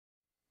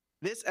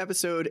This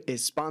episode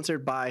is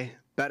sponsored by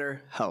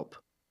BetterHelp.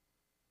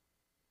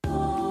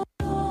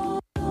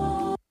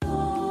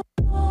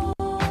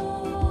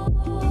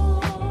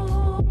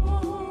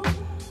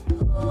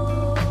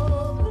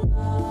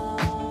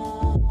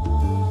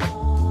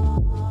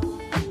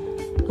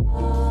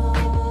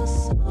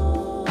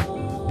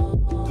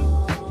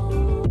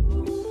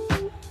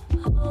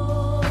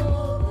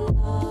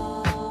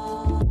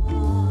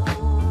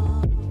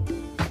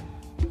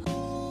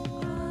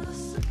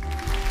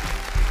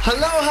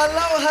 Hello,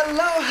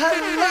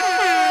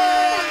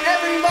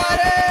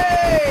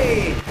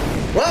 everybody!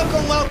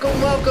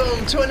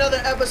 Welcome to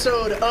another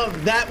episode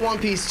of That One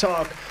Piece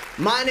Talk.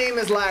 My name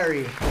is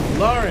Larry,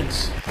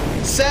 Lawrence,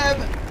 Seb,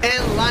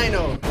 and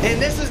Lionel,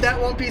 and this is That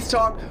One Piece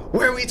Talk,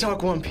 where we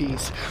talk One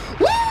Piece.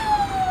 Woo!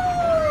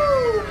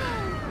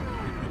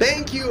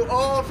 Thank you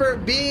all for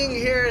being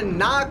here,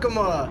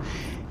 Nakama.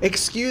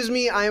 Excuse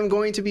me, I am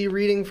going to be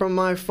reading from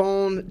my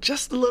phone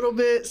just a little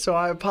bit, so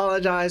I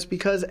apologize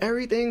because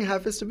everything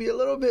happens to be a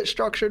little bit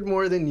structured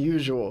more than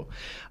usual.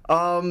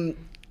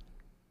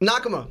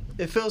 Nakama,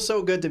 it feels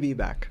so good to be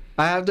back.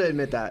 I have to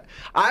admit that.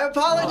 I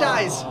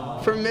apologize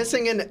for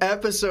missing an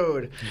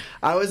episode.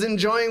 I was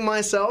enjoying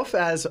myself,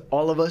 as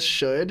all of us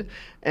should,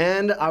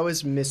 and I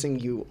was missing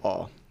you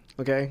all.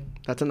 Okay?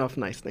 That's enough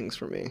nice things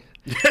for me.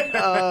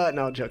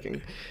 No,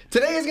 joking.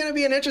 Today is going to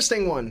be an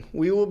interesting one.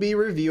 We will be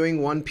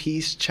reviewing One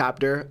Piece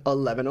Chapter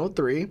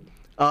 1103.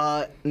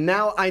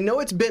 Now, I know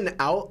it's been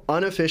out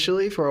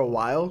unofficially for a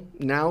while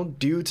now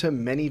due to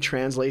many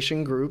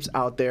translation groups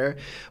out there,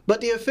 but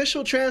the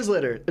official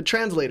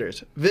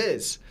translators,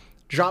 Viz,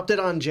 dropped it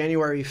on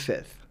January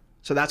 5th.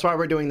 So that's why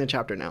we're doing the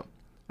chapter now.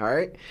 All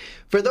right?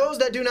 For those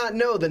that do not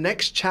know, the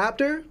next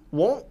chapter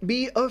won't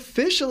be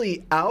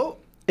officially out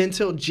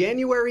until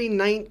January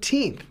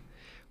 19th,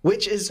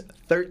 which is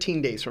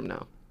 13 days from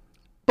now.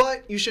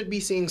 But you should be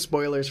seeing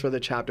spoilers for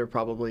the chapter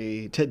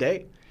probably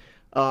today,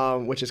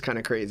 which is kind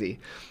of crazy.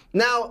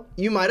 Now,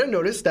 you might have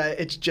noticed that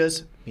it's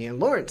just me and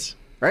Lawrence,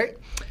 right?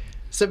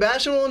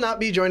 Sebastian will not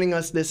be joining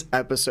us this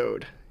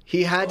episode.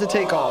 He had to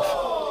take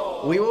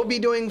off. We will be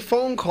doing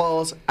phone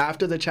calls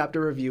after the chapter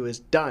review is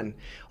done.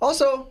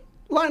 Also,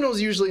 Lionel's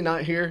usually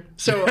not here,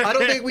 so I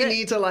don't think we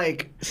need to,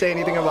 say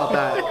anything about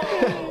that.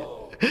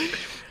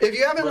 If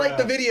you haven't liked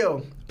the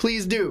video,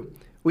 please do.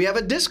 We have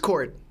a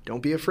Discord. Don't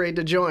be afraid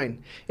to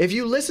join. If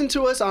you listen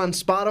to us on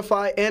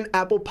Spotify and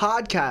Apple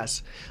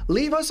Podcasts,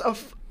 leave us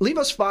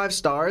 5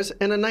 stars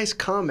and a nice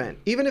comment.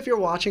 Even if you're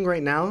watching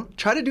right now,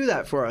 try to do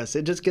that for us.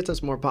 It just gets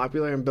us more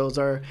popular and builds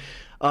our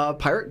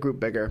pirate group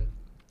bigger.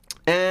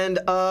 And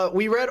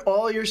we read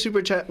all your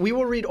super chat. We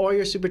will read all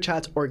your super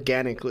chats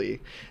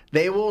organically.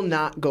 They will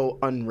not go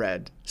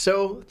unread.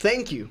 So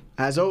thank you,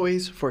 as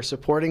always, for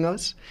supporting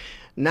us.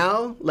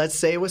 Now, let's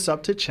say what's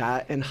up to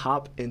chat and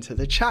hop into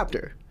the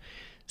chapter.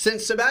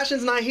 Since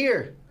Sebastian's not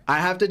here, I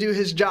have to do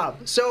his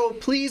job. So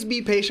please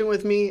be patient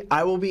with me.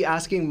 I will be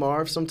asking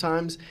Marv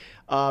sometimes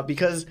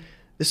because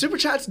the super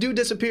chats do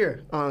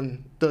disappear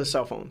on the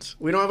cell phones.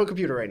 We don't have a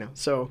computer right now.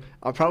 So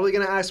I'm probably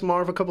going to ask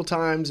Marv a couple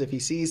times if he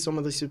sees some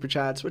of the super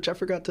chats, which I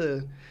forgot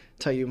to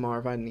tell you,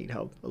 Marv, I need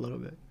help a little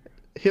bit.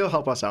 He'll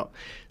help us out.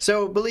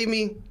 So believe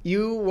me,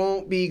 you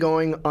won't be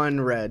going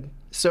unread.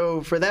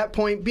 So for that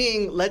point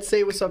being, let's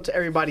say what's up to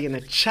everybody in the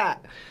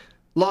chat.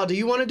 Law, do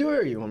you want to do it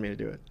or you want me to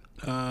do it?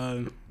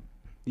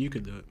 You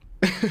could do it.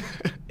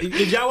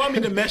 If y'all want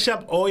me to mesh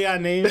up all y'all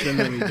names, then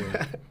let me do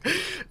it.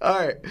 All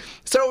right.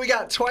 So we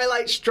got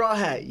Twilight Straw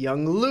Hat,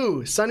 Young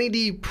Lou, Sunny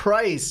D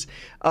Price,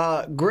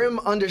 Grim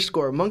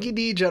 _ Monkey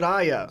D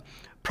Jiraiya,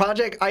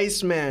 Project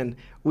Iceman.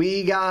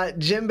 We got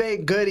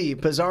Jinbei Goody,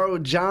 Pizarro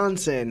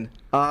Johnson,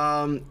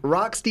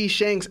 Roxy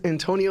Shanks,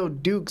 Antonio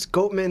Dukes,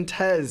 Goatman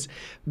Tez,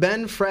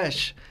 Ben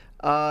Fresh,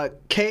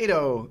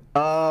 Kato,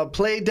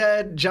 Play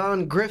Dead,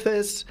 John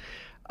Griffiths,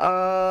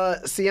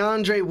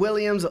 Ciandre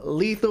Williams,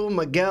 Lethal,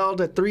 Miguel,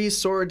 the Three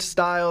Sword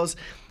Styles,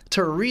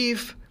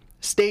 Tarif,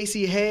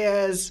 Stacy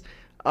Hayes,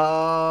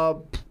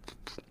 JJ,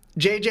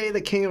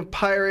 the King of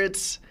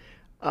Pirates.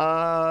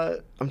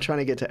 I'm trying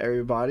to get to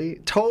everybody.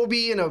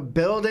 Toby in a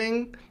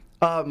building.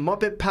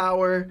 Muppet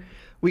Power.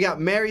 We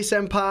got Mary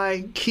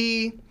Senpai,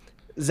 Key,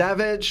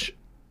 Zavich.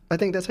 I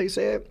think that's how you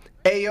say it.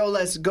 Ayo,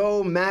 Let's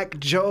Go, Mac,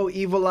 Joe,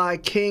 Evil Eye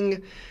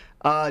King,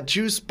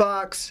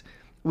 Juicebox.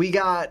 We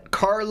got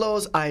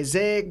Carlos,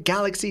 Isaiah,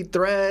 Galaxy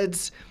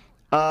Threads.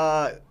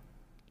 Thank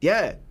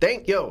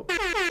you.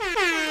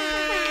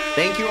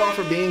 Thank you all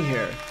for being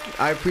here.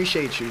 I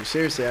appreciate you.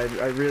 Seriously,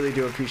 I really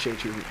do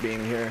appreciate you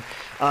being here.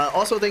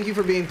 Also, thank you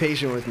for being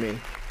patient with me.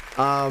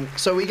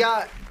 So we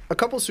got a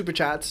couple super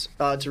chats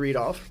to read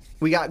off.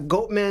 We got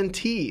Goatman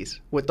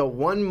Tees with the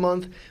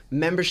 1-month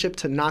membership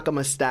to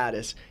Nakama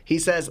status. He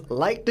says,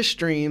 like the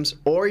streams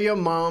or your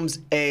mom's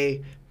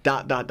a ...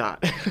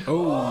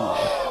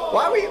 Oh.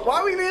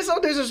 Why we being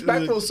so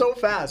disrespectful so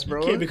fast,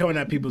 bro? You can't be coming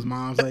at people's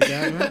moms like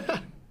that, man.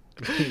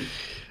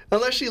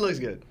 Unless she looks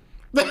good.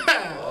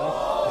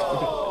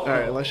 All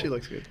right, unless she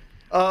looks good.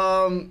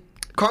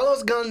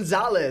 Carlos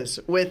Gonzalez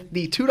with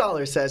the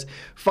 $2 says,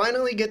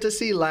 finally get to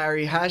see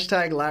Larry.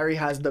 Hashtag Larry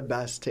has the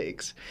best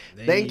takes.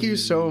 Thank you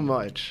so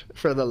much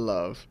for the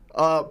love.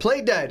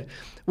 Play Dead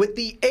with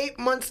the 8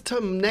 months to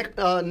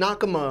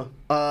Nakama,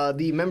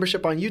 the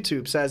membership on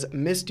YouTube says,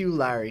 missed you,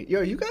 Larry.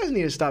 Yo, you guys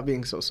need to stop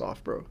being so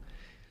soft, bro.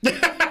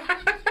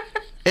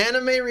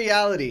 Anime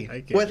Reality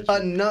with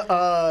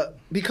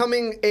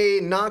becoming a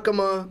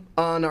Nakama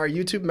on our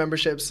YouTube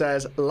membership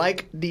says,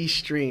 like the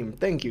stream.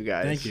 Thank you,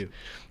 guys. Thank you.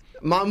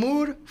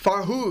 Mahmoud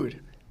Farhood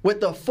with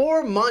the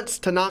 4 months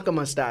to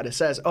Nakama status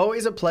says,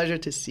 always a pleasure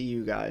to see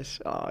you guys.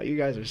 Oh, you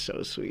guys are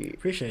so sweet.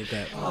 Appreciate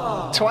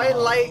that.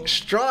 Twilight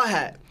Straw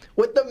Hat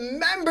with the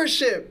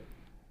membership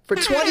for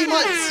 20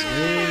 months.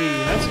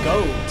 Hey, let's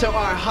go. To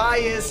our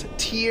highest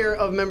tier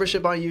of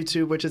membership on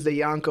YouTube, which is the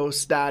Yanko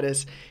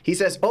status. He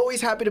says,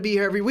 always happy to be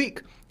here every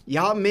week.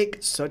 Y'all make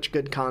such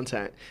good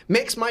content.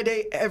 Makes my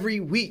day every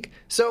week.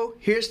 So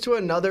here's to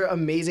another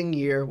amazing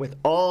year with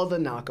all the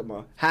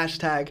Nakama.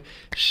 Hashtag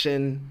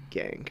Shin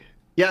Gang.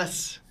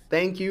 Yes.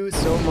 Thank you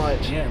so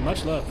much. Yeah,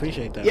 much love.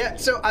 Appreciate that. Yeah,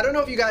 so I don't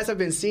know if you guys have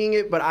been seeing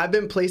it, but I've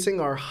been placing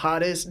our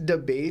hottest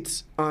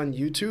debates on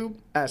YouTube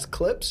as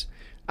clips.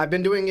 I've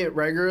been doing it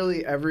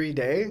regularly every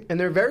day, and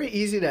they're very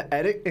easy to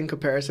edit in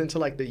comparison to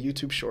like the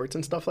YouTube shorts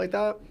and stuff like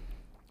that.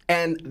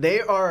 And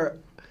they are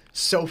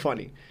so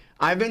funny.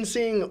 I've been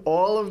seeing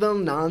all of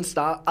them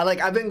nonstop.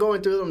 I've been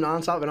going through them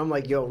nonstop, and I'm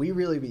like, yo, we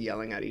really be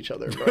yelling at each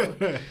other,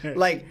 bro.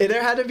 Like,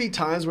 there had to be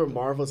times where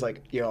Marv was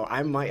like, yo,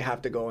 I might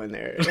have to go in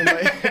there. And,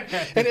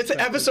 and it's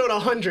episode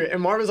 100,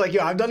 and Marv was like,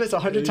 yo, I've done this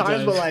 100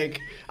 times, but like,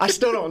 I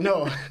still don't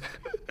know.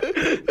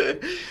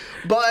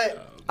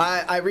 But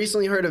I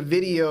recently heard a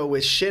video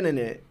with Shin in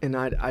it, and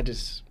I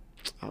was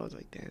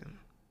like, damn.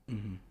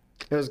 Mm-hmm.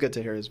 It was good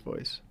to hear his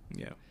voice.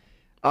 Yeah.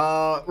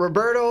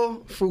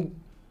 Roberto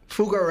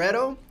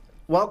Fugaretto,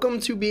 welcome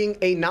to being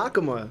a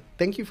Nakama.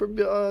 Thank you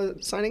for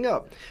signing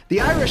up.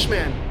 The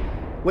Irishman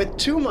with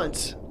 2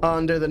 months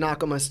under the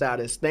Nakama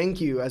status.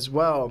 Thank you as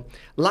well.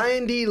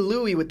 Lion D.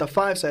 Louie with the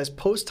 5 says,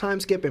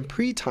 post-time skip and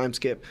pre-time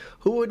skip.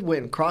 Who would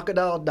win?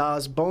 Crocodile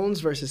Dawes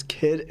Bones versus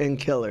Kid and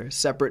Killer.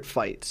 Separate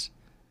fights.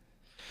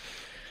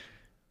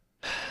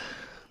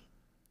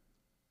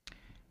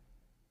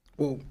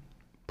 Well,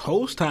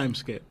 post-time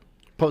skip.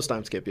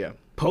 Post-time skip, yeah.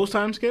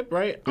 Post-time skip,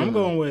 right? Mm-hmm. I'm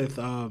going with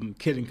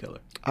Kid and Killer.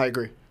 I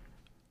agree.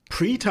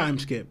 Pre-time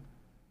skip,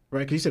 right?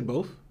 Because you said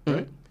both,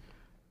 right?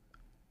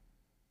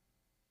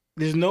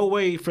 There's no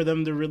way for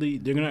them to really...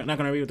 They're not going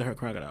to agree with the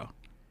crocodile.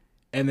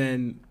 And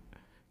then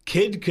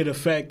Kid could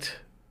affect,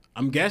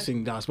 I'm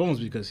guessing, Dawes Bones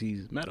because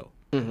he's metal,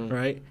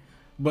 right?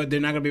 But they're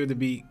not going to be able to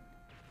beat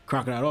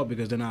Crocodile at all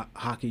because they're not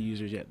hockey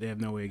users yet. They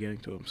have no way of getting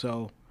to him.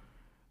 So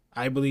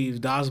I believe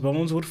Dawes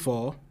Bones would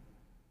fall.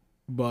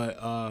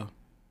 But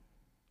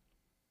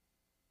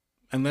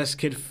unless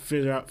Kid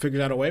figures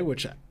out a way,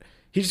 which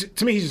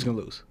to me he's just gonna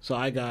lose. So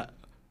I got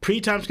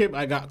pre-time skip,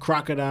 I got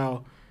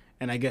Crocodile,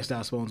 and I guess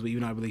Dawes Bones. But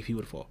even though I believe he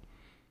would fall.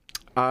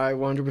 I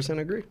 100%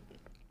 agree.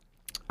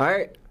 All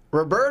right.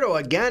 Roberto,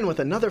 again,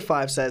 with another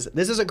 5 says,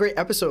 this is a great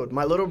episode.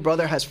 My little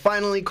brother has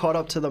finally caught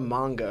up to the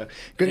manga.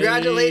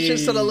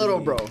 Congratulations to the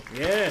little bro.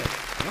 Yeah.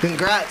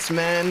 Congrats,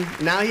 man.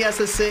 Now he has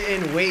to sit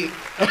and wait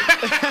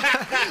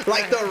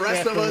like the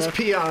rest of us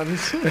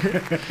peons.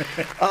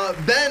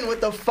 Ben with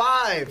the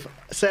 5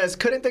 says,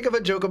 couldn't think of a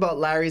joke about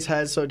Larry's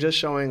head, so just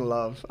showing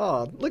love.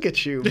 Oh, look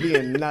at you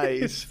being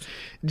nice.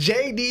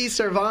 JD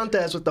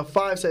Cervantes with the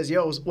 5 says,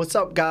 yo, what's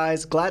up,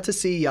 guys? Glad to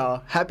see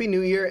y'all. Happy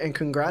New Year and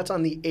congrats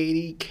on the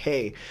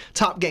 80K.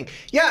 Top gang.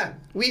 Yeah,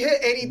 we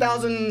hit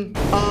 80,000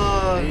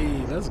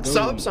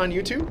 subs on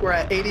YouTube. We're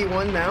at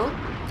 81 now.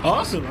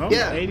 Awesome.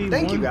 Yeah,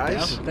 thank you,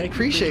 guys.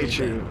 Appreciate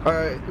you. All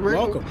right,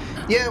 welcome.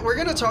 Yeah, we're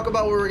going to talk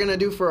about what we're going to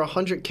do for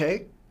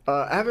 100K.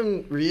 I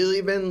haven't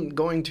really been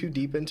going too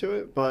deep into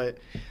it, but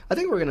I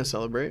think we're going to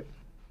celebrate.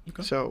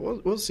 Okay.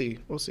 So we'll see.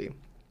 We'll see.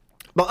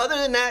 But other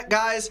than that,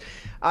 guys,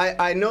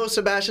 I know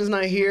Sebastian's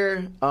not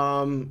here.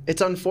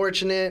 It's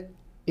unfortunate,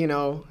 you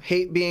know,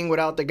 hate being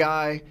without the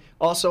guy.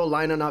 Also,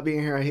 Lina not being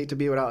here, I hate to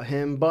be without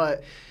him.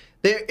 But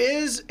there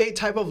is a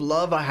type of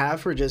love I have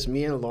for just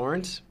me and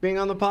Lawrence being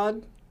on the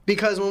pod.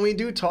 Because when we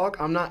do talk,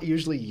 I'm not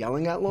usually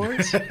yelling at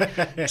Lawrence.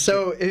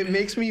 So it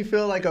makes me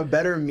feel like a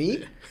better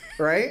me,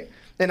 right?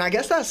 And I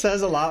guess that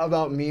says a lot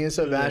about me and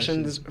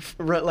Sebastian's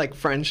like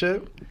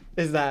friendship,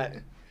 is that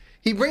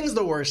he brings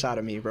the worst out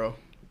of me, bro.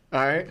 All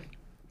right?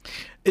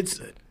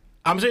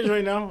 I'm saying this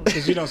right now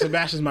because, you know,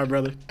 Sebastian's my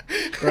brother,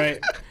 right?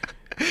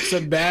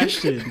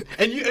 Sebastian.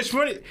 And it's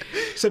funny.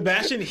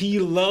 Sebastian, he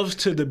loves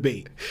to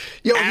debate.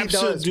 Yo,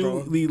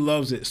 absolutely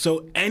loves it.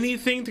 So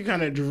anything to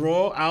kind of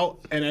draw out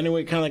in any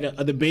way, kind of like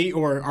a debate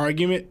or an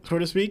argument, so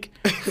to speak,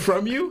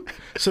 from you,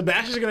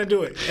 Sebastian's going to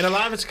do it. And a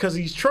lot of it's because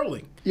he's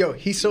trolling. Yo,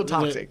 he's so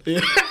toxic. Yeah.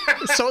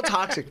 So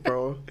toxic,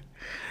 bro.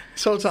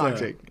 So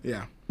toxic. So,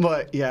 yeah.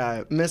 But,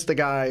 yeah, missed the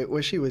guy.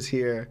 Wish he was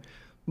here.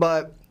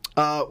 But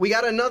we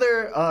got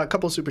another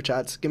couple super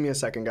chats. Give me a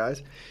second,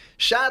 guys.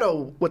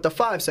 Shadow with the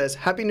 5 says,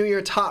 Happy New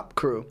Year, Top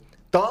Crew.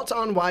 Thoughts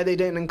on why they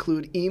didn't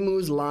include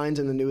Emu's lines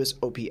in the newest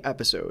OP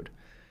episode?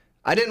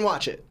 I didn't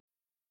watch it.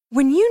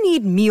 When you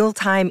need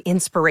mealtime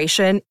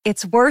inspiration,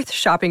 it's worth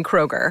shopping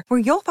Kroger, where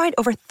you'll find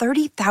over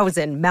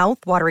 30,000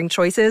 mouth-watering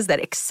choices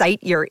that excite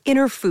your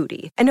inner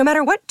foodie. And no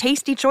matter what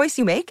tasty choice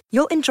you make,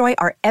 you'll enjoy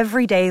our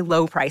everyday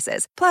low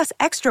prices, plus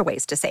extra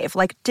ways to save,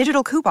 like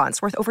digital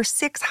coupons worth over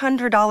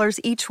 $600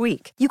 each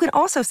week. You can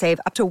also save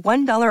up to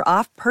 $1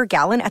 off per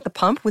gallon at the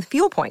pump with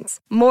fuel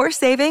points. More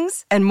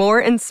savings and more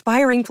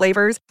inspiring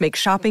flavors make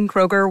shopping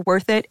Kroger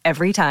worth it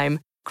every time.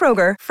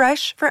 Kroger,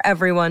 fresh for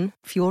everyone.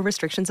 Fuel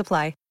restrictions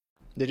apply.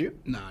 Did you?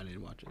 No, I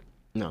didn't watch it.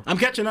 No. I'm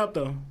catching up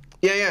though.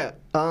 Yeah.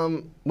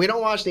 We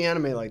don't watch the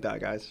anime like that,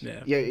 guys.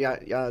 Yeah.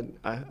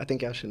 I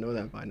think y'all should know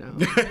that by now.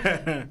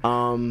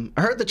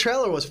 I heard the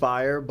trailer was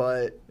fire,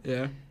 but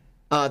Yeah.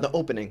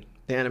 the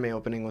anime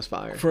opening was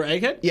fire. For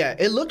Egghead? Yeah,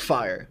 it looked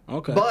fire.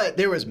 Okay. But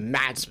there was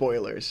mad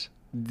spoilers.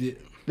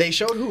 They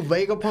showed who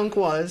Vegapunk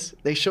was.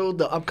 They showed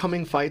the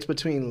upcoming fights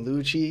between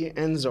Lucci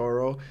and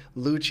Zoro,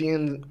 Lucci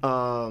and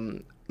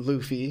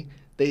Luffy.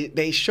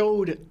 They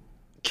showed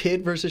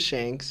Kid versus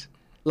Shanks.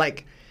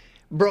 Like,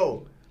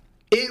 bro,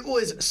 it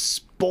was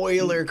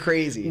spoiler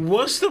crazy.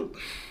 What's the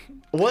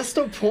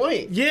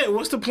point? Yeah,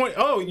 what's the point?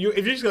 Oh, if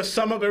you're just gonna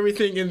sum up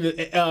everything in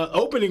the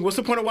opening, what's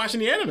the point of watching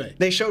the anime?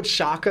 They showed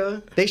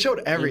Shaka. They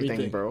showed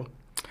everything. Bro.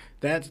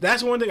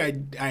 That's one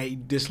thing I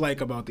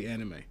dislike about the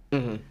anime.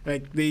 Mm-hmm.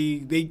 Like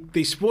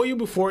they spoil you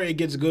before it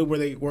gets good,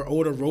 where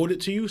Oda wrote it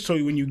to you, so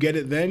when you get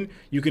it, then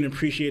you can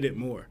appreciate it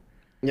more.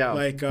 Yeah.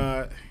 Like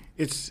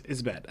it's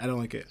bad. I don't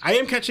like it. I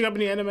am catching up in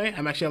the anime.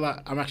 I'm actually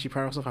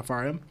proud of myself how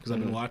far I am because I've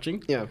been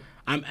watching. Yeah.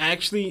 I'm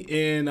actually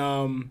in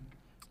Wano.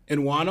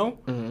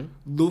 Mm-hmm.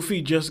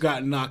 Luffy just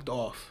got knocked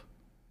off.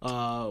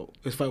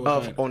 His fight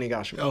with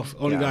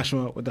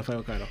Onigashima with the fight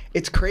with Kaido.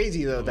 It's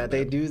crazy though that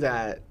they do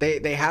that.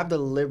 They have the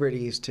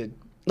liberties to,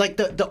 like,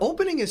 the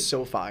opening is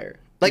so fire.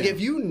 Like if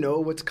you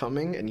know what's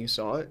coming and you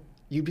saw it,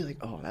 you'd be like,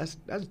 oh, that's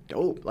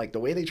dope. Like the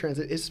way they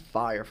transit is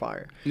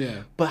fire.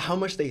 Yeah. But how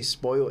much they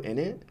spoil in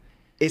it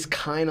is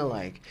kind of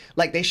like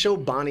they show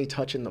Bonnie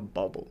touching the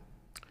bubble.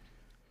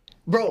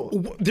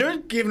 Bro, they're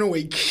giving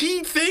away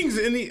key things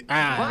in the.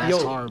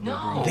 That's horrible,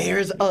 bro.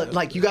 There's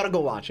you gotta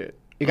go watch it.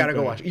 You gotta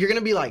go watch it. You're gonna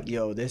be like,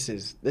 yo, this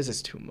is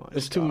too much.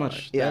 It's too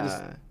much.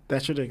 Yeah,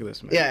 that's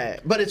ridiculous, man. Yeah,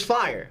 but it's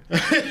fire.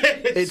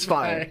 It's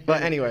fire.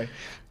 But anyway,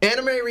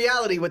 Anime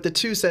Reality with the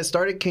 2 says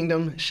Started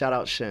Kingdom. Shout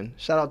out Shin.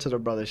 Shout out to the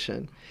brother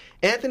Shin.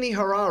 Anthony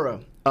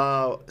Harara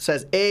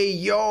says, hey,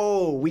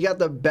 yo, we got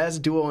the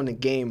best duo in the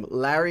game.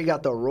 Larry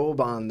got the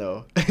robe on,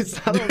 though.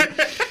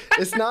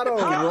 It's not a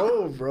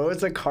robe, bro.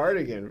 It's a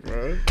cardigan,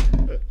 bro.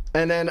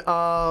 And then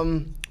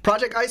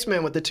Project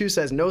Iceman with the 2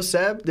 says, no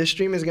Seb, this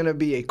stream is going to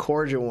be a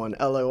cordial one,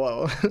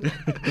 LOL.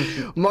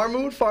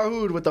 Marmoud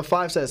Farhood with the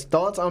 5 says,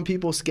 thoughts on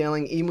people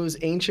scaling Imu's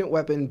ancient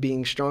weapon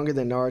being stronger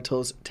than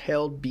Naruto's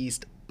tailed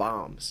beast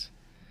bombs?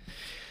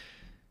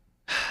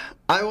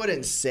 I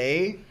wouldn't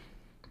say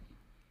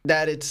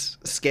that it's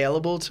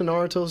scalable to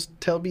Naruto's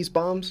tailed beast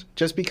bombs,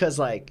 just because,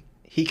 like,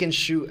 he can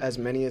shoot as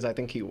many as I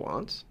think he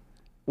wants,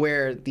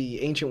 where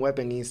the ancient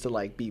weapon needs to,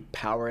 like, be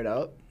powered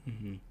up.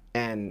 Mm-hmm.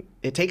 And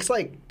it takes,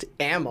 like,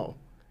 ammo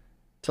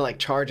to, like,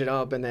 charge it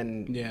up and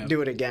then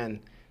do it again.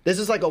 This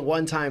is, like, a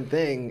one-time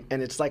thing,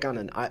 and it's, like, on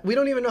an... We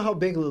don't even know how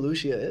big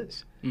Lelouchia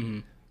is. Mm-hmm.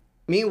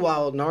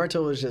 Meanwhile,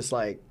 Naruto is just,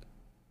 like...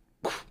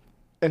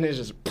 And it's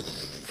just...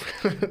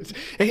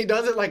 and he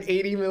does it, like,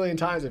 80 million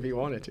times if he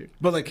wanted to.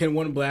 But, like, can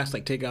one blast,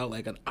 like, take out,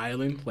 like, an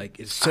island? Like,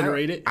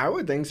 incinerate it? I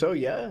would think so,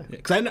 yeah.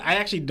 Because I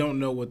actually don't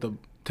know what the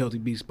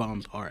tailed beast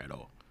bombs are at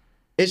all.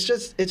 It's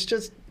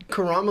just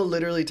Kurama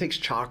literally takes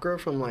chakra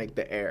from, like,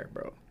 the air,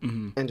 bro.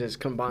 Mm-hmm. And just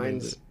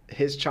combines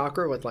his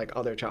chakra with, like,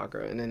 other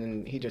chakra, and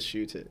then he just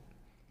shoots it.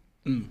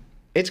 Mm.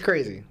 It's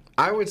crazy.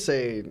 I would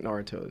say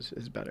Naruto's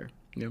is better.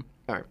 Yeah.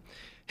 All right.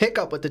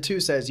 Hiccup with the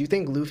 2 says, you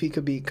think Luffy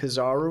could be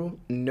Kizaru?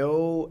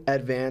 No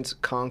advanced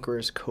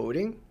Conqueror's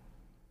coding?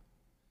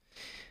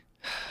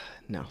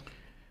 No. I'm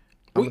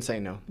going to say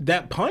no.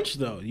 That punch,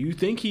 though, you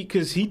think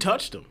because he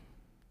touched him.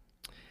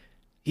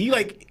 He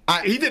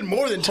did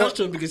more than touch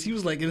him because he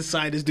was like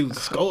inside this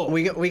dude's skull.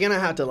 We're gonna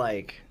have to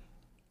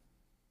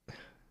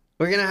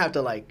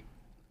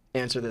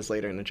answer this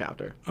later in the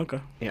chapter. Okay.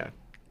 Yeah.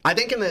 I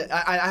think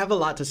I have a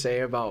lot to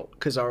say about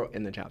Kizaru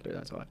in the chapter.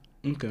 That's why.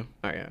 Okay. All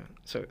right. Yeah.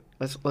 So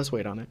let's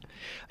wait on it.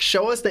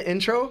 Show us the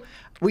intro.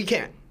 We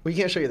can't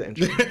show you the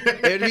intro.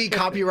 It'd be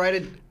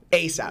copyrighted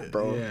ASAP,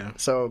 bro. Yeah.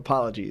 So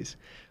apologies.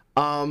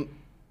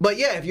 But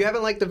yeah, if you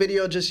haven't liked the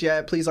video just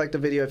yet, please like the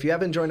video. If you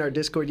haven't joined our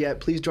Discord yet,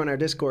 please join our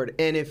Discord.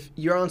 And if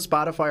you're on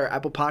Spotify or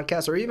Apple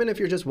Podcasts, or even if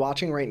you're just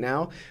watching right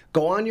now,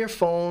 go on your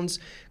phones,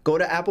 go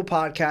to Apple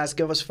Podcasts,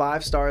 give us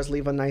 5 stars,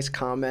 leave a nice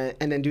comment,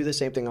 and then do the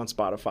same thing on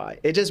Spotify.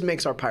 It just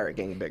makes our pirate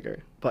gang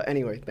bigger. But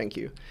anyway, thank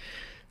you.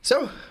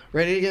 So,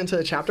 ready to get into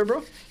the chapter,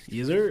 bro?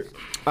 Yes, sir.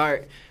 All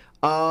right.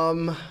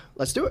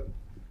 Let's do it.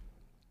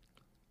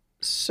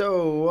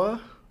 So,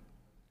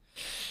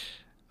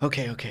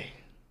 okay.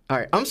 All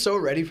right, I'm so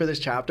ready for this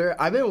chapter.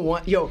 I've been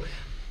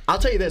I'll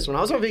tell you this. When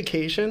I was on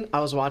vacation, I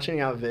was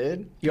watching out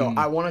vid.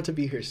 I wanted to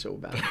be here so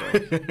bad,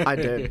 bro. I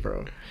did,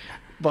 bro.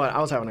 But I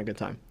was having a good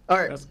time. All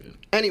right. That's good.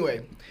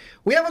 Anyway,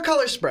 we have a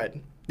color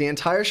spread. the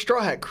entire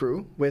Straw Hat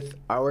crew, with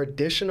our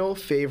additional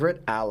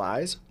favorite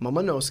allies,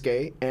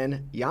 Momonosuke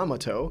and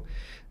Yamato,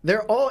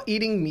 they're all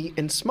eating meat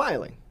and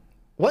smiling.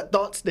 What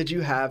thoughts did you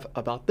have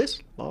about this,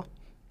 Law?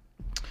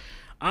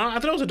 I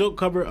thought it was a dope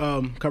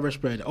cover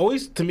spread.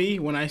 Always, to me,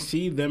 when I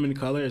see them in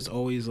color, it's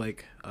always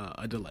like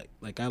a delight.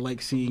 Like I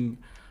like seeing,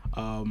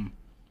 in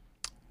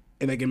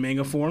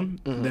manga form,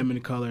 them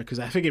in color, because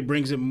I think it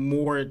brings it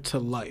more to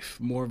life,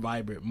 more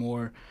vibrant,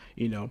 more,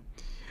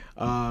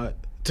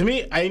 to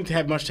me, I didn't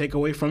have much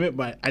takeaway from it,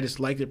 but I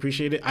just liked it,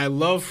 appreciate it. I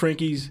love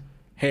Frankie's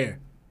hair.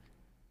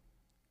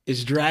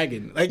 It's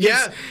dragon. Like,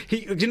 yeah.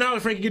 You know how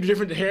Frankie did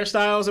different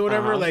hairstyles or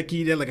whatever? Like,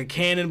 he did like a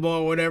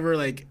cannonball or whatever,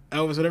 like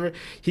Elvis, whatever.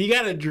 He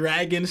got a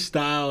dragon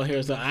style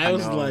hairstyle. I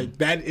was like,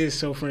 that is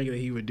so Frankie that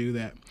he would do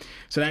that.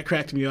 So that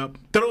cracked me up.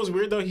 Thought it was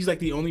weird, though. He's like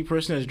the only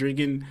person that's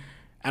drinking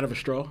out of a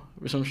straw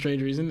for some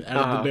strange reason, out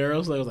of the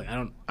barrels. Like, I was like,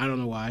 I don't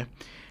know why.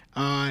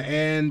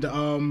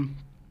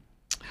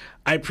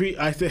 I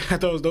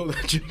thought it was dope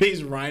that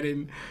Junpei's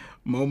riding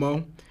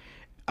Momo,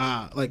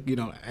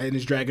 in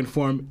his dragon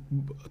form.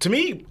 To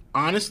me,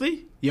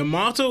 honestly,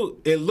 Yamato,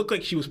 it looked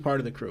like she was part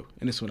of the crew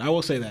in this one. I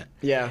will say that.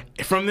 Yeah.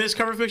 From this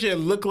cover picture, it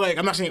looked like,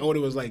 I'm not saying Oda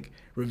was like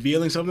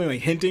revealing something,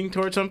 like hinting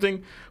towards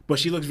something, but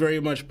she looks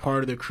very much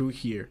part of the crew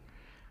here.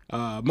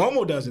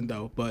 Momo doesn't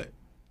though, but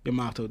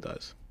Yamato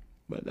does.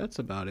 But that's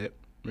about it,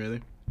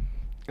 really.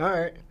 All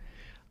right.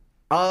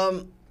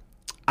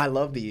 I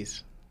love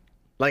these.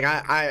 Like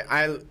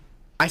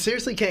I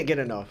seriously can't get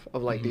enough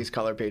of like these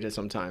color pages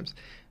sometimes.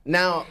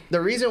 Now,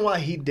 the reason why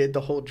he did the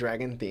whole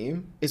dragon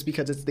theme is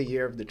because it's the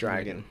year of the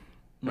dragon,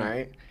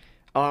 right?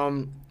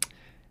 I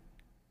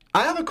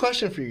have a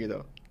question for you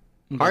though.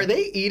 Are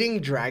they eating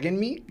dragon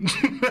meat?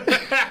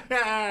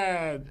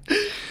 The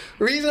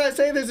reason I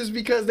say this is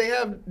because they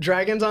have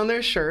dragons on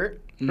their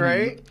shirt,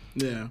 right?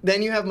 Yeah.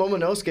 Then you have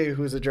Momonosuke,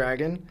 who's a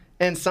dragon,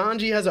 and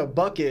Sanji has a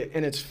bucket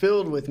and it's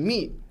filled with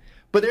meat.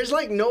 But there's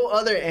like no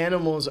other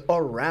animals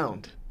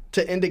around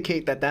to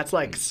indicate that that's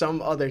like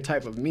some other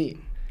type of meat.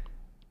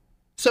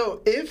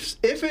 So if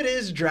it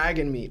is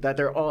dragon meat that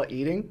they're all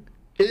eating,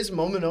 is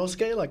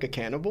Momonosuke like a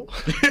cannibal?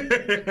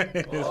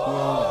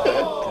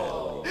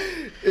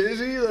 Is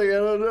he? Like, I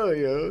don't know,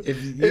 yo.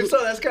 If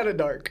so, that's kind of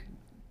dark.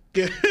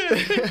 Because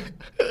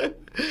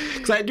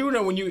I do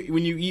know when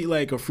you eat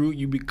like a fruit,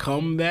 you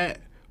become that,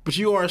 but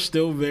you are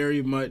still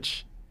very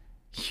much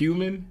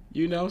human,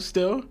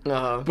 still.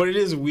 But it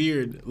is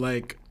weird.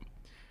 Like,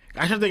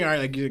 I should think, all right,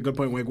 like, a good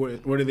point. Like,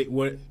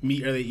 what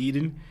meat are they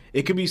eating?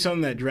 It could be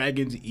something that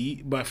dragons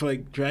eat, but I feel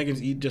like dragons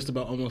eat just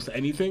about almost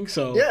anything.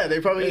 So yeah, they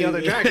probably eat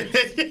other dragons.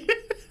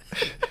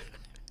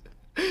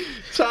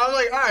 So I'm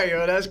like, all right,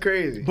 yo, that's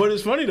crazy. But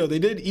it's funny though. They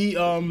did eat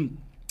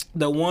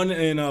the one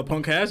in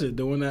Punk Hazard,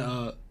 the one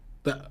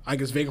that I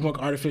guess Vegapunk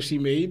artificially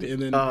made,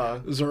 and then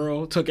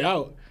Zoro took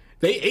out.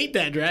 They ate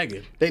that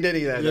dragon. They did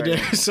eat that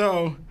dragon.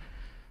 So,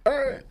 all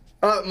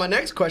right. My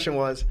next question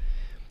was,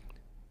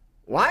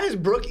 why is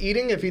Brook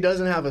eating if he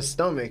doesn't have a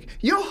stomach?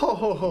 Yo ho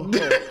ho ho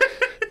ho.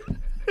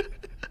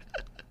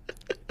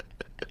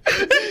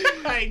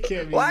 I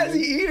can't be why is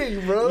he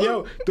eating, bro?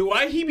 Yo,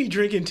 why he be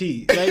drinking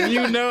tea? Like, I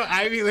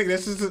mean, like,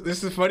 this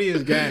is the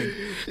funniest gag.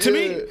 To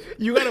me,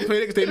 you gotta play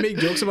it because they make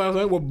jokes about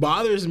it. What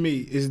bothers me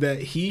is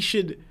that he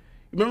should.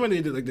 Remember when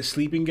they did like the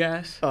sleeping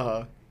gas?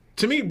 To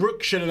me,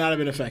 Brook should have not have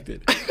been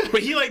affected,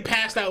 but he like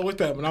passed out with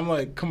them, and I'm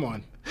like, come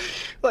on.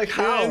 Like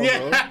how?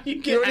 Yeah,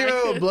 you don't even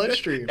have a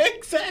bloodstream.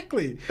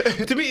 Exactly.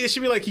 To me, it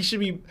should be like he should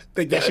be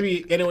like that should be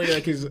in a way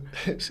like his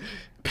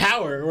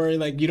power, or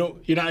like you're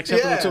not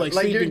acceptable to like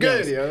sleeping you're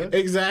good, gas. yo.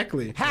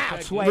 Exactly.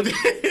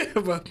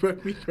 But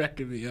Brook be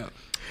cracking me up.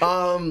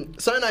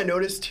 Something I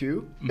noticed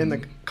too in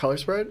the color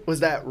spread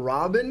was that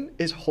Robin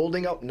is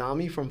holding up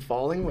Nami from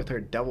falling with her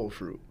devil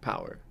fruit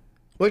power,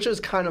 which was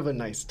kind of a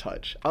nice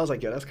touch. I was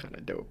like, yeah, that's kind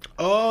of dope.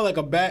 Oh, like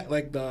a back,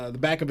 like the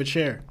back of a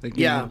chair. Like,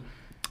 yeah.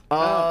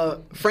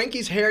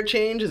 Frankie's hair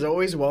change is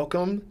always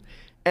welcome,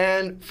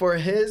 and for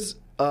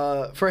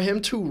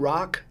him to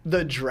rock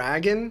the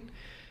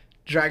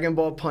Dragon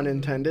Ball pun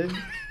intended,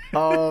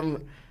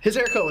 his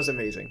haircut was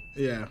amazing.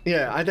 Yeah.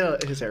 Yeah, I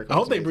thought his haircut. I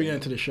hope they bring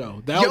that to the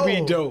show. That would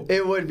be dope.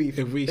 It would be.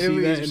 If we see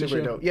that in the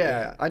show. Dope.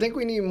 Yeah, I think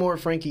we need more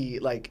Frankie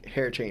like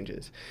hair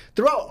changes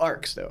throughout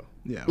arcs though.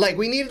 Yeah. Like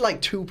we need like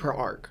 2 per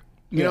arc.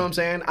 You know what I'm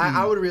saying?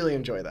 I would really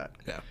enjoy that.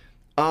 Yeah.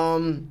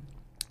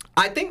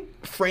 I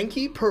think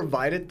Frankie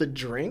provided the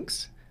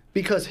drinks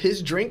because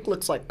his drink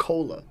looks like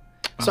cola.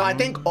 So I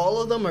think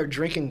all of them are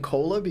drinking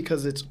cola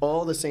because it's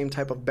all the same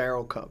type of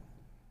barrel cup.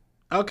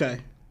 Okay.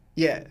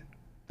 Yeah.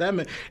 That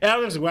makes. I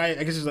don't know why.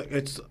 I guess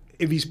it's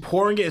if he's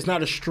pouring it, it's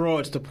not a straw.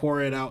 It's to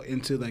pour it out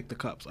into like the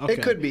cups. Okay.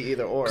 It could be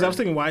either or. Because I was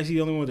thinking, why is he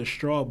the only one with a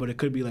straw? But it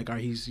could be like,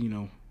 he's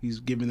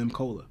giving them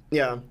cola.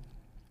 Yeah.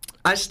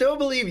 I still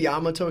believe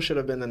Yamato should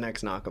have been the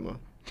next Nakama.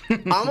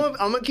 I'm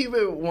gonna keep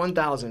it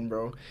 1,000,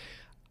 bro.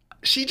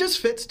 She just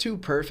fits too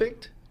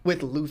perfect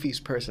with Luffy's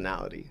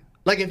personality.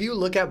 Like if you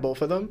look at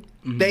both of them,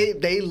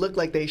 they look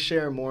like they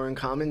share more in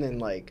common than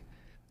like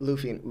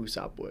Luffy and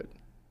Usopp would.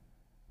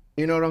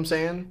 You know what I'm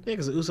saying? Yeah,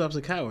 because Usopp's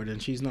a coward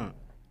and she's not.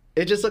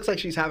 It just looks like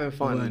she's having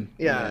fun. Fun,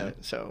 Yeah. yeah.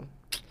 So,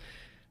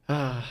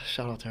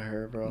 shout out to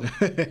her, bro.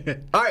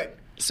 All right.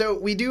 So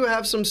we do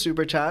have some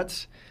super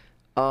chats.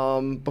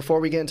 Before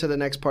we get into the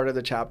next part of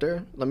the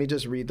chapter, let me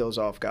just read those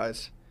off,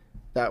 guys.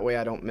 That way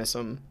I don't miss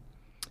them.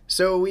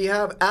 So we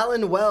have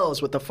Alan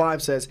Wells with the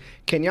 5 says,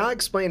 "Can y'all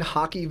explain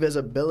hockey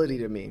visibility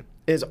to me?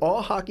 Is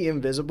all hockey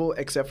invisible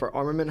except for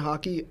armament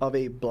hockey of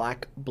a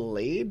black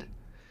blade?"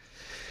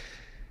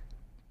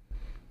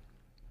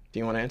 Do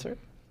you want to answer?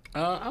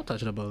 I'll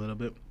touch it up a little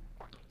bit.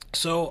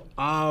 So,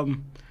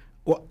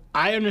 what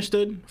I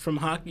understood from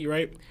hockey,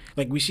 right?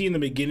 Like we see in the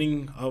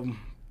beginning of,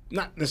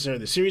 not necessarily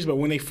the series, but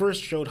when they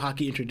first showed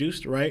hockey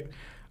introduced, right?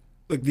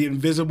 Like the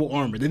invisible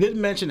armor. They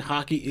didn't mention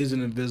hockey is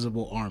an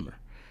invisible armor,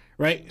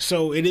 right?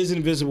 So it is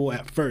invisible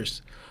at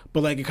first,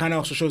 but like it kind of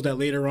also shows that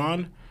later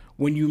on,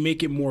 when you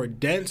make it more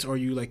dense or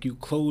you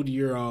clothe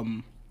your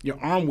arm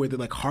with it,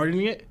 like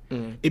hardening it,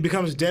 it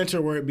becomes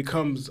denser where it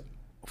becomes,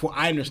 for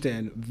I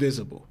understand,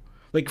 visible.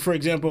 Like for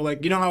example,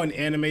 like you know how in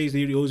animes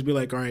they always be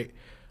like, all right,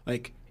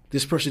 like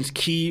this person's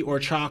ki or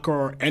chakra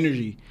or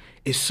energy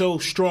is so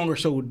strong or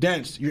so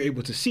dense, you're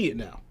able to see it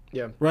now.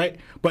 Yeah. Right?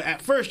 But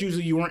at first,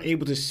 usually you weren't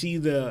able to see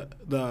the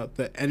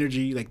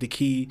energy, like the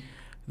ki,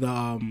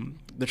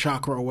 the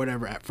chakra or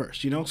whatever at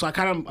first, you know? So I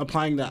kind of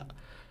applying that.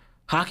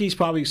 Hockey's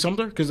probably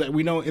similar because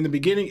we know in the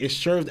beginning it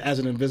served as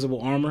an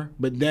invisible armor,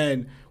 but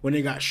then when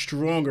it got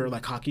stronger,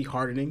 like hockey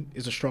hardening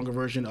is a stronger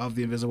version of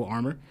the invisible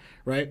armor,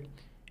 right?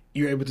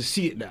 You're able to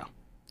see it now.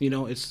 You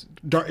know, it's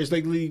dark. It's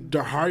like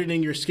they're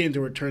hardening your skin to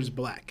where it turns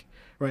black,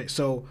 right?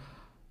 So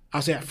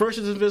I'll say at first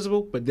it's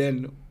invisible, but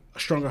then a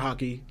stronger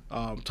hockey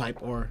type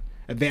or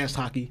advanced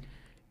hockey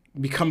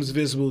becomes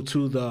visible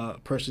to the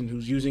person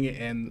who's using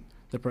it and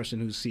the person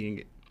who's seeing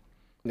it.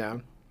 Yeah.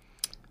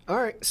 All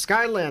right.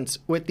 Skylands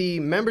with the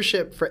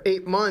membership for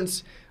 8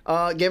 months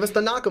gave us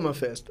the Nakama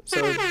fist.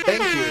 So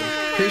thank you.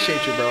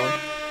 Appreciate you, bro.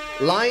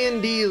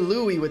 Lion D.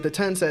 Louie with the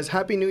 10 says,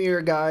 "Happy New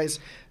Year, guys.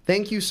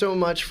 Thank you so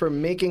much for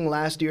making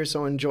last year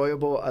so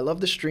enjoyable. I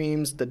love the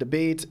streams, the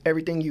debates,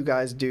 everything you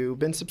guys do.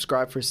 Been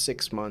subscribed for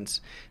 6 months."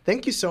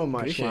 Thank you so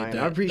much, Appreciate Lion.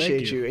 that. I appreciate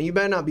Thank you. you. And you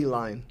better not be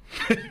lying.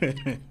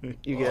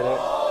 You get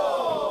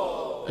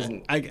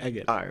it? I get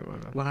it. All right, my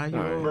bad. Why you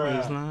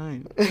always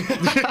lying?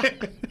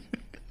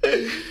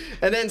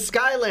 And then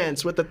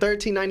Skylands with the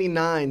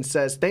 13.99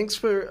 says, thanks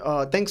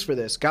for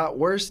this. Got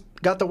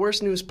the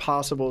worst news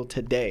possible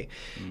today.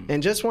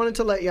 And just wanted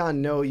to let y'all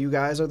know you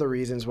guys are the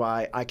reasons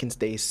why I can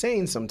stay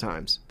sane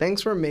sometimes.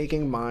 Thanks for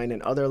making mine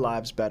and other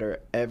lives better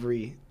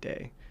every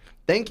day.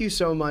 Thank you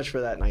so much for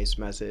that nice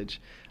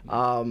message.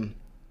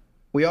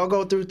 We all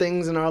go through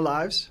things in our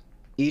lives.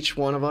 Each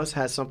one of us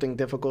has something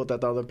difficult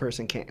that the other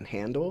person can't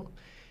handle.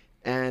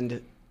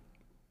 And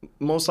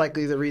most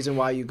likely the reason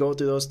why you go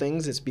through those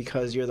things is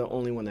because you're the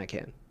only one that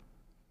can.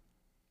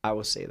 I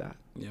will say that.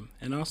 Yeah,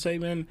 and I'll say,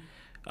 man,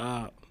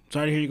 sorry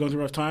to hear you going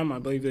through a rough time. I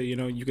believe that,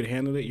 you can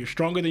handle it. You're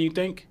stronger than you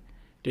think.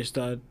 Just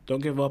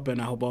don't give up,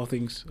 and I hope all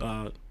things,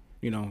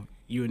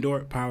 you endure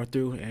it, power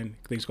through, and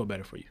things go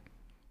better for you.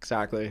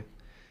 Exactly.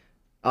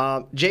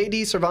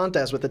 JD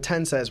Cervantes with the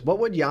 10 says, what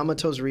would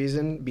Yamato's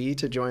reason be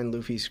to join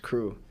Luffy's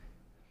crew?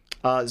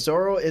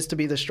 Zoro is to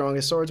be the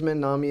strongest swordsman.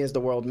 Nami is the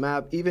world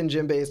map. Even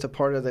Jinbei is to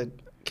part of the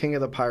King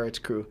of the Pirates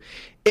crew.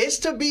 It's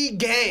to be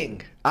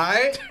gang, all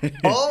right?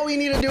 All we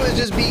need to do is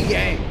just be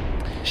gang.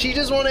 She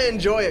just want to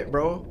enjoy it,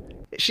 bro.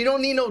 She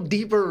don't need no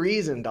deeper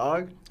reason,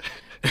 dog.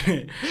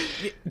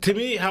 To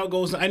me, how it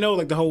goes, I know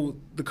like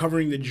the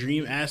covering the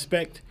dream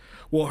aspect.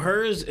 Well,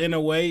 hers in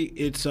a way,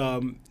 it's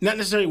not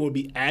necessarily will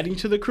be adding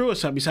to the crew,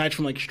 besides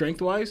from like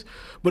strength wise,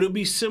 but it'll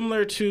be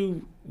similar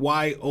to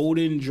why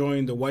Odin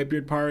joined the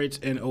Whitebeard Pirates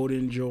and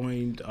Odin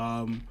joined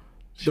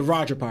the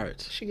Roger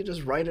Pirates. She could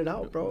just write it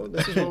out, bro.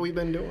 This is what we've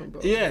been doing, bro.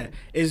 Yeah,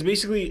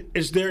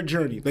 it's their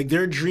journey. Like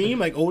their dream,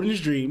 like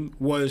Odin's dream,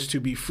 was to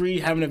be free,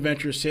 have an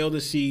adventure, sail the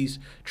seas,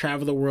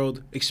 travel the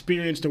world,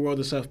 experience the world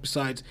itself.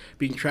 Besides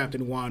being trapped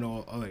in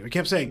Wano, I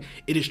kept saying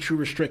it is too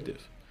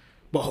restrictive,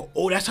 but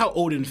that's how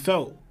Odin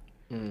felt.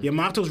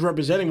 Yamato's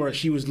representing where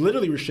she was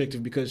literally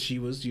restricted because she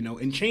was,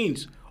 in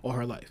chains all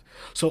her life.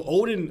 So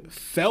Odin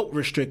felt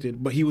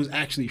restricted, but he was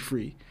actually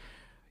free.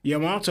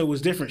 Yamato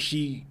was different.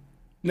 She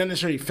not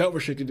necessarily felt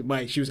restricted,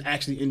 but she was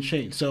actually in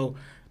chains. So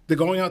the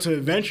going out to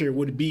adventure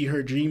would be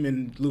her dream,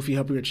 and Luffy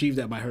helping her achieve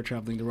that by her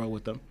traveling the road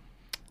with them.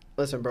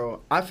 Listen,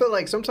 bro, I feel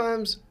like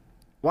sometimes,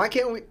 why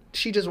can't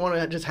she just want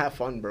to just have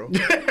fun, bro?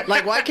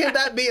 Like, why can't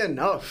that be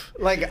enough?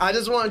 Like, I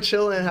just want to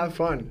chill and have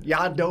fun.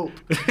 Y'all dope.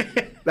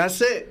 That's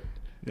it.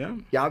 Yeah.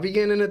 Y'all be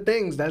getting into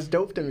things. That's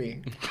dope to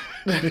me.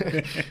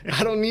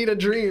 I don't need a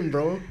dream,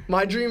 bro.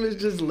 My dream is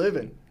just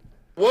living.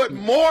 What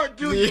more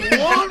do you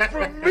want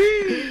from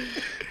me?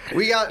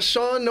 We got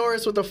Sean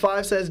Norris with the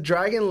 5 says,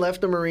 Dragon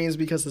left the Marines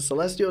because the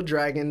Celestial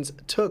Dragons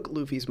took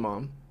Luffy's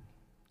mom.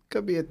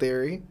 Could be a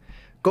theory.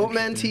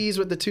 Goatman Tees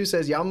with the 2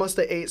 says, y'all must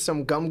have ate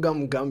some gum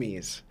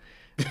gummies.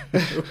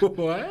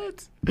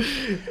 What?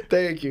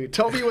 Thank you.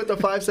 Toby with the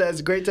 5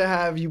 says, great to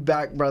have you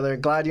back, brother.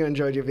 Glad you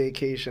enjoyed your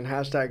vacation.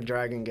 #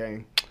 Dragon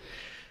Gang.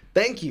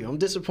 Thank you. I'm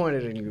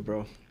disappointed in you,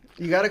 bro.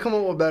 You got to come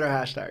up with better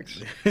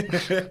hashtags.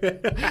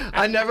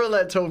 I never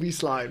let Toby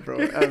slide, bro,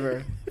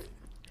 ever.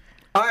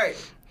 All right.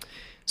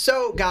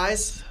 So,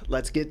 guys,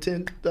 let's get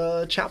to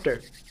the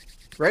chapter.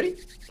 Ready?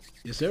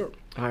 Yes, sir.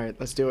 All right,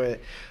 let's do it.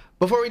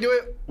 Before we do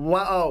it,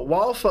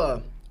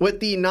 Walfa with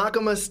the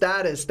Nakama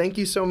status. Thank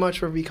you so much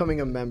for becoming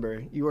a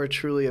member. You are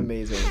truly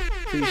amazing.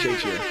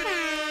 Appreciate you.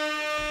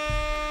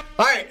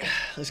 All right,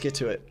 let's get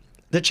to it.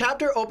 The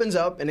chapter opens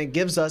up and it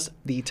gives us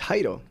the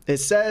title. It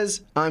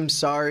says, "I'm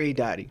sorry,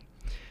 Daddy."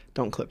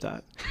 Don't clip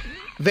that.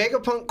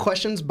 Vegapunk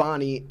questions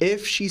Bonnie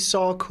if she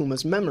saw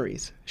Kuma's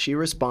memories. She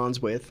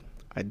responds with,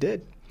 "I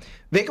did."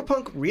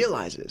 Vegapunk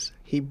realizes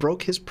he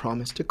broke his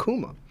promise to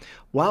Kuma.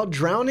 While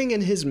drowning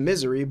in his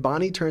misery,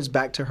 Bonnie turns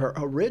back to her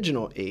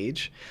original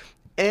age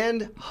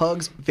and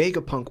hugs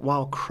Vegapunk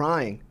while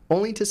crying,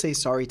 only to say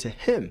sorry to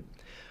him.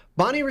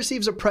 Bonnie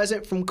receives a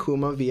present from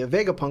Kuma via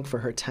Vegapunk for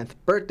her 10th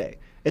birthday.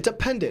 It's a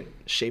pendant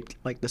shaped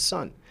like the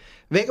sun.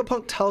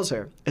 Vegapunk tells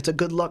her it's a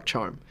good luck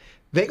charm.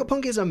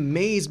 Vegapunk is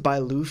amazed by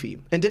Luffy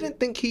and didn't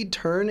think he'd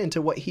turn into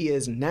what he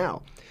is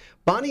now.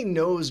 Bonnie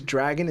knows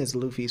Dragon is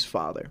Luffy's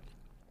father.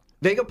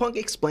 Vegapunk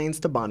explains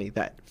to Bonnie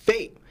that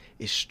fate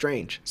is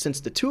strange since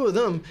the two of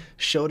them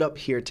showed up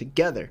here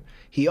together.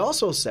 He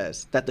also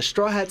says that the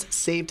Straw Hats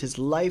saved his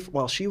life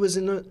while she was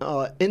in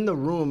the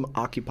room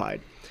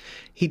occupied.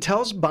 He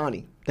tells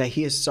Bonnie that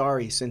he is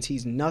sorry since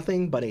he's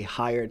nothing but a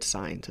hired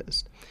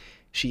scientist.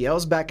 She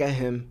yells back at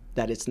him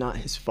that it's not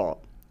his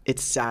fault.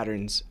 It's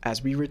Saturn's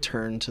as we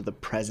return to the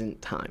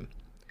present time.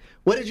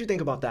 What did you think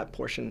about that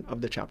portion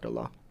of the chapter,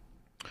 Law?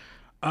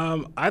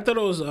 I thought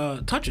it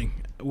was touching,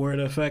 where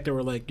the fact that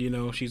we're like,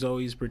 she's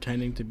always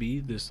pretending to be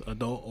this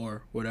adult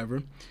or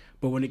whatever.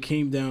 But when it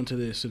came down to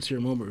the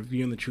sincere moment,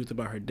 revealing the truth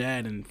about her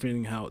dad and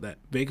feeling how that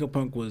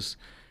Vegapunk was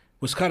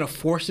kind of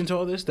forced into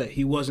all this, that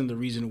he wasn't the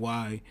reason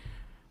why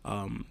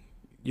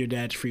your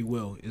dad's free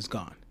will is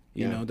gone.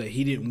 You know, that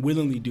he didn't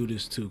willingly do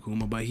this to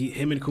Kuma, but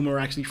him and Kuma were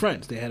actually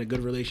friends. They had a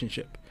good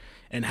relationship.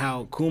 And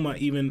how Kuma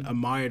even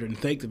admired and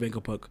thanked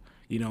Vegapunk,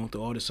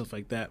 through all this stuff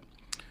like that.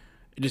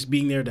 Just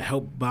being there to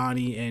help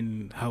Bonnie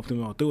and help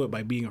him out through it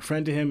by being a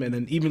friend to him, and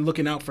then even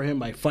looking out for him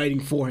by fighting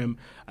for him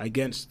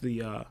against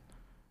the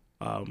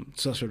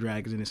Celestial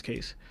Dragons in this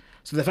case.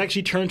 So the fact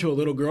she turned to a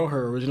little girl,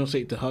 her original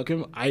state, to hug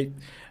him,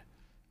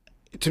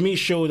 to me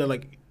showed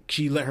that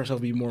she let herself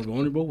be more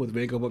vulnerable with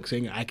Vegapunk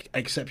saying, I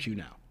accept you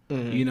now.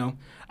 Mm-hmm.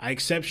 I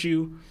accept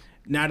you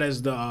not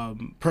as the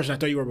person I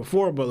thought you were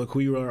before, but who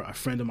you are, a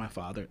friend of my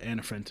father and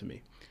a friend to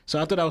me. So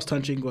I thought that was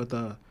touching.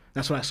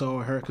 That's what I saw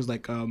with her, because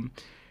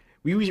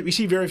we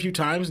see very few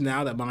times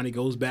now that Bonnie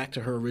goes back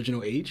to her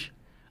original age.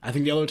 I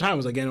think the other time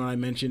was, again, when I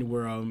mentioned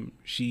where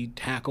she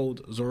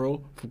tackled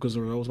Zoro because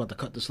Zoro was about to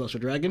cut the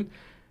Celestial Dragon.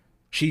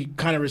 She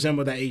kind of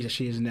resembled that age that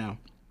she is now.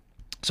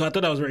 So I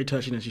thought that was very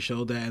touching that she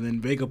showed that. And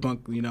then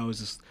Vegapunk, is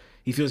just,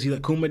 he feels he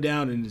let Kuma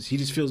down, and he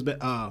just feels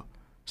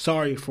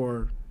sorry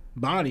for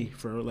Bonnie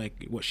for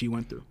what she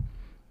went through.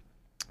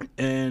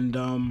 And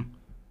the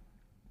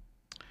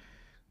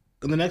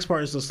next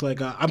part is just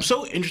I'm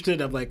so interested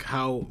of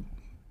how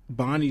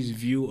Bonnie's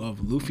view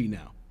of Luffy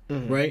now,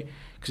 right?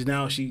 Because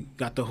now she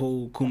got the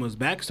whole Kuma's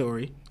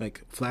backstory,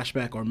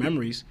 flashback or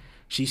memories.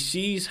 She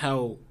sees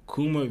how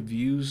Kuma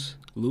views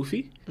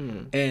Luffy,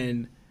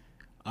 and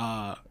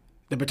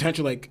the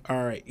potential,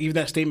 all right, even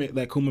that statement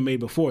that Kuma made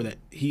before, that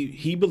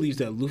he believes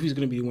that Luffy's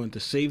going to be the one to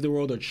save the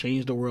world or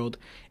change the world,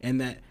 and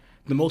that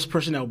the most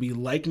person that will be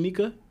like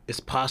Nika is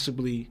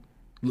possibly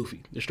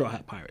Luffy, the Straw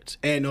Hat Pirates,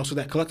 and also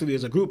that collectively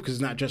as a group, because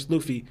it's not just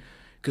Luffy,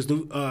 because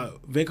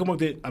Kuma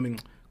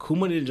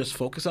didn't just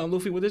focus on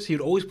Luffy with this. He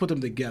would always put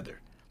them together.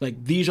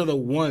 These are the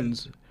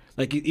ones,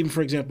 even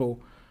for example,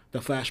 the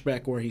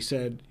flashback where he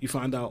said, you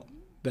find out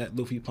that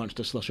Luffy punched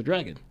the Celestial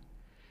Dragon.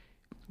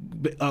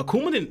 But,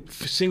 Kuma didn't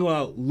single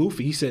out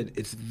Luffy. He said,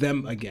 it's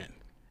them again.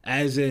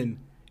 As in,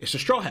 it's the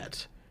Straw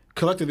Hats.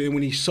 Collectively, and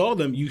when he saw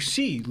them, you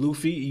see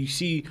Luffy, you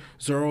see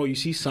Zoro, you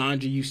see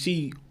Sanji, you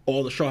see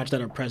all the Straw Hats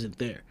that are present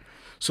there.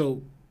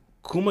 So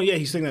Kuma,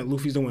 he's saying that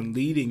Luffy's the one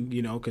leading,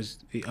 because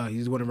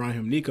he's the one around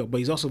him, Nika, but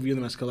he's also viewing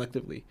them as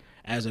collectively,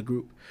 as a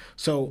group.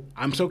 So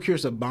I'm so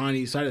curious of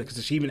Bonnie's side of it,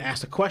 because she even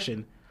asked a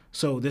question.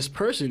 So this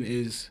person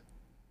is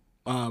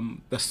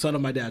the son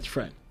of my dad's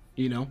friend,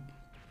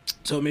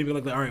 So maybe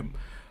all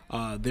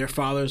right, their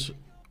fathers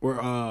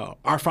were,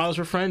 our fathers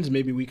were friends,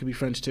 maybe we could be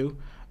friends too.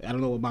 I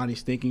don't know what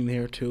Bonnie's thinking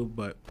there too,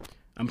 but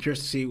I'm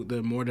curious to see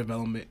the more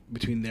development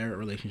between their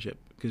relationship,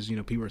 because,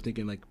 people are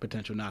thinking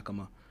potential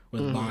Nakama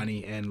with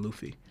Bonnie and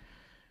Luffy.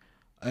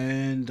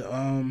 And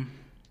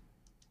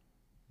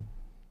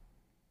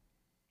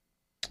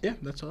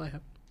that's all I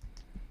have.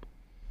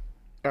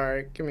 All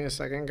right, give me a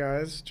second,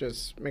 guys.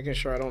 Just making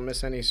sure I don't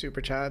miss any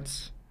super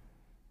chats.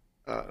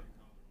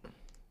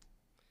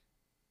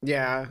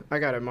 Yeah, I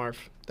got it,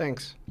 Marv.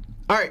 Thanks.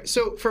 All right,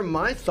 so for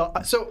my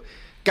thought,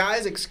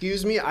 guys,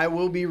 excuse me, I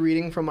will be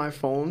reading from my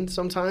phone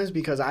sometimes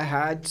because I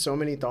had so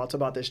many thoughts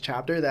about this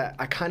chapter that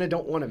I kind of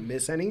don't want to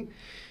miss any.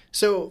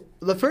 So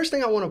the first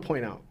thing I want to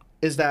point out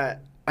is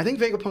that I think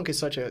Vegapunk is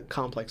such a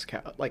complex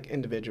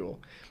individual.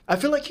 I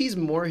feel like he's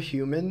more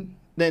human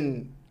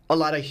than a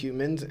lot of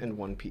humans in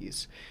one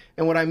piece.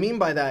 And what I mean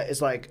by that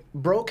is like,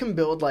 bro can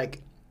build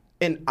like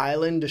an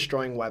island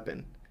destroying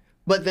weapon,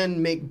 but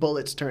then make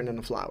bullets turn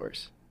into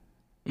flowers.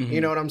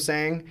 You know what I'm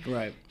saying?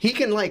 Right. He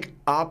can like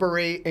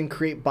operate and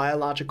create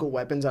biological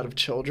weapons out of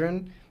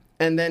children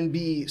and then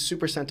be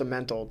super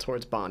sentimental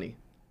towards Bonnie.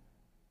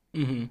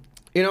 You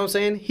know what I'm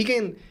saying? He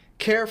can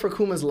care for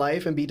Kuma's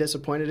life and be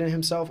disappointed in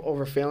himself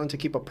over failing to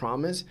keep a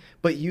promise,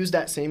 but use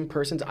that same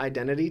person's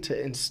identity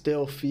to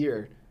instill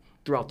fear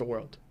throughout the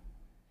world.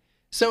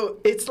 So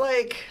it's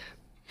like,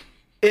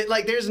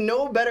 there's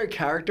no better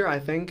character, I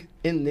think,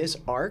 in this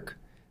arc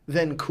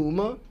than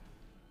Kuma,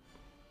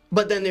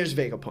 but then there's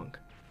Vegapunk.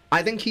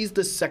 I think he's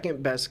the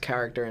second best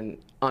character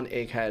on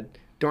Egghead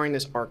during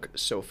this arc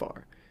so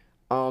far.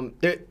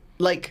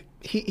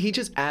 He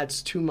just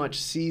adds too much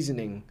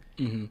seasoning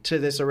to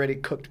this already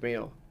cooked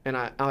meal. And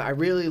I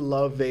really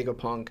love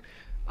Vegapunk.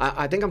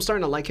 I think I'm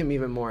starting to like him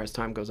even more as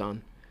time goes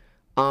on.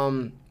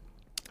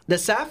 The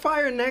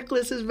sapphire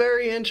necklace is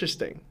very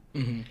interesting.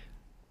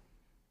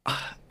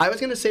 I was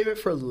going to save it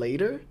for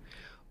later,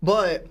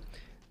 but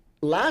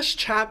last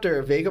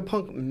chapter,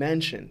 Vegapunk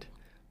mentioned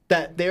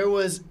that there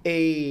was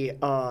a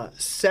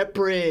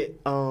separate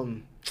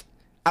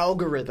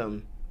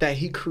algorithm that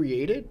he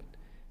created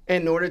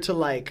in order to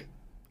like,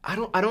 I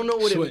don't know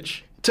what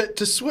Switch.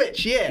 To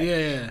switch, yeah.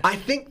 Yeah. I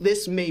think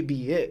this may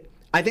be it.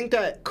 I think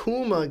that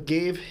Kuma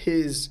gave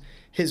his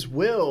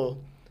will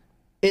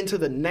into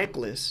the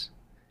necklace,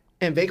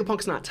 and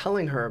Vegapunk's not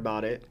telling her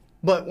about it.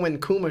 But when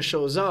Kuma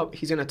shows up,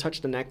 he's gonna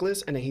touch the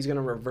necklace, and then he's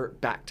gonna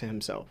revert back to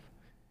himself.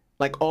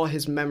 Like all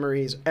his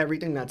memories,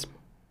 everything that's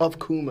of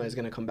Kuma is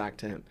gonna come back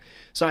to him.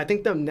 So I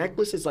think the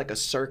necklace is like a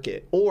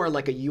circuit or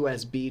like a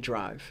USB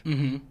drive.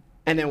 And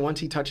then once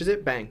he touches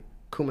it, bang,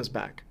 Kuma's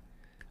back.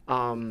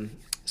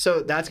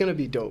 So that's going to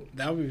be dope.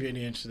 That would be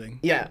really interesting.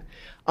 Yeah.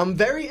 I'm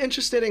very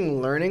interested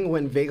in learning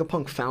when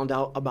Vegapunk found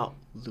out about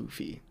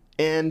Luffy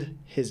and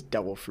his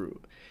devil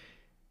fruit.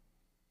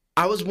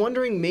 I was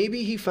wondering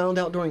maybe he found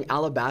out during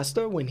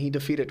Alabasta when he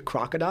defeated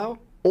Crocodile,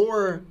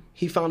 or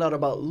he found out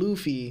about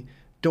Luffy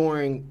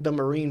during the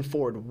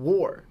Marineford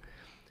War.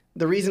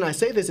 The reason I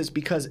say this is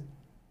because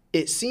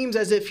it seems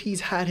as if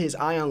he's had his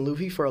eye on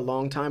Luffy for a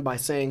long time by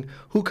saying,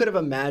 who could have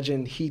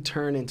imagined he'd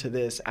turn into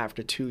this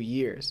after 2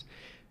 years?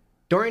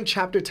 During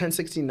chapter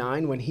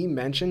 1069, when he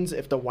mentions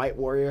if the White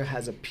Warrior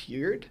has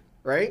appeared,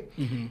 right?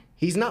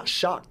 He's not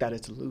shocked that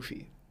it's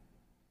Luffy.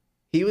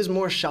 He was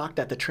more shocked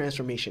that the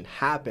transformation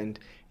happened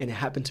and it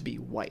happened to be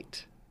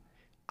white.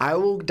 I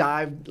will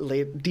dive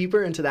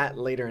deeper into that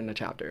later in the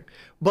chapter.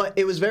 But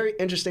it was very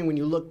interesting when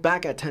you look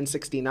back at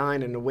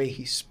 1069 and the way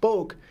he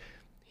spoke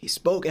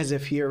as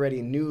if he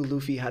already knew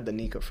Luffy had the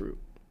Nika fruit.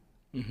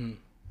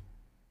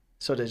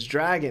 So does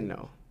Dragon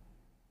know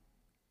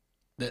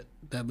that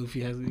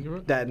Luffy has the Nika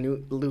fruit? That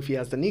Luffy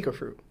has the Nika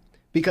fruit?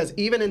 Because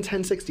even in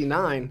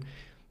 1069,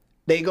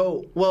 they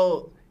go,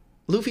 well,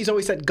 Luffy's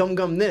always said gum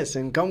gum this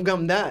and gum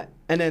gum that.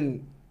 And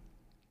then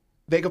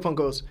Vegapunk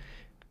goes,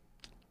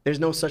 there's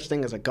no such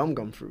thing as a gum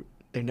gum fruit.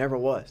 There never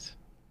was.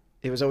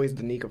 It was always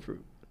the Nika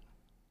fruit.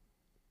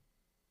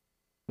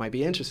 Might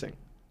be interesting.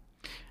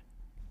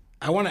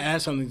 I want to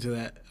add something to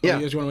that. Yeah.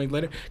 You guys want to make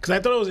later? Because I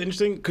thought it was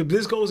interesting. Because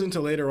this goes into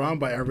later on,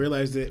 but I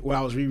realized it while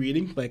I was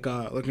rereading, like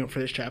looking up for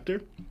this chapter.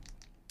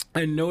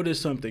 I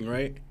noticed something,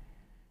 right?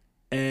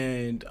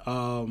 And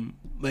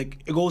like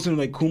it goes into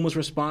like Kuma's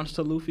response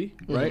to Luffy,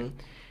 right?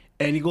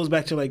 And he goes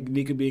back to like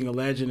Nika being a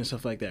legend and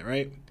stuff like that,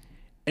 right?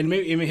 And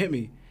maybe it hit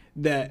me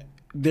that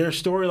their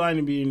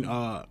storyline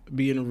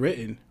being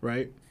written,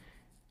 right?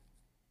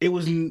 It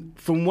was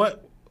from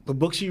what the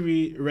books he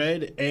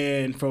read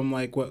and from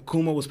like what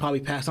Kuma was probably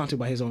passed on to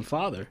by his own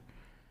father.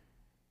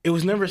 It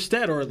was never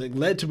said or like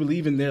led to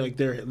believe in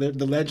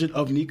the legend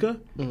of Nika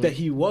that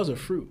he was a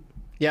fruit.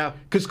 Yeah.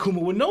 Because Kuma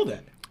would know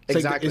that. It's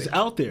Exactly. Like, it's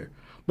out there.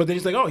 But then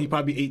he's like, oh, he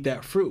probably ate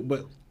that fruit.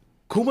 But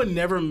Kuma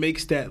never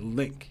makes that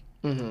link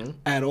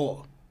at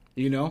all,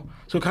 you know?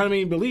 So it kind of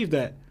made me believe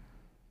that,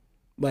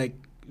 like,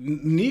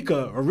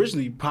 Nika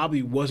originally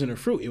probably wasn't a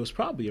fruit. It was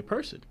probably a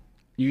person,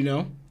 you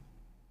know?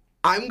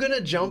 I'm going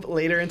to jump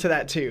later into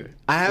that too.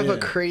 I have a Yeah.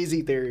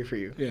 crazy theory for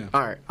you. Yeah.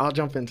 All right, I'll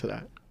jump into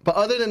that. But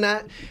other than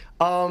that,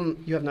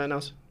 you have nothing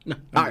else? No.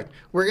 All right,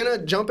 we're going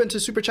to jump into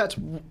Super Chats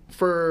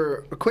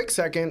for a quick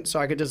second so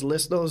I could just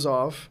list those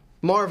off.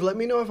 Marv, let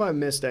me know if I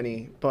missed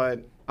any,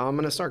 but I'm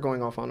going to start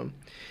going off on them.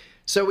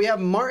 So we have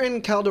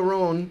Martin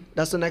Calderon.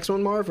 That's the next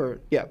one, Marv? Or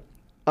yeah.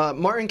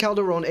 Martin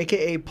Calderon,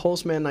 a.k.a.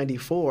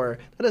 Pulseman94.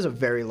 That is a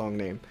very long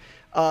name.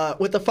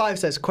 With the 5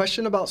 says,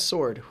 question about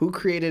sword. Who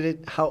created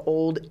it? How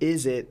old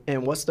is it?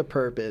 And what's the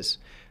purpose?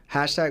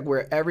 Hashtag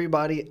where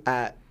everybody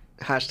at.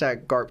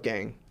 Hashtag Garp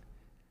Gang.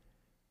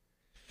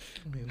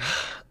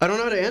 I don't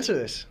know how to answer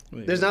this.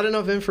 There's not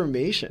enough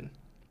information.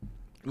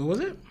 What was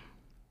it?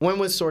 When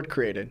was sword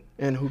created?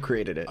 And who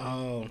created it?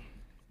 Oh,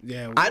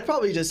 yeah. I'd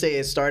probably just say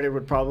it started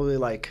with probably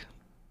like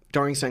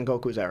during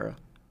Sengoku's era.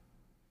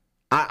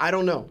 I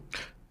don't know.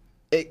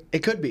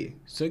 It could be.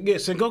 So yeah,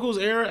 Sengoku's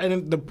era,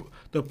 and then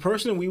the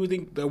person we would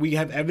think that we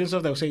have evidence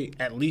of that would say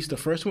at least the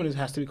first one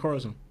has to be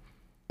Corazon.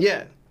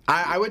 Yeah.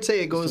 I would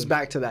say it goes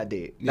back to that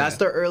date. Yeah. That's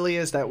the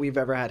earliest that we've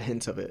ever had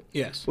hints of it.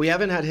 Yes. We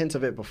haven't had hints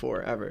of it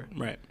before, ever.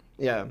 Right.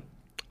 Yeah.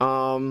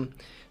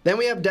 Then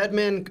we have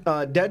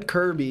Dead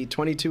Kirby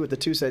 22 with the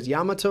 2 says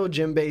Yamato,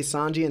 Jinbei,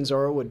 Sanji, and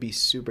Zoro would be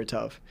super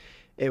tough.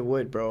 It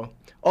would, bro.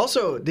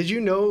 Also, did you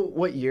know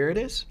what year it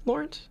is,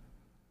 Lawrence?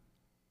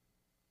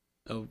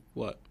 Oh,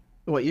 what?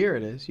 What year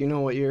it is? You know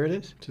what year it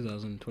is?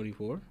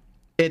 2024.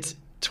 It's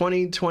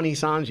 2020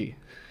 Sanji.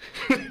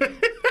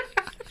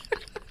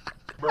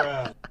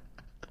 Bruh.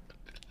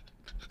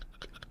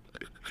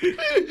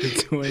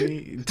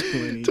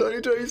 2020.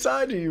 2020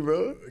 Sanji,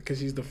 bro. Because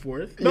he's the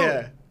 4th?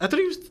 Yeah. I thought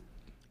he was...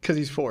 Because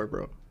he's 4,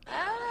 bro.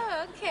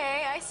 Oh,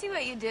 okay. I see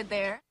what you did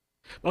there.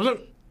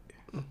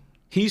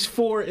 He's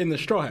 4 in the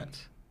Straw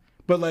Hats.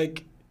 But,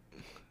 like,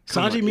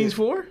 Sanji means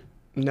 4?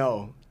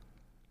 No.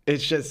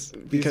 It's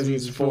just because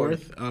he's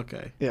 4th.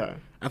 Okay. Yeah.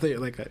 I thought you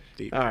were like a...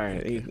 All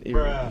right. You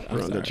Bruh.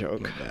 ruined the sorry.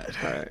 joke. My bad.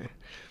 All right.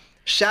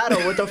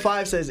 Shadow with the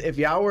 5 says, if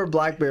y'all were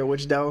Black Bear,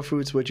 which devil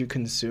fruits would you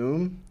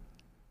consume?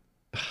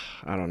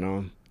 I don't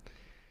know.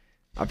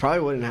 I probably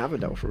wouldn't have a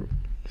devil fruit.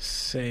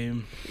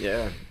 Same.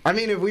 Yeah. I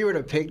mean, if we were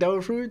to pick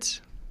devil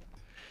fruits,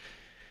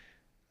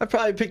 I'd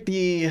probably pick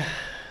the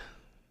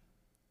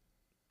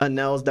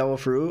Anel's devil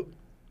fruit.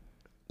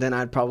 Then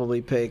I'd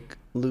probably pick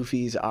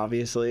Luffy's,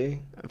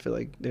 obviously. I feel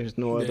like there's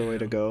no other way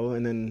to go.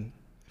 And then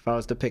if I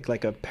was to pick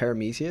like a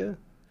Paramecia,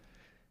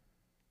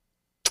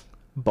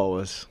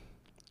 Boas.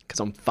 Because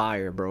I'm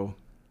fire, bro.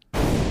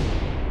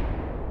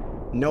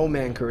 No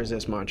man can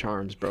resist my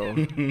charms, bro.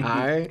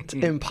 Alright? It's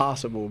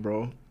impossible,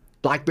 bro.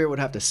 Blackbeard would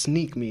have to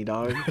sneak me,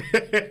 dog.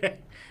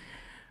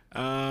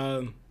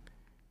 You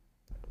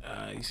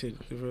said,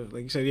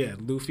 like you said, yeah,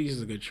 Luffy's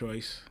is a good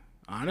choice.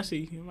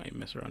 Honestly, you might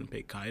mess around and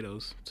pick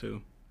Kaido's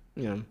too.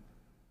 Yeah.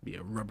 Be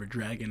a rubber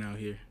dragon out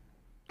here.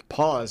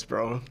 Pause,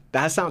 bro.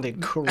 That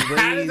sounded crazy.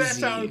 How does that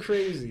sound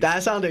crazy?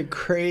 That sounded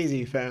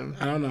crazy, fam.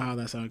 I don't know how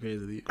that sounds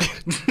crazy to you.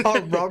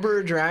 A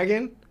rubber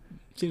dragon?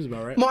 Seems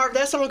about right. Marv,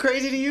 that sound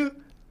crazy to you?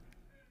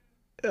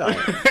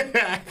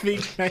 I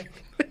think.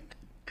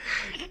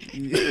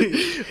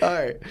 All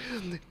right.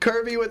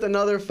 Kirby with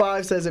another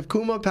 5 says, if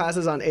Kuma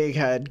passes on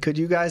Egghead, could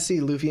you guys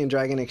see Luffy and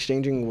Dragon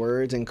exchanging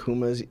words in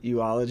Kuma's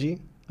eulogy?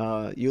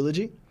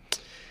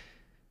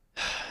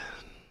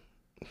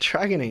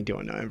 Dragon ain't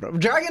doing nothing, bro.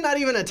 Dragon not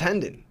even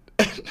attending.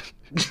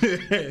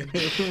 Dragon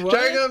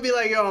gonna be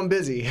like, yo, I'm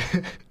busy.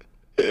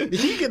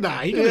 He could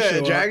not. He gonna Yeah,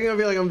 show Dragon up. gonna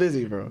be like, I'm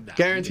busy, bro. Nah,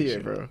 Guarantee he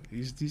it, gonna bro. show up.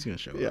 He's gonna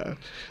show Yeah. up.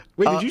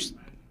 Wait, did you?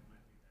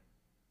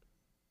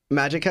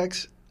 Magic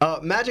Hex?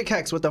 Magic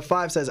Hex with the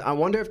 5 says, I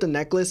wonder if the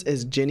necklace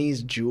is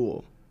Ginny's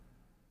jewel.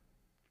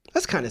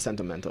 That's kind of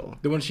sentimental.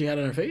 The one she had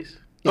on her face?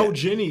 Yeah. Oh,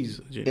 Ginny's.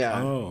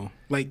 Yeah. Oh,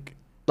 like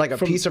Like a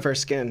From- piece of her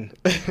skin.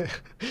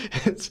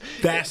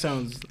 that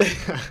sounds.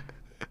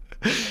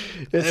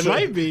 It's It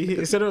might be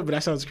instead of, but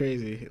that sounds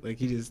crazy. Like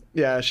he just,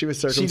 Yeah, she was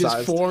she circumcised.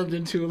 just formed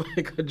into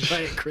like a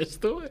giant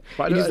crystal.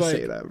 Why And did he's I like,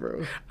 say that,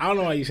 bro? I don't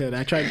know why you said that.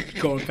 I tried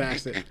going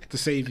past it to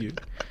save you.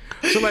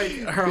 So like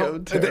her, Yo,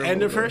 at the end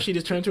terrible, of her, bro. she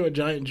just turned into a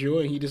giant jewel,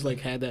 and he just like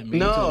had that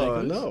made into a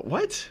No, necklace. no.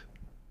 What?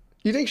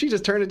 You think she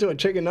just turned into a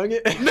chicken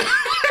nugget?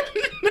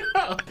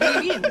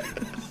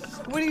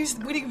 What do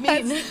you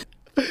mean?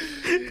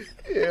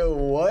 Ew,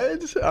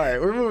 what? All right,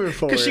 we're moving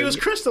forward. she was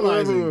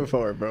crystallizing. We're moving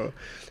forward, bro.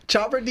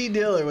 Chopper D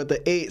Dealer with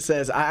the 8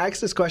 says, I asked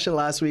this question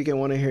last week and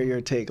want to hear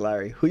your take,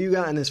 Larry. Who you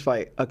got in this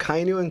fight?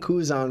 Akainu and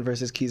Kuzan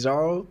versus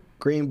Kizaru,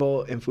 Green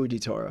Bull, and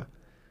Fujitora.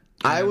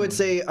 I would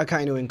say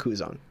Akainu and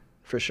Kuzan,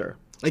 for sure.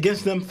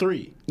 Against them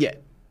 3. Yeah,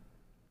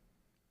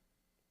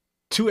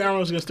 2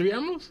 arrows against 3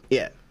 arrows.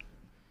 yeah.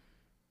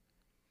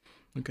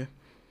 Okay.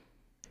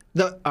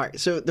 All right,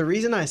 so the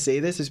reason I say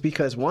this is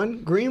because,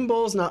 one, Green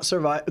Bull's not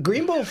survive.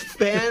 Green Bull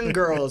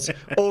fangirls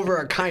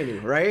over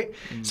Akainu, right?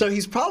 So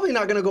he's probably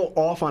not gonna go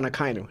off on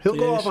Akainu. He'll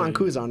go Yeah, off on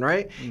sure. Kuzan,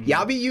 right?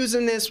 Y'all be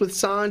using this with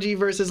Sanji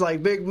versus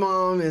like Big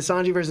Mom and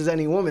Sanji versus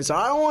any woman, so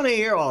I don't want to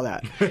hear all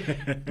that.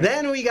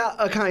 Then we got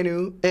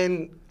Akainu,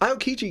 and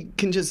Aokichi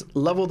can just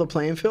level the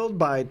playing field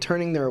by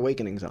turning their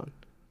awakenings on.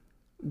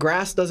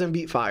 Grass doesn't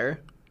beat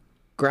fire.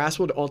 Grass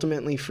would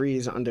ultimately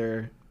freeze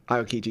under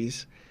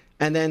Aokichi's.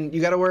 And then you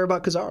got to worry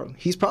about Kizaru.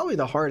 He's probably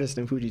the hardest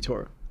in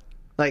Fujitora.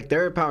 Like,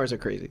 their powers are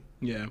crazy.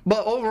 Yeah.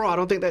 But overall, I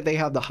don't think that they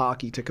have the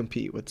hockey to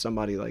compete with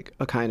somebody like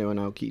Akainu and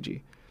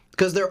Aokiji.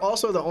 Because they're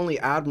also the only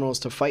admirals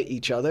to fight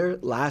each other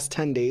last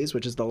 10 days,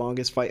 which is the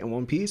longest fight in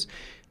One Piece.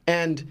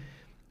 And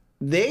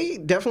they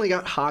definitely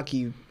got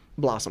hockey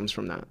blossoms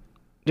from that.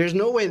 There's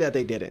no way that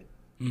they didn't.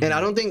 And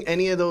I don't think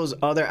any of those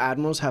other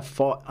admirals have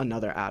fought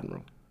another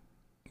admiral.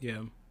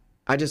 Yeah.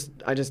 I just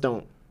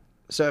don't.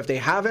 So if they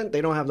haven't, they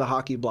don't have the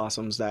hockey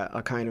blossoms that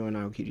Akainu and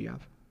Aokiji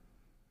have.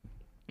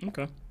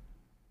 Okay.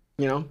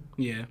 You know?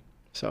 Yeah.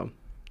 So,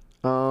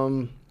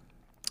 then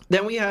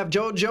we have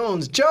Joe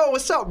Jones. Joe,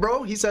 what's up,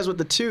 bro? He says with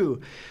the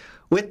 2.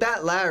 With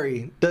that,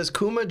 Larry, does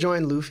Kuma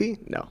join Luffy?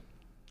 No.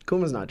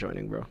 Kuma's not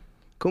joining, bro.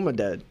 Kuma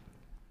dead.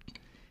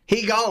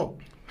 He gone.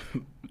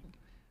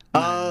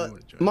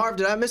 Marv,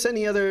 did I miss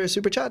any other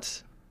super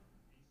chats?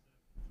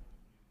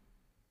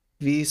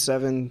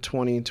 V7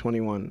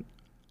 2021.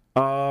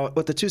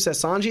 What the two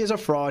says, Sanji is a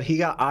fraud. He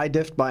got eye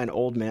diffed by an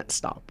old man.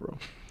 Stop, bro.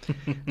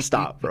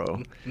 Stop,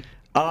 bro.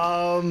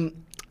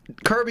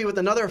 Kirby with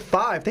another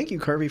 5. Thank you,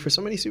 Kirby, for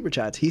so many super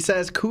chats. He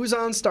says,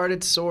 Kuzan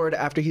started Sword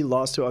after he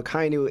lost to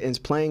Akainu and is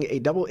playing a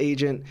double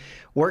agent,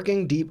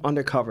 working deep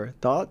undercover.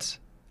 Thoughts?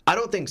 I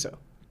don't think so.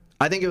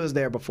 I think it was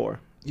there before.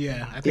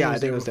 Yeah, I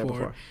think it was there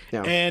before.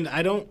 Yeah. And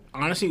I don't,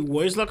 honestly,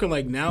 what it's looking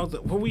like now,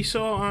 what we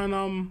saw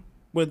on,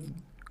 with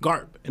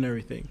Garp and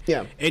everything.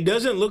 Yeah. It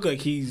doesn't look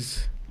like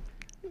he's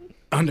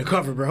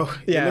undercover, bro.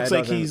 Yeah, it looks it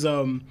like doesn't. he's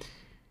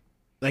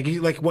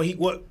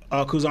what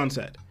Kuzan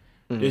said.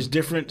 There's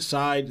different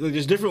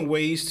there's different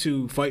ways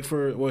to fight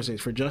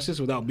for justice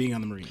without being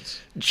on the Marines.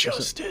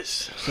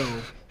 Justice. So,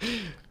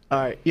 all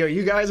right. Yo,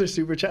 you guys are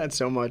super chatting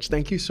so much.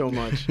 Thank you so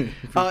much.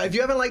 If you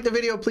haven't liked the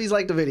video, please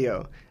like the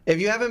video. If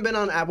you haven't been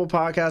on Apple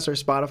Podcasts or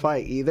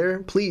Spotify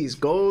either, please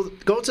go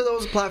to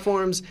those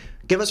platforms,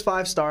 give us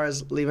 5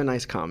 stars, leave a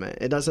nice comment.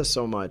 It does us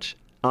so much.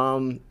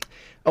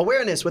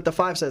 Awareness with the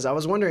 5 says, I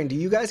was wondering, do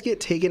you guys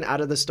get taken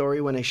out of the story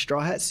when a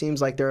Straw Hat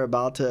seems like they're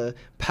about to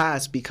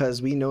pass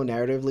because we know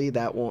narratively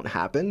that won't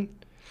happen?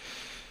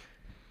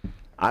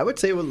 I would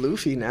say with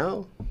Luffy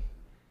now.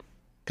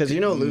 Because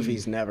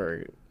Luffy's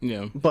never.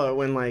 yeah. But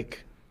when,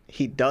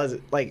 he does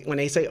it, when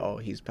they say, oh,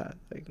 he's passed,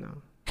 no.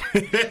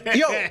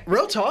 Yo,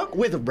 real talk,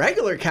 with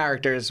regular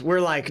characters, we're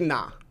like,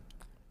 nah.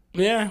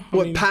 Yeah.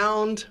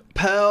 Pound,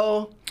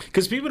 Pell.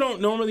 Because people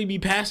don't normally be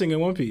passing in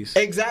One Piece.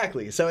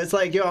 Exactly. So it's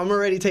like, yo, I'm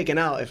already taken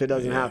out if it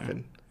doesn't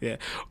happen. Yeah.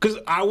 Because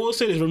I will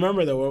say this.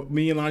 Remember, though, what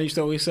me and Lonnie used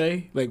to always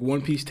say?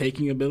 One Piece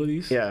taking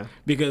abilities. Yeah.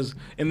 Because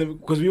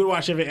we would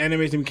watch every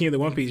anime that became the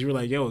One Piece. We were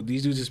like, yo,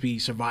 these dudes just be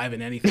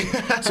surviving anything.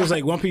 So it's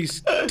like One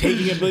Piece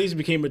taking abilities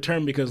became a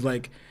term because,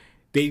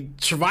 they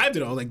survived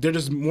it all. They're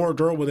just more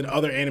durable than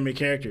other anime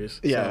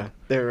characters. Yeah. So,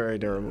 They're very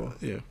durable.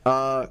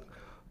 Yeah.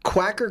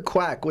 Quacker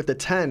Quack with the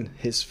 10,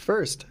 his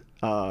first,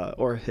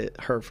 or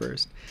her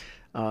first.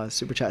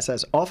 Super chat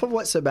says, off of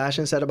what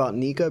Sebastian said about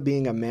Nika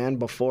being a man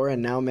before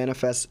and now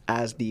manifests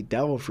as the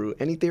devil fruit,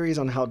 any theories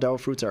on how devil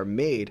fruits are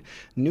made?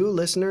 New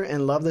listener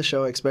and love the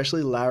show,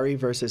 especially Larry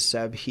versus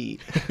Seb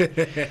Heat.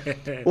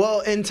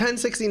 Well, in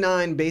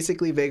 1069,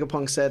 basically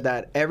Vegapunk said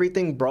that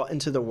everything brought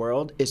into the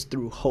world is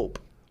through hope.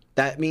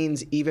 That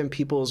means even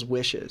people's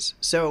wishes.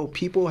 So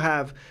people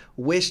have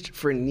wished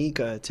for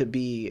Nika to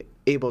be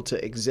able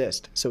to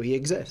exist. So he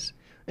exists.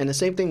 And the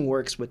same thing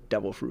works with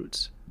devil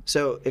fruits.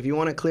 So if you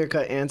want a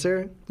clear-cut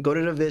answer, go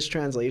to the Viz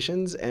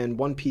translations, and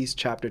One Piece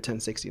chapter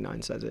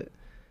 1069 says it.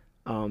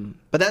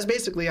 But that's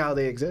basically how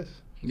they exist.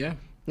 Yeah.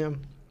 Yeah.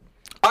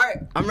 All right,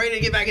 I'm ready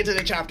to get back into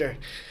the chapter.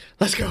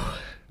 Let's go.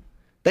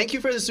 Thank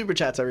you for the super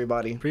chats,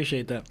 everybody.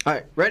 Appreciate that. All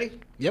right, ready?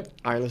 Yep.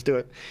 All right, let's do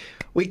it.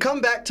 We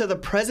come back to the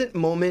present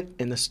moment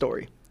in the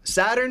story.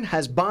 Saturn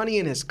has Bonnie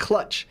in his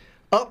clutch,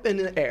 up in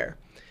the air.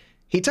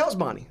 He tells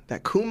Bonnie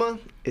that Kuma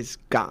is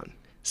gone.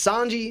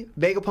 Sanji,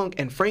 Vegapunk,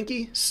 and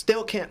Frankie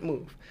still can't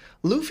move.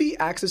 Luffy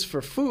asks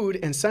for food,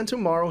 and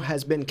Sentomaru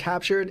has been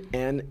captured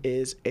and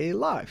is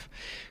alive.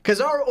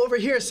 Kizaru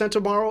overhears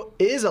Sentomaru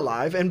is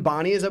alive, and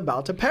Bonnie is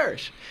about to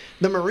perish.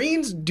 The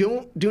Marines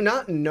do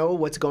not know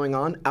what's going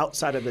on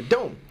outside of the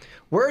dome.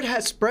 Word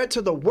has spread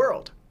to the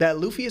world that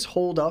Luffy is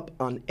holed up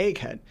on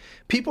Egghead.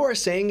 People are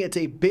saying it's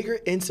a bigger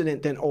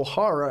incident than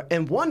Ohara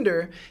and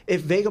wonder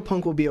if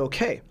Vegapunk will be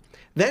okay.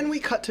 Then we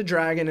cut to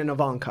Dragon and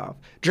Ivankov.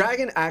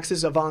 Dragon asks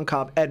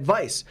Ivankov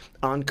advice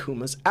on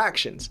Kuma's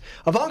actions.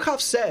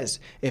 Ivankov says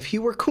if he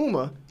were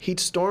Kuma, he'd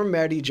storm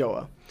Mary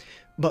Joa.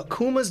 But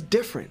Kuma's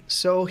different,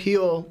 so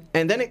he'll...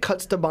 And then it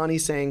cuts to Bonnie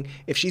saying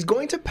if she's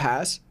going to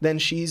pass, then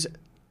she's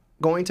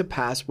going to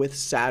pass with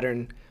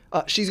Saturn.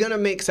 She's going to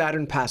make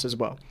Saturn pass as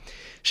well.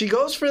 She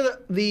goes for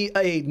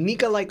a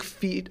Nika-like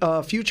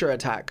future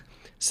attack.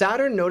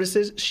 Saturn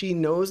notices she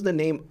knows the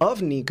name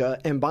of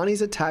Nika, and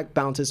Bonnie's attack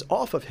bounces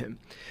off of him.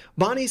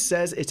 Bonnie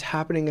says, it's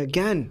happening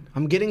again.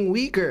 I'm getting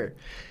weaker.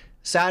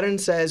 Saturn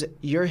says,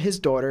 you're his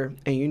daughter,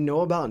 and you know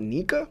about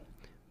Nika,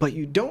 but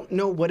you don't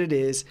know what it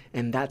is,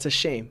 and that's a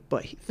shame.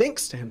 But he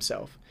thinks to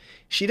himself,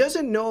 she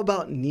doesn't know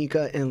about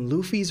Nika and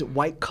Luffy's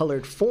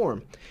white-colored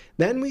form.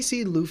 Then we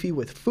see Luffy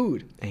with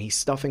food, and he's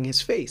stuffing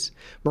his face.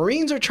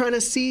 Marines are trying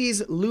to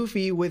seize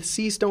Luffy with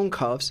sea stone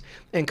cuffs,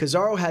 and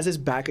Kizaru has his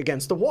back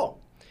against the wall.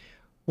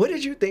 What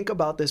did you think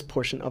about this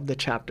portion of the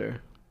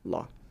chapter,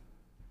 Law?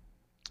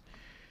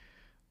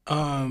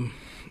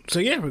 So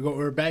yeah,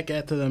 we're back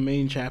at the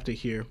main chapter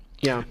here.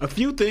 Yeah. A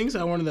few things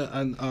I wanted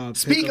to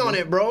speak on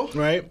it, bro.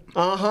 Right?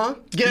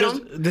 Get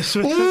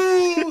him.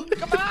 Ooh.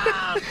 Come on.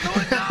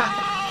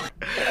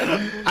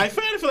 I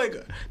feel like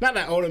not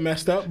that Oda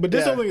messed up, but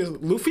this whole thing is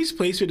Luffy's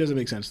place here doesn't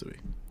make sense to me.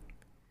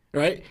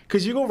 Right?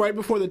 Because you go right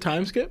before the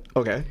time skip.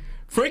 Okay.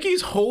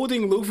 Frankie's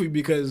holding Luffy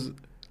because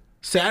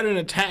Saturn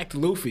attacked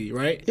Luffy,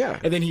 right? Yeah.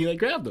 And then he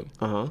grabbed him.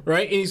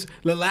 Right? And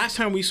the last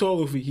time we saw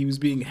Luffy, he was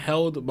being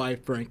held by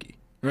Frankie.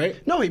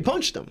 Right? No, he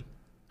punched him.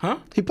 Huh?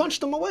 He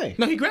punched him away.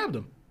 No, he grabbed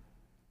him.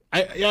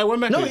 I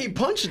went back. No, to it. he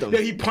punched him. Yeah,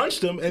 he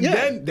punched him, and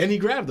Yeah. then he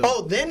grabbed him.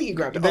 Oh, then he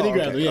grabbed him. Then he Oh,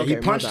 grabbed okay. him. Yeah, Okay,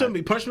 he punched my him.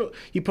 bad.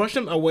 He punched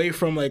him away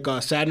from like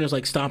Saturn's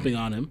like stomping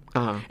on him.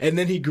 And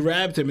then he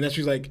grabbed him, and that's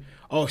when he's like,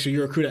 "Oh, so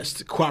you're a crew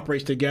that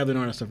cooperates together and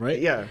all that stuff, right?"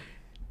 Yeah.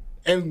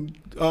 And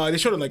they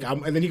showed him like,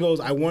 and then he goes,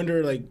 "I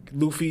wonder, like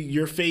Luffy,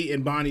 your fate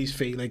and Bonnie's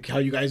fate, like how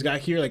you guys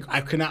got here. Like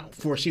I could not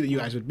foresee that you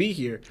guys would be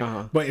here.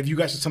 But if you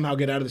guys could somehow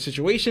get out of the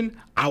situation,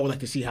 I would like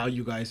to see how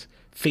you guys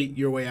fate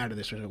your way out of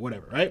this or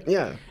whatever, right?"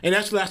 Yeah. And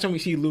that's the last time we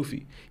see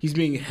Luffy. He's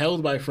being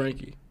held by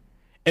Frankie.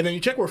 And then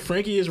you check where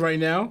Frankie is right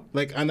now,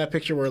 like on that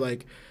picture where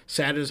like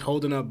Saturn's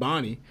holding up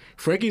Bonnie.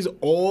 Frankie's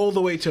all the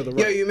way to the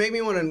right. Yeah, you make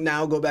me want to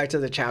now go back to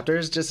the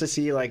chapters just to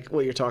see like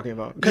what you're talking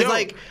about. Because Yo,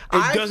 like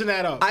it doesn't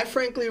add up. I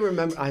frankly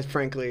remember. Pun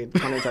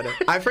intended.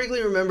 I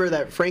frankly remember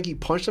that Frankie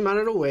punched him out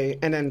of the way,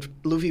 and then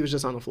Luffy was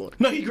just on the floor.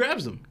 No, he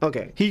grabs him.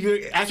 Okay.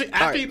 After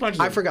Right, he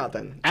punches him. I forgot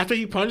then. After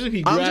he punches him,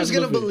 he grabs I'm just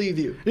gonna Luffy. believe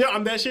you. Yeah,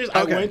 I'm that serious.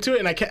 Okay. I went to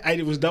it and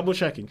I was double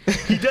checking.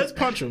 He does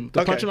punch him,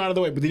 Okay. punch him out of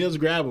the way, but he does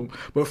grab him.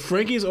 But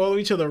Frankie's all the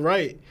way to the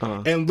right,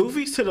 and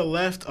Luffy's to the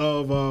left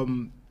of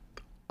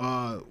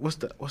what's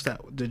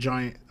that? The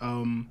giant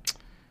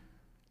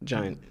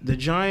Giant.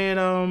 dang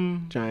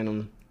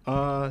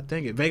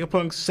it,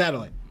 Vegapunk's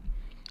satellite.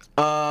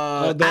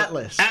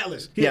 Atlas.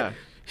 Atlas. Yeah.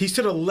 He's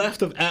to the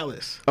left of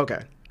Atlas.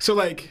 Okay. So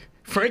like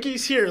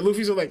Frankie's here,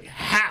 Luffy's like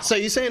how? So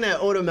you saying that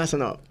Oda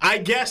messing up? I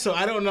guess so.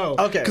 I don't know.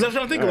 Okay. Because I'm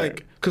trying to think All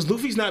like because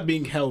Luffy's not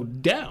being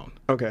held down.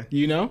 Okay.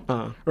 You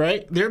know,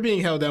 right? They're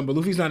being held down, but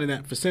Luffy's not in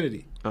that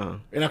vicinity.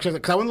 And actually,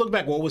 because I went to look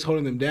back, what was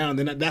holding them down?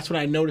 Then that's when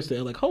I noticed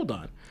that. Like, hold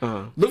on,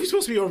 Luffy's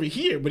supposed to be over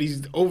here, but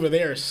he's over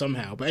there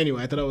somehow. But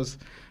anyway, I was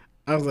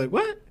like,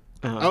 what?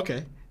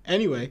 Okay.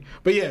 Anyway,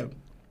 but yeah.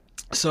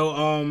 So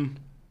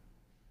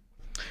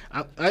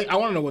I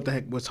want to know what the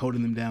heck what's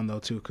holding them down though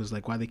too, because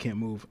like why they can't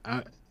move.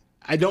 I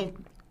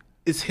don't.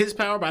 It's his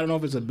power, but I don't know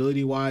if it's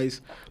ability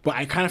wise. But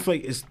I kind of feel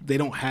like they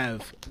don't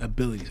have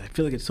abilities. I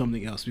feel like it's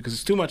something else because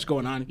there's too much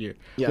going on here.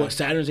 Yeah. What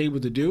Saturn's able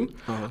to do,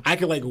 I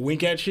could like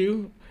wink at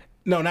you.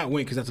 No, not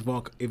wink because that's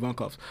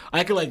Ivankov's.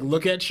 I could like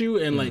look at you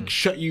and like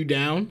shut you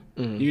down.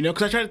 You know,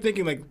 because I tried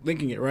thinking like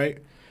linking it right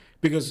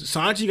because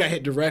Sanji got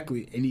hit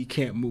directly and he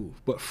can't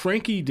move, but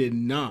Frankie did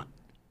not.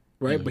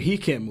 Right, but he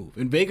can't move,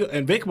 and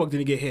Vegapunk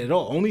didn't get hit at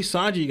all. Only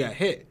Sanji got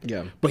hit.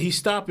 Yeah, but he's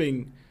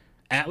stopping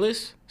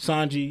Atlas,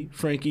 Sanji,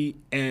 Frankie,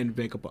 and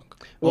Vegapunk.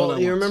 Well,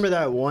 you remember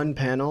that one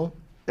panel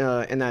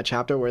in that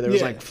chapter where there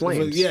was like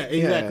flames? Yeah,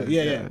 exactly.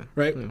 Yeah.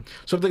 Right. Yeah.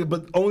 So I'm thinking,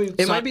 but only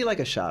it might be like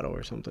a shadow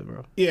or something,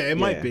 bro. Yeah, it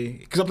might be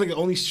because I'm thinking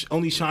only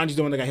Sanji's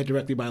the one that got hit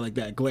directly by like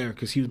that glare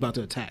because he was about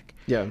to attack.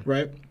 Yeah.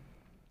 Right.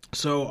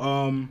 So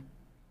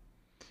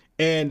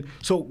and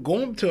so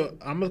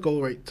I'm gonna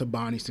go right to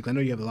Bonnie's because I know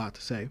you have a lot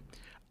to say.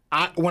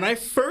 When I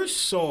first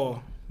saw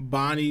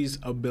Bonnie's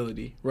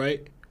ability,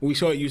 right? We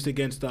saw it used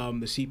against the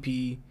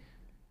CP6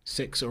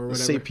 or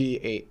whatever.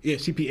 CP8. Yeah,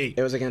 CP8.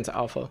 It was against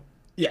Alpha.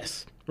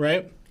 Yes,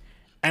 right?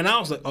 And I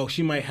was like, oh,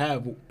 she might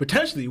have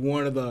potentially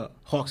one of the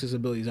Hawks'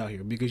 abilities out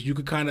here because you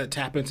could kind of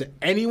tap into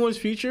anyone's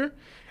future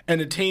and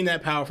attain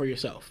that power for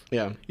yourself.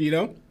 Yeah. You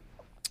know?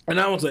 And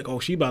I was like, oh,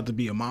 she about to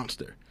be a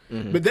monster.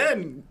 But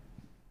then,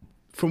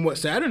 from what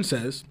Saturn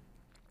says,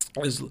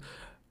 is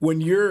when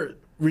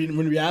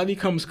reality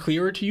comes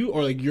clearer to you,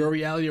 or like your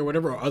reality or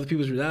whatever, or other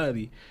people's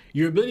reality,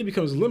 your ability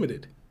becomes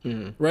limited,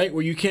 right?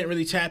 Where you can't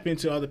really tap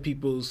into other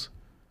people's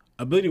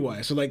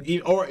ability-wise. So like,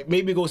 or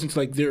maybe it goes into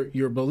like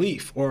your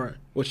belief or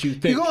what you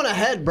think. You're going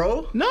ahead,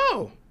 bro.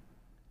 No.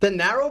 The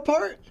narrow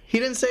part? He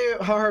didn't say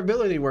how her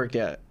ability worked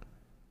yet.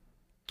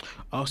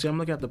 Oh, see, I'm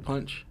looking at the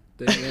punch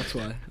thing. That's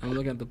why. I'm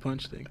looking at the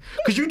punch thing.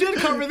 Because you did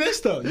cover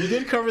this, though. You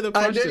did cover the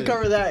punch I did thing.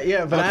 cover that,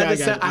 yeah, but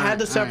Okay, I had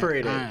to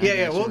separate it.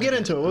 Yeah, we'll get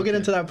into it. We'll get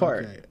into that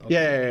part. Okay.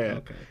 Yeah.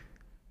 Okay.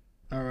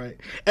 All right.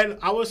 And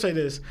I will say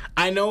this.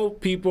 I know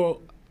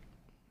people...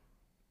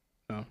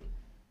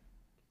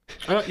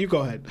 No. You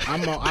go ahead.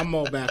 I'm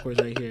all backwards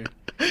right here.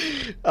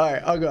 All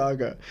right, I'll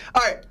go.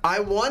 All right,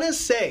 I want to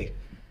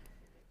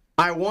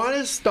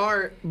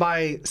start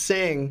by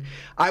saying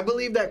I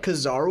believe that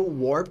Kizaru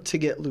warped to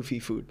get Luffy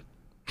food.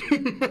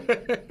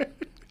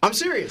 I'm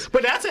serious.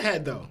 But that's a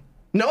head, though.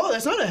 No,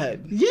 that's not a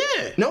head.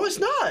 Yeah. No, it's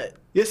not.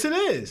 Yes, it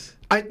is.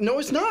 No,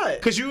 it's not.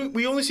 Because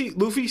we only see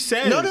Luffy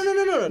says. No.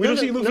 We don't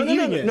see Luffy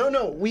eating it.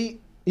 No. We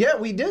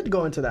did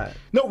go into that.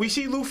 No, we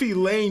see Luffy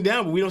laying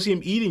down, but we don't see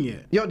him eating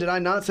it. Yo, did I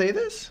not say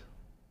this?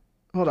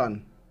 Hold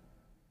on.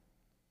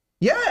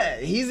 Yeah,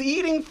 he's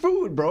eating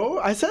food, bro.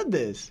 I said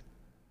this.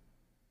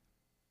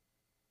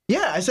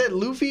 Yeah, I said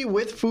Luffy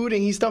with food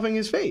and he's stuffing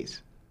his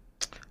face.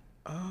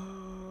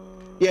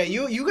 Yeah,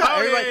 you got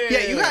everybody.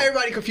 Yeah, you got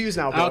everybody confused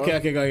now, bro.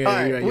 Okay, go. Yeah, all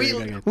right,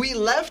 you're right. We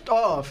left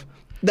off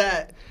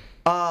that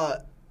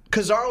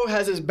Kizaru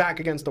has his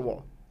back against the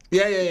wall.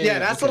 Yeah. Yeah,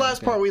 that's the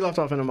last part we left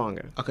off in the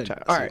manga. Okay.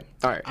 All right.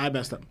 I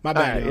messed up. My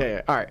bad.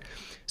 Yeah. All right.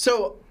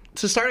 So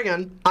to start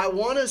again, I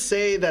want to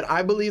say that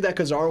I believe that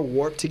Kizaru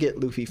warped to get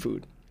Luffy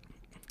food.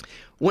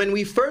 When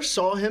we first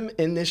saw him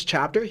in this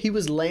chapter, he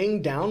was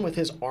laying down with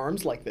his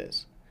arms like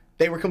this.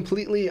 They were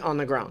completely on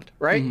the ground,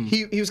 right?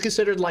 He was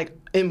considered like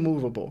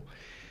immovable.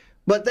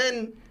 But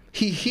then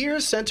He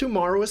hears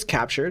Sentomaru is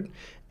captured,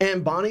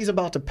 and Bonnie's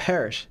about to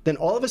perish. Then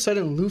all of a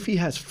sudden, Luffy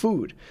has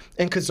food,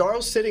 and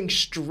Kizaru's sitting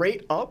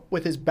straight up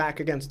with his back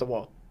against the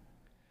wall.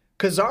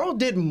 Kizaru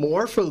did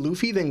more for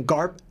Luffy than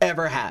Garp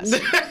ever has.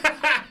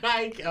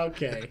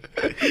 Okay.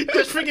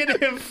 Just for getting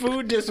him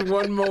food just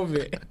one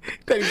moment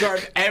that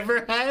Garp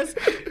ever has?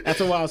 That's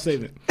a wild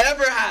statement.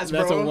 Ever has, bro.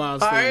 That's a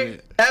wild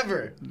statement. All right?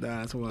 Ever. Nah,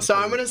 that's a wild So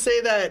statement. I'm going to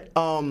say that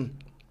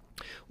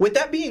with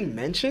that being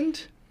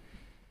mentioned,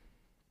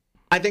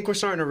 I think we're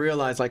starting to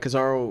realize like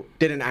Kizaru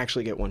didn't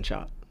actually get one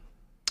shot.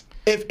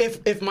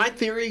 If my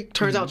theory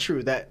turns out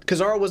true, that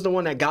Kizaru was the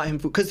one that got him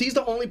food, because he's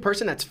the only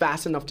person that's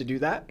fast enough to do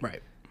that.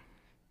 Right.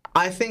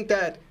 I think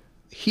that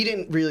he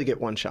didn't really get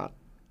one shot.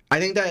 I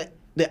think that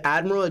the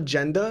Admiral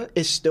agenda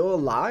is still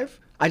alive.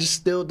 I just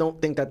still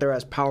don't think that they're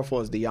as powerful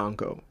as the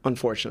Yonko,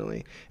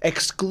 unfortunately.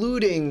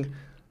 Excluding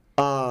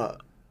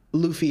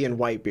Luffy and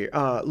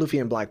Luffy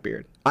and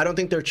Blackbeard. I don't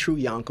think they're true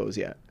Yonkos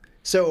yet.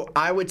 So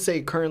I would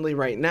say currently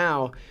right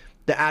now,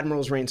 the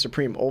Admirals reign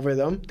supreme over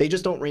them. They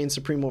just don't reign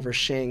supreme over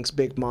Shanks,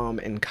 Big Mom,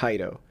 and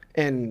Kaido.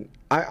 And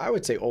I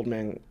would say Old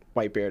Man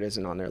Whitebeard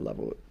isn't on their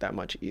level that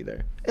much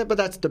either. But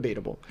that's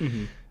debatable.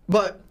 Mm-hmm.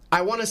 But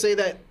I want to say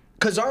that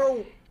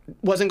Kizaru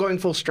wasn't going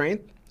full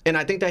strength, and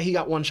I think that he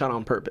got one shot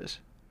on purpose.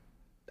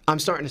 I'm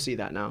starting to see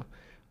that now.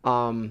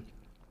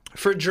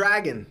 For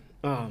Dragon,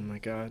 oh my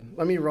god.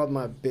 Let me rub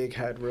my big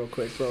head real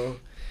quick, bro.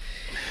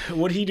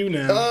 What'd he do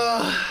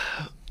now?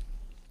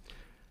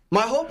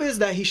 My hope is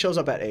that he shows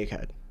up at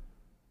Egghead.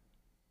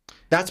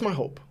 That's my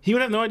hope. He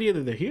would have no idea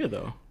that they're here,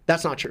 though.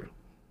 That's not true.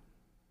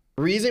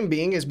 Reason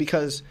being is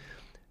because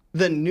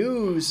the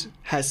news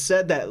has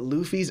said that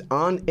Luffy's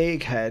on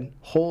Egghead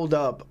holed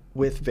up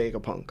with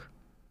Vegapunk.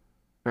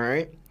 All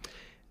right?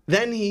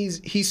 Then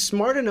he's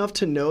smart enough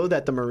to know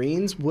that the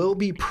Marines will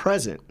be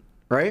present,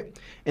 right?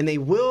 And they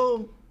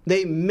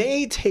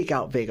may take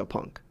out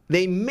Vegapunk.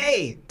 They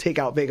may take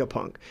out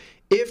Vegapunk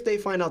if they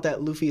find out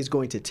that Luffy is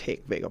going to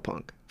take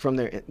Vegapunk from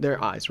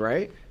their eyes,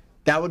 right?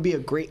 That would be a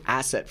great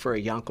asset for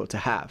a Yonko to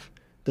have,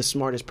 the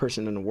smartest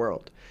person in the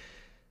world.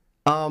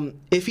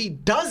 If he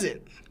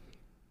doesn't,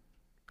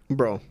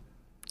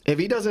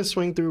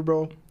 swing through,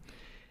 bro,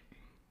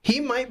 he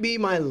might be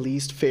my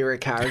least favorite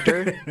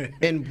character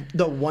in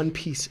the One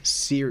Piece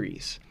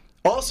series.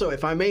 Also,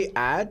 if I may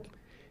add,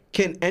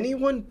 can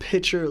anyone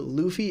picture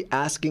Luffy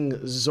asking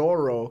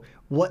Zoro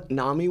what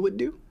Nami would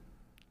do?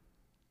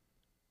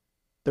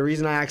 The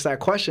reason I ask that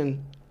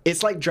question,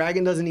 it's like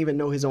Dragon doesn't even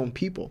know his own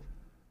people.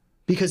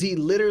 Because he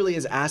literally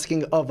is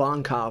asking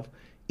Ivankov,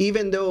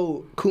 even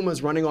though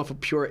Kuma's running off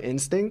of pure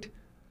instinct,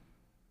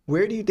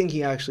 where do you think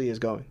he actually is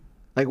going?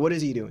 Like, what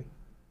is he doing?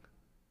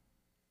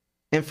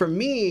 And for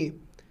me,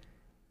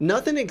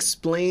 nothing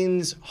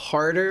explains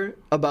harder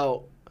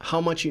about how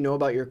much you know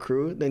about your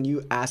crew than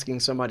you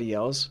asking somebody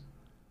else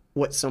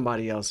what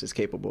somebody else is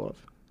capable of.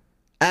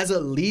 As a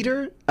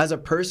leader, as a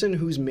person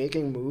who's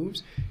making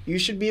moves, you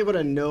should be able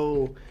to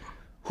know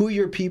who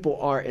your people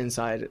are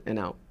inside and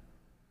out.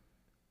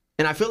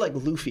 And I feel like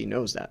Luffy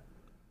knows that.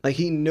 Like,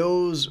 he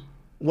knows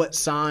what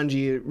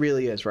Sanji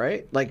really is,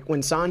 right? Like,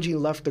 when Sanji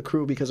left the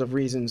crew because of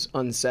reasons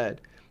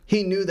unsaid,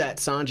 he knew that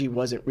Sanji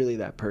wasn't really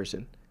that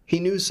person. He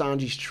knew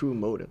Sanji's true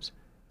motives.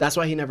 That's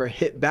why he never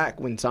hit back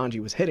when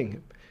Sanji was hitting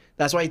him.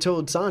 That's why he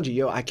told Sanji,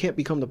 yo, I can't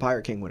become the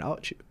Pirate King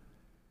without you.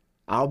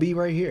 I'll be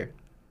right here.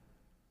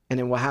 And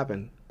then what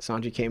happened?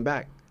 Sanji came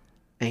back.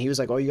 And he was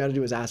like, all you got to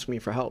do is ask me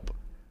for help.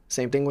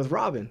 Same thing with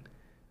Robin.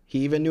 He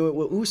even knew it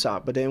with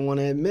Usopp, but didn't want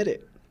to admit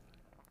it.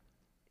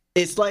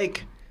 It's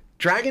like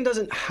Dragon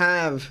doesn't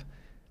have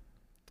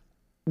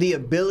the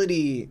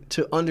ability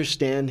to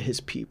understand his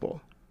people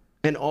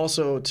and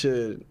also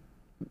to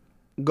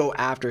go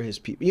after his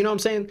people. You know what I'm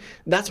saying?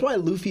 That's why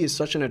Luffy is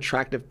such an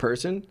attractive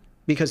person,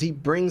 because he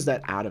brings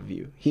that out of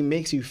you. He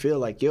makes you feel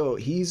like, yo,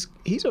 he's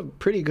a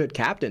pretty good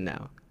captain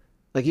now.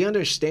 Like, he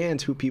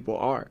understands who people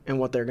are and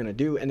what they're going to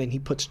do, and then he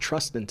puts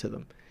trust into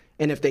them.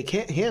 And if they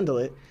can't handle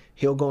it,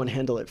 he'll go and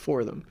handle it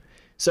for them.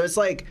 So it's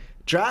like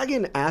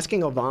Dragon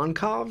asking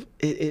Ivankov,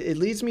 it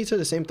leads me to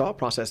the same thought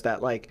process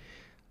that, like,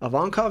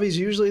 Ivankov is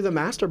usually the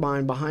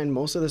mastermind behind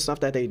most of the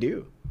stuff that they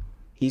do.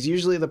 He's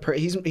usually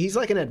he's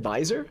like an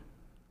advisor,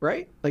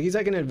 right? Like, he's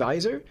like an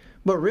advisor.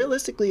 But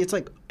realistically, it's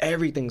like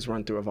everything's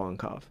run through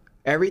Ivankov.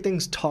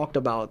 Everything's talked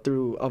about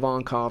through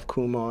Ivankov,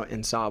 Kuma,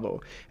 and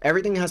Sabo.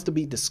 Everything has to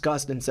be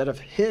discussed instead of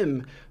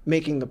him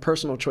making the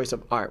personal choice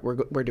of, all right,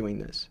 we're doing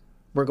this.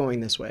 We're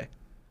going this way.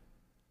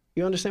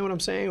 You understand what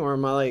I'm saying? Or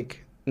am I,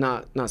 like,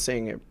 not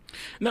saying it?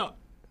 No,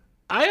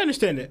 I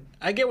understand it.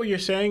 I get what you're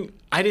saying.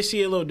 I just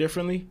see it a little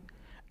differently,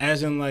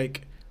 as in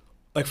like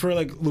for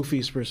like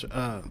Luffy's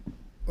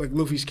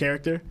Luffy's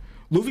character.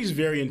 Luffy's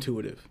very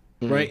intuitive,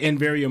 right, and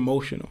very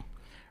emotional,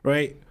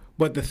 right.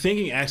 But the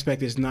thinking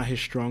aspect is not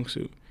his strong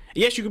suit.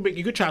 Yes, you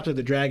could chop to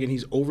the Dragon.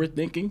 He's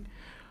overthinking,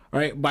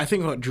 right. But I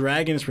think about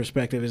Dragon's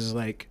perspective is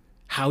like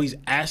how he's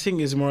asking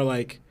is more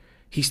like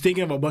he's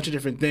thinking of a bunch of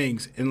different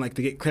things and like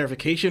to get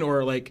clarification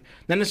or like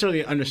not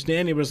necessarily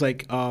understanding, but it's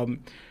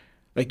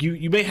like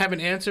you may have an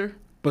answer,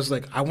 but it's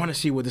like I want to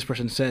see what this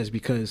person says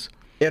because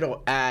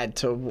It'll add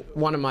to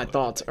one of my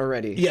thoughts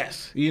already.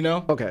 yes, you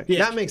know. Okay,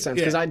 Yeah. that makes sense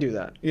because I do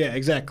that. Yeah,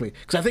 exactly.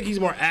 Because I think he's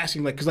more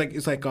asking, like, because like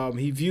it's like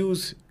he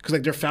views because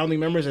like they're founding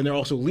members and they're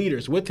also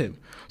leaders with him.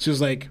 So it's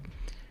like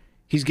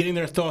he's getting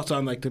their thoughts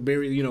on like the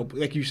very, you know,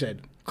 like you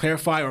said,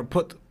 clarify or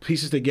put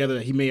pieces together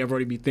that he may have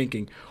already be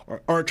thinking,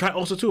 or try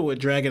also too with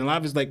Dragon. A lot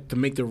of it's like to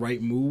make the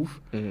right move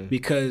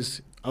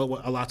because a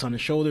lot's on his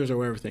shoulders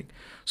or everything.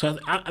 So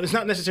it's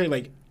not necessarily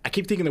like I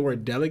keep thinking the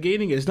word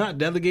delegating. It's not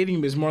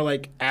delegating. It's more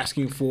like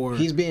asking for.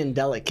 He's being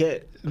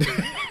delicate.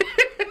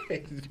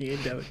 He's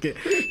being delicate.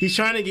 He's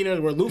trying to get into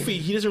where Luffy,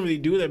 he doesn't really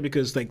do that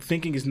because like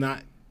thinking is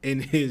not in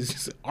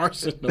his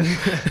arsenal.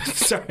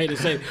 Sorry to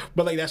say,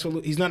 but like that's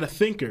what he's not a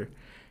thinker.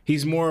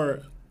 He's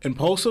more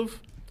impulsive,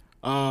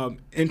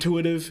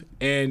 intuitive,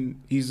 and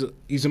he's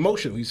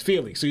emotional. He's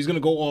feeling. So he's gonna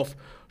go off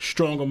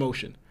strong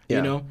emotion. Yeah.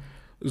 You know,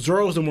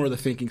 Zoro's the more the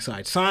thinking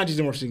side. Sanji's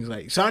the more thinking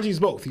side. Sanji's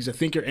both. He's a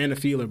thinker and a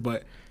feeler,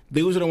 but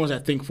those are the ones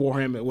that think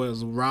for him. It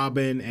was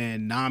Robin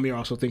and Nami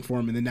also think for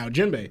him, and then now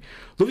Jinbei.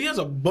 Luffy has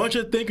a bunch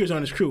of thinkers on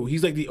his crew.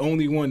 He's like the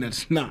only one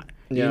that's not.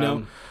 Yeah. You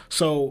know,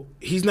 so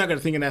he's not gonna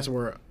think, and that's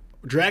where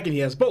Dragon. He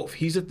has both.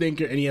 He's a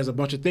thinker, and he has a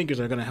bunch of thinkers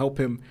that are gonna help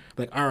him.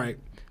 Like, all right,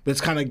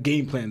 let's kind of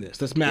game plan this.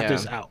 Let's map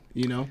this out.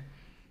 You know.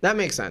 That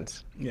makes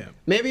sense. Yeah.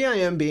 Maybe I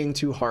am being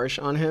too harsh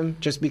on him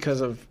just because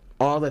of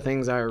all the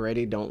things I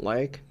already don't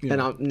like. Yeah.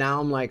 And now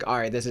I'm like, all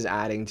right, this is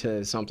adding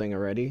to something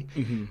already.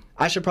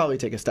 I should probably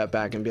take a step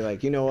back and be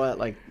like, you know what?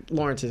 Like,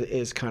 Lawrence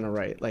is kind of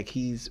right. Like,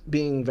 he's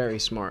being very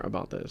smart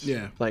about this.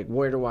 Yeah. Like,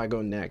 where do I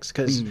go next?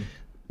 Because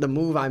the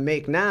move I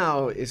make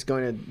now is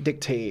going to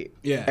dictate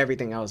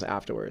everything else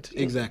afterwards.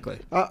 Exactly.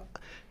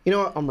 You know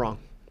what? I'm wrong.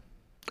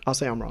 I'll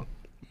say I'm wrong.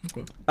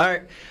 Okay. All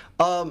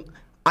right.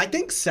 I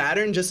think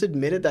Saturn just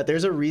admitted that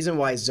there's a reason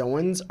why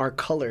Zoans are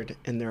colored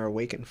in their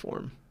awakened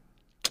form.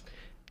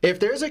 If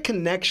there's a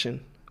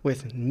connection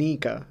with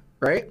Nika,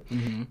 right,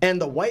 and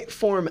the white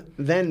form,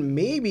 then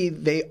maybe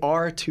they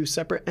are two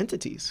separate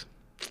entities.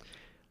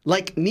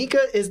 Like,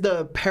 Nika is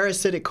the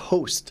parasitic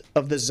host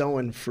of the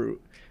Zoan fruit,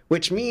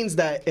 which means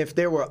that if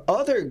there were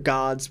other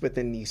gods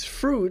within these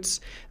fruits,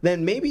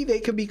 then maybe they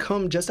could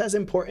become just as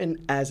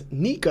important as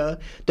Nika,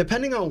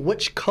 depending on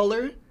which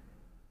color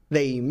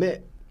they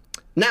emit.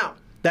 Now,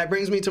 that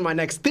brings me to my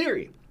next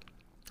theory.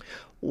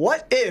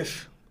 What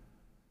if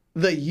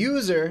the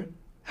user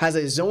has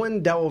a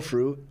Zoan devil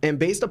fruit, and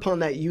based upon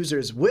that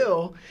user's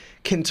will,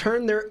 can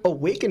turn their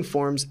awakened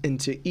forms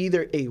into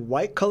either a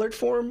white-colored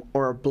form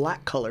or a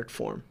black-colored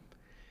form?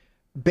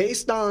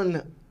 Based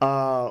on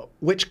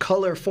which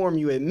color form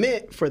you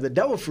emit for the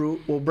devil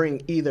fruit will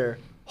bring either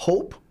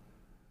hope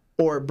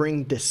or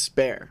bring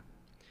despair.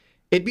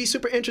 It'd be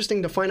super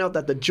interesting to find out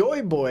that the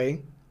Joy Boy,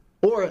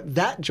 or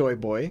that Joy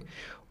Boy,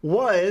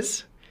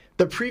 was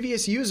the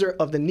previous user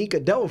of the Nika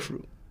devil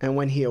fruit. And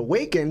when he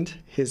awakened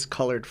his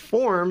colored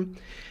form,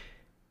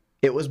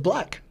 it was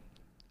black.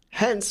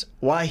 Hence,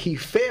 why he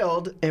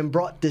failed and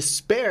brought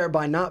despair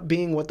by not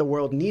being what the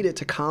world needed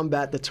to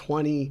combat the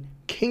 20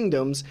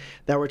 kingdoms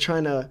that were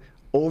trying to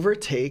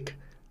overtake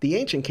the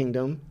ancient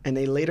kingdom, and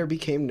they later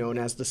became known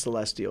as the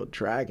Celestial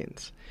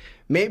Dragons.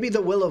 Maybe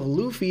the will of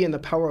Luffy and the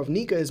power of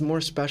Nika is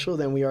more special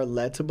than we are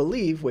led to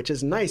believe, which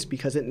is nice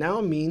because it now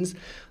means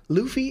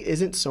Luffy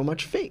isn't so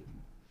much fate.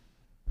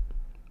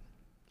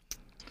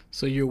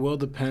 So your will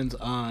depends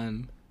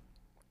on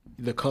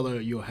the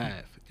color you'll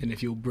have, and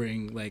if you'll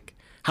bring like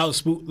how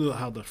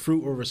the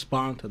fruit will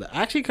respond to that.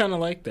 I actually kind of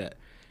like that.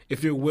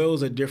 If your will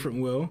is a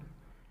different will,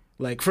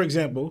 like for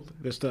example,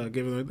 just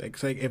give it like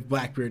say if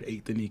Blackbeard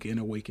ate the Nika and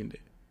awakened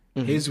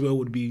it, his will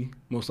would be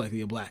most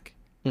likely a black.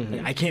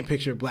 Like, I can't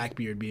picture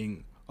Blackbeard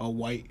being a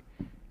white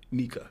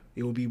Nika.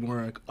 It would be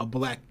more like a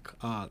black.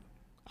 I'll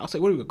say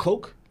what do we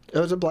cloak? It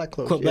was a black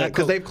cloak. Cloak, yeah, black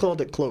because cloak. they've called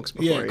it cloaks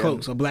before. Yeah,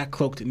 cloaks. A black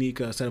cloaked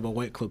Nika instead of a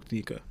white cloaked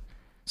Nika.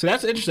 So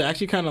that's interesting. I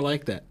actually kind of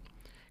like that.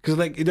 Because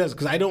like it does.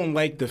 Because I don't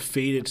like the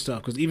faded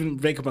stuff. Because even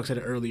Vegapunk said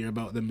it earlier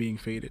about them being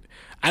faded.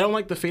 I don't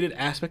like the faded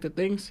aspect of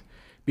things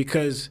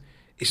because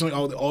it's like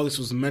all this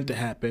was meant to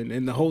happen.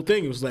 And the whole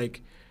thing was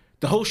like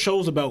the whole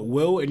show's about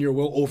will and your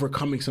will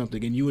overcoming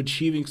something and you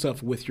achieving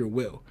stuff with your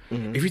will.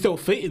 If you throw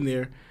fate in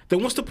there,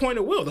 then what's the point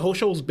of will? The whole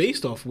show is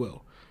based off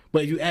will.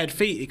 But if you add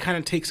fate, it kind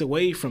of takes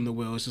away from the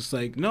will. It's just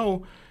like,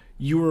 no,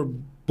 you were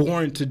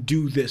born to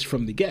do this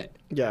from the get.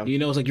 Yeah. You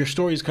know, it's like your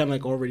story is kind of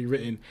like already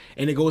written.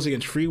 And it goes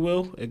against free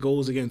will. It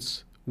goes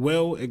against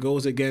will. It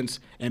goes against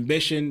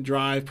ambition,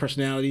 drive,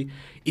 personality,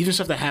 even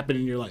stuff that happened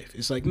in your life.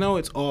 It's like, no,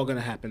 it's all going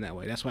to happen that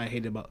way. That's why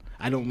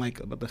I don't like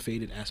about the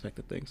faded aspect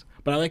of things.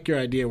 But I like your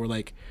idea where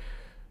like,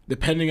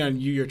 depending on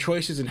your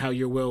choices and how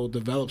your will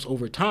develops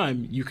over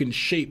time, you can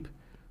shape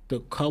the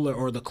color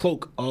or the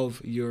cloak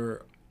of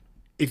your,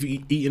 if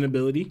you eat an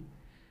ability,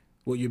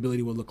 what your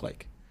ability will look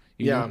like.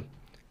 You know?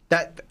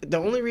 That the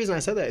only reason I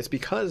said that is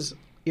because,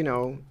 you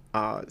know,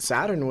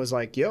 Saturn was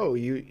like, yo,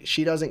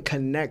 she doesn't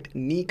connect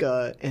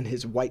Nika in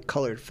his white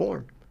colored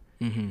form.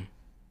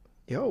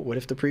 Yo, what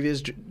if the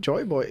previous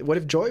Joy Boy, what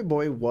if Joy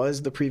Boy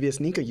was the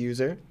previous Nika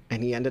user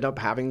and he ended up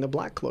having the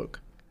black cloak?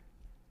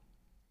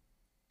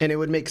 And it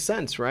would make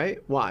sense, right?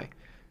 Why?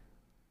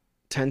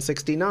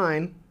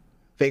 1069,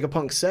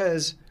 Vegapunk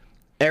says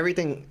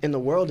everything in the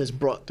world is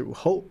brought through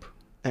hope.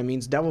 That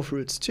means devil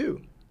fruits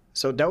too.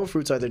 So devil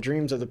fruits are the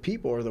dreams of the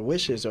people, or the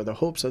wishes, or the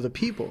hopes of the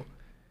people.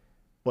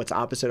 What's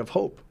opposite of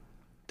hope?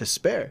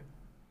 Despair.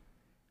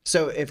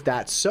 So if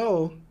that's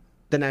so,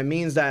 then that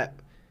means that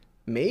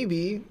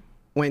maybe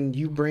when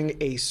you bring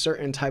a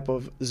certain type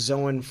of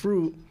Zoan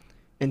fruit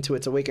into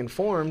its awakened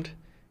form,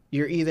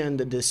 you're either in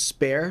the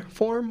despair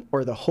form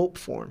or the hope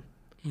form.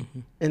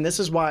 And this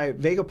is why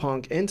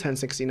Vegapunk in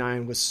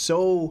 1069 was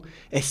so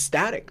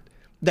ecstatic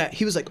that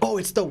he was like, oh,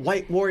 it's the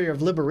White Warrior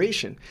of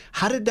Liberation.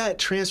 How did that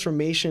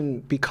transformation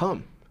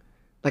become?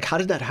 Like, how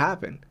did that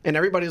happen? And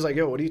everybody's like,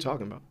 yo, what are you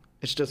talking about?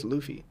 It's just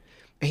Luffy.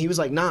 And he was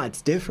like, nah,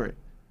 it's different.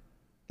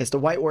 It's the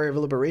White Warrior of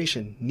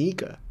Liberation,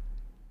 Nika.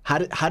 How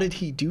did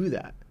he do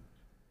that?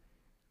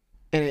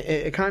 And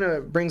it kind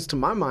of brings to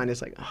my mind,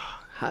 it's like, oh,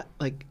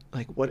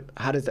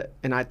 how does that?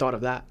 And I thought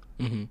of that.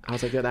 I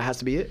was like, yeah, that has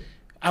to be it.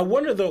 I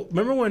wonder though.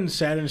 Remember when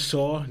Saturn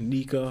saw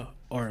Nika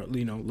or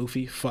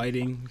Luffy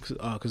fighting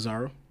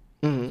Kizaru,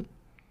 and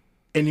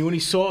when he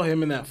saw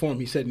him in that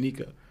form, he said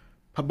Nika.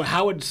 But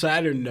how would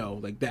Saturn know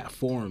like that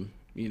form?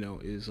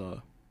 Is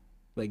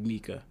like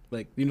Nika.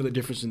 Like the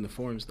difference in the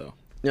forms though.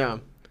 Yeah,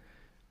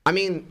 I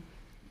mean,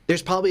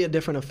 there's probably a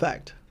different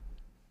effect,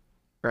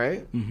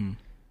 right?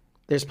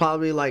 There's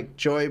probably like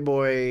Joy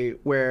Boy,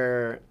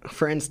 where,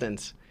 for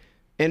instance,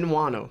 in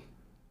Wano,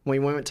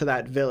 when we went to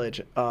that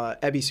village,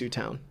 Ebisu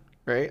Town.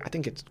 Right? I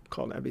think it's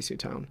called Ebisu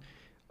Town,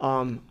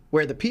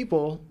 where the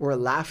people were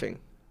laughing,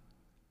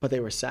 but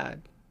they were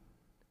sad.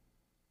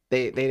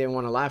 They didn't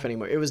want to laugh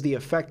anymore. It was the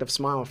effect of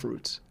smile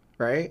fruits,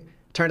 right?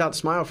 Turned out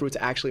smile fruits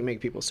actually make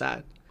people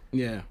sad.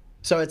 Yeah.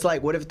 So it's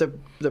like, what if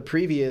the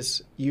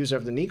previous user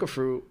of the Nika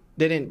fruit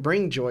didn't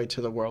bring joy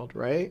to the world,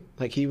 right?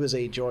 Like he was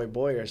a joy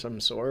boy or some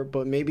sort,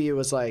 but maybe it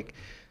was like,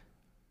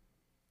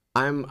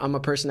 I'm a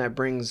person that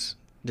brings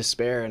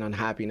despair and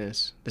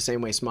unhappiness the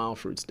same way smile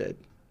fruits did.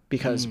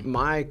 Because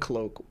my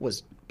cloak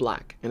was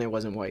black and it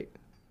wasn't white.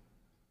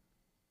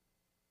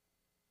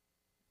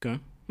 Okay.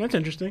 That's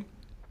interesting.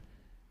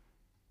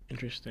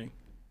 Interesting.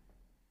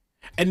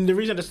 And the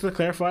reason, just to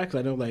clarify, because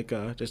I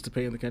know, just to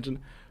pay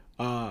attention,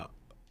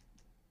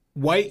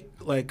 white,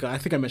 I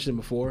think I mentioned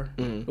it before,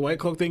 the white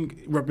cloak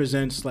thing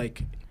represents,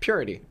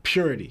 purity.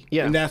 Purity.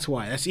 Yeah. And that's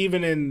why. That's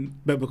even in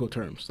biblical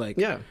terms.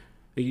 Yeah.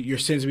 Your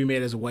sins will be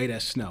made as white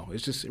as snow.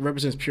 It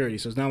represents purity.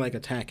 So it's not like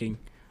attacking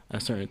a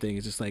certain thing.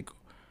 It's just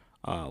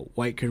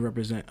white could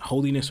represent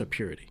holiness or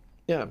purity.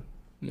 Yeah.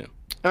 Yeah.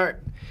 All right.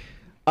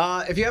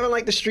 If you haven't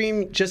liked the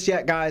stream just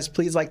yet, guys,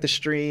 please like the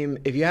stream.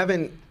 If you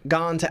haven't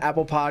gone to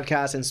Apple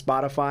Podcasts and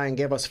Spotify and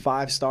give us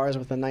 5 stars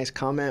with a nice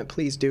comment,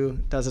 please do.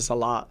 It does us a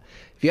lot.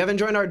 If you haven't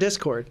joined our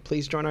Discord,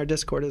 please join our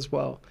Discord as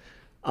well.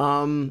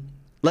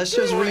 Let's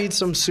just read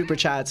some super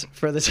chats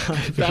for the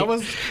time.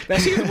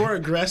 That seemed more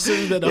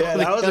aggressive than yeah,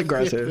 that was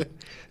aggressive.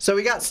 So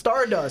we got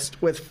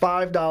Stardust with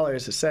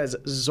 $5. It says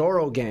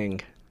Zoro Gang.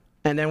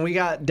 And then we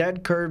got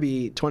Dead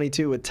Kirby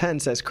 22 with 10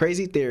 says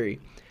crazy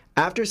theory.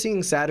 After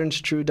seeing Saturn's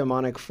true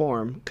demonic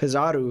form,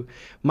 Kizaru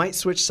might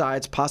switch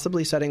sides,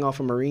 possibly setting off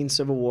a marine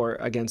civil war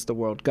against the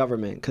world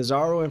government.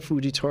 Kizaru and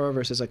Fujitora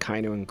versus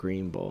Akainu and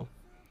Green Bull.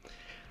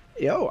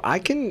 Yo,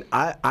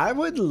 I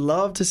would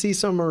love to see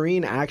some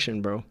marine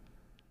action, bro.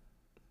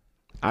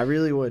 I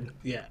really would.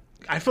 Yeah.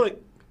 I feel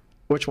like...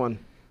 Which one?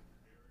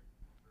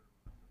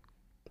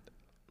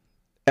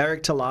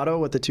 Eric Telato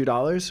with the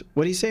 $2.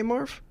 What do you say,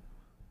 Marv?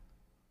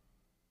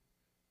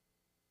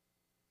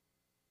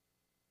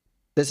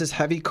 This is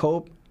Heavy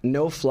Cope,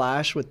 no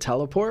flash with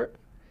teleport.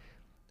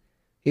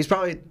 He's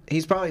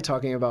probably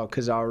talking about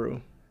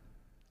Kizaru.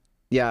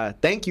 Yeah,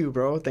 thank you,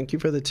 bro. Thank you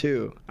for the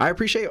 2. I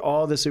appreciate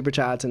all the super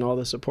chats and all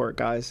the support,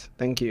 guys.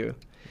 Thank you.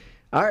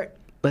 All right,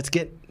 let's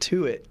get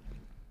to it.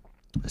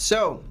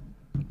 So,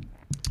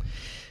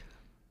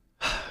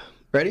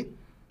 ready?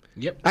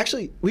 Yep.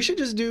 Actually, we should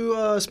just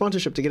do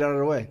sponsorship to get out of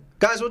the way.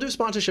 Guys, we'll do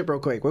sponsorship real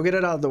quick. We'll get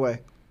it out of the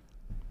way.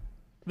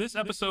 This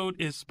episode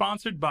is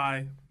sponsored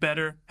by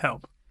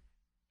BetterHelp.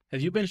 Have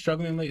you been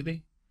struggling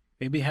lately?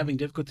 Maybe having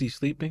difficulty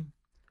sleeping,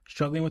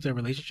 struggling with a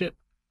relationship,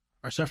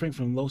 or suffering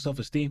from low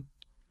self-esteem?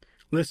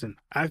 Listen,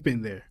 I've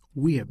been there.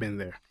 We have been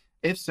there.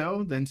 If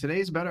so, then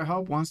today's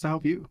BetterHelp wants to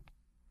help you.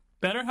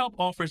 BetterHelp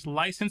offers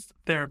licensed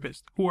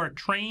therapists who are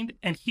trained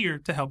and here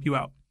to help you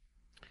out.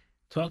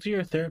 Talk to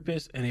your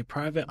therapist in a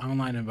private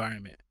online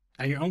environment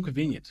at your own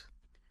convenience.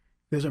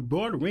 There's a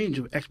broad range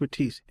of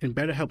expertise in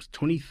BetterHelp's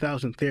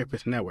 20,000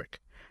 therapist network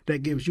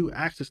that gives you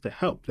access to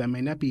help that may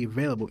not be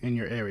available in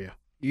your area.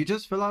 You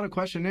just fill out a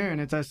questionnaire and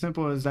it's as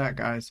simple as that,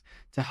 guys,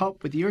 to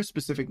help with your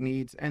specific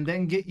needs and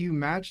then get you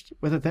matched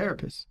with a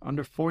therapist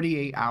under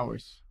 48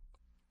 hours.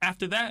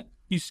 After that,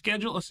 you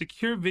schedule a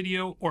secure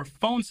video or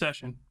phone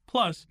session.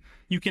 Plus,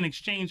 you can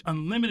exchange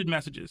unlimited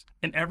messages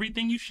and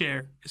everything you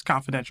share is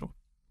confidential.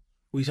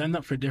 We signed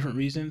up for different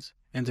reasons,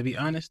 and to be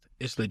honest,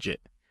 it's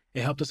legit.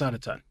 It helped us out a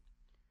ton.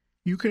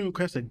 You can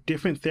request a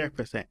different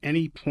therapist at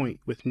any point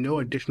with no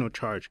additional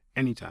charge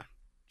anytime.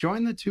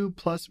 Join the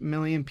 2+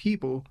 million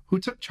people who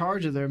took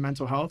charge of their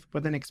mental health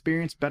with an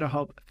experienced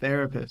BetterHelp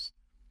therapist.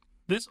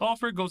 This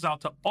offer goes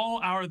out to all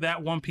our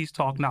That One Piece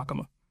Talk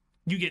Nakama.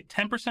 You get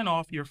 10%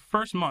 off your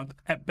first month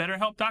at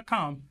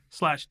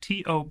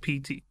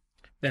betterhelp.com/TOPT.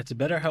 That's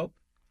BetterHelp,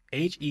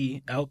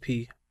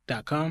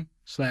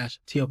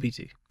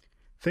 HELP.com/TOPT.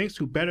 Thanks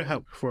to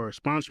BetterHelp for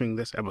sponsoring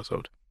this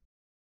episode.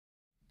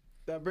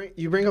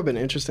 You bring up an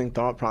interesting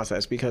thought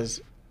process,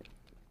 because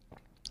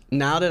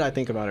now that I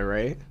think about it,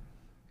 right?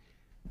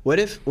 What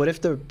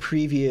if the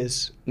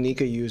previous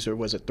Nika user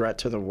was a threat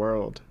to the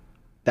world?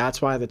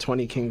 That's why the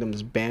 20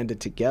 Kingdoms banded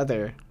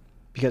together,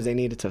 because they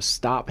needed to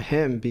stop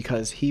him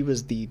because he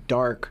was the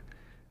dark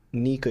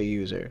Nika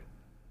user.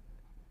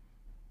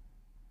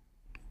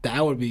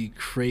 That would be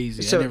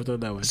crazy. I never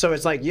thought that way. So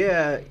it's like,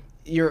 yeah,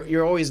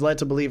 you're always led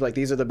to believe like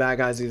these are the bad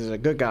guys, these are the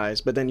good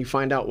guys, but then you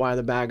find out why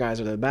the bad guys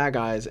are the bad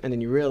guys, and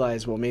then you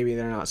realize, well, maybe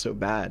they're not so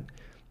bad.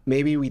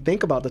 Maybe we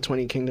think about the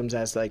 20 Kingdoms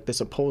as like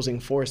this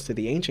opposing force to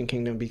the Ancient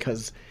Kingdom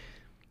because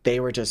they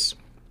were just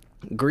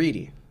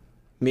greedy.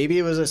 Maybe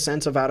it was a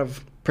sense of out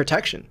of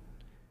protection.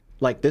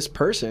 Like, this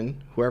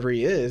person, whoever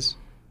he is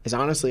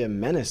honestly a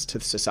menace to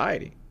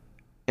society.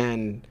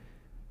 And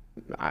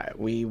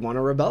we want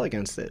to rebel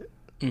against it.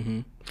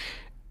 Mm-hmm.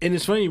 And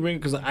it's funny you bring,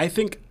 because I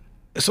think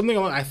something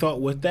I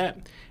thought with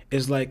that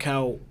is like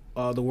how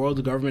the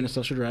world government and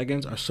Celestial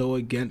Dragons are so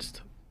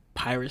against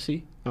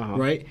piracy,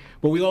 right?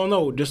 But we all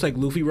know, just like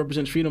Luffy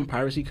represents freedom,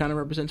 piracy kind of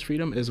represents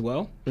freedom as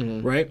well,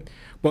 right?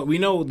 But we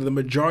know the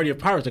majority of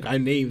pirates, like I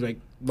named, like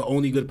the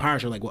only good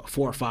pirates are like, what,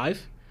 4 or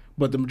 5?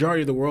 But the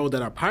majority of the world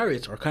that are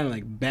pirates are kind of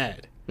like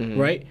bad,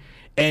 right?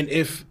 And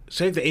if,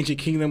 say, the Ancient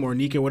Kingdom or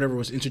Nika or whatever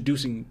was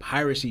introducing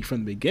piracy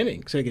from the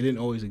beginning, say like it didn't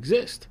always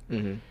exist,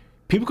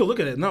 people could look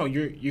at it, no,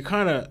 you're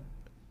kind of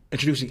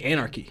introducing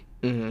anarchy.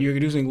 You're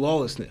introducing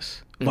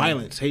lawlessness,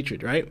 violence,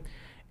 hatred, right?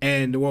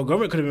 And the world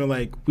government could have been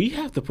like, we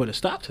have to put a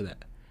stop to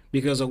that.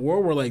 Because a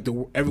world where like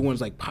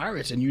everyone's like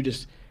pirates and you're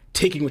just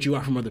taking what you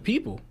want from other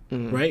people,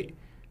 right?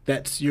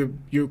 That's you're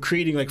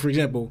creating, like, for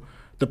example,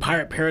 the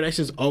pirate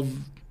paradises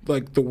of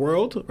like the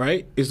world,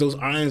 right? Is those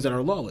islands that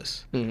are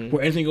lawless,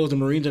 where anything goes. The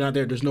Marines are not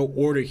there. There's no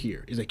order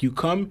here. It's like you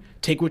come,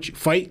 take what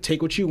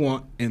you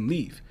want, and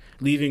leave,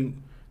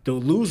 leaving the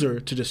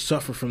loser to just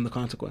suffer from the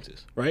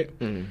consequences, right?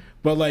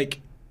 But like,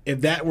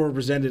 if that were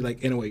presented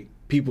like in a way,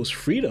 people's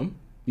freedom,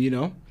 you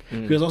know.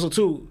 Because also,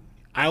 too,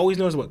 I always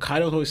notice what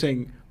Kaido's always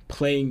saying,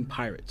 playing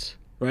pirates,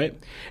 right?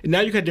 And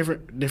now you got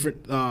different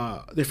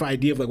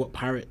idea of like what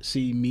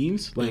piracy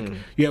means. Like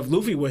you have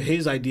Luffy with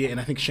his idea, and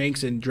I think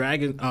Shanks and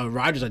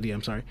Roger's idea.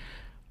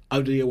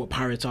 Idea what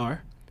pirates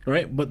are,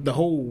 right? But the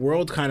whole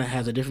world kind of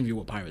has a different view of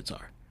what pirates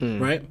are,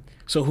 right?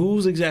 So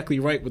who's exactly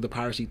right with the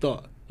piracy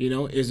thought? You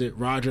know, is it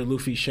Roger,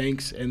 Luffy,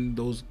 Shanks, and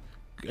those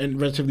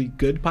and relatively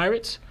good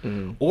pirates,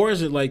 or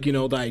is it like, you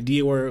know, the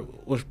idea where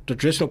the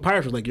traditional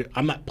pirates was like,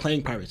 I'm not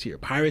playing pirates here.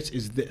 Pirates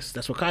is this.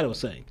 That's what Kaido was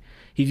saying.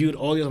 He viewed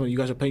all the other ones. You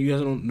guys are playing. You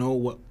guys don't know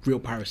what real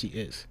piracy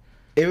is.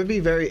 It would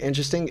be very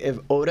interesting if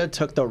Oda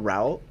took the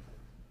route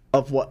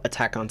of what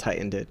Attack on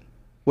Titan did,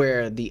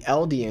 where the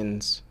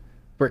Eldians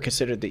were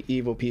considered the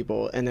evil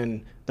people, and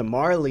then the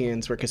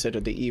Marleyans were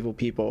considered the evil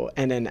people,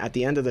 and then at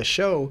the end of the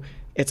show,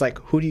 it's like,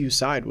 who do you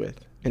side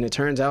with? And it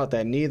turns out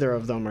that neither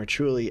of them are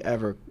truly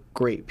ever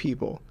great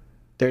people.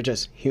 They're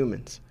just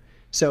humans.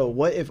 So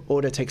what if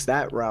Oda takes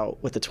that route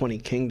with the 20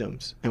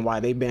 Kingdoms and why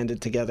they banded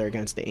together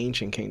against the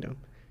Ancient Kingdom?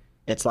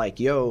 It's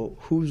like, yo,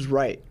 who's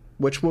right?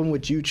 Which one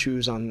would you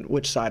choose on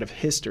which side of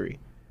history?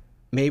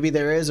 Maybe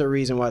there is a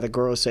reason why the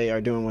Gorosei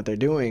are doing what they're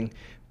doing,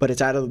 but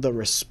it's out of the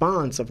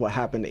response of what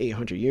happened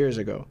 800 years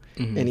ago.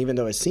 And even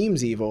though it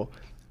seems evil,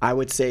 I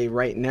would say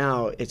right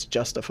now it's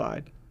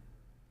justified.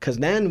 Because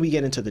then we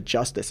get into the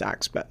justice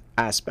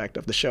aspect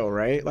of the show,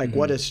 right? Like,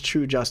 what does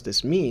true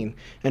justice mean?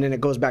 And then it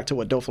goes back to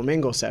what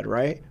Doflamingo said,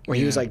 right? Where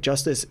he was like,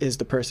 justice is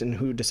the person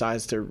who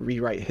decides to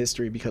rewrite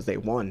history because they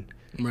won.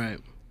 Right.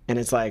 And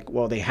it's like,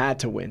 well, they had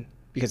to win.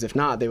 Because if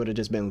not, they would have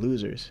just been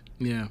losers.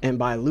 Yeah. And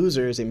by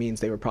losers, it means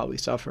they were probably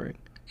suffering.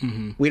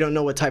 We don't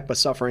know what type of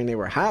suffering they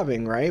were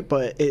having, right?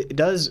 But it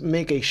does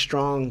make a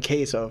strong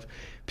case of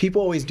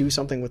people always do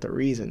something with a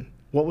reason.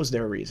 What was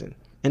their reason?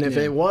 And if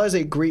it was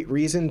a great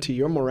reason to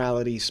your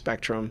morality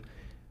spectrum,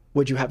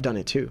 would you have done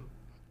it too?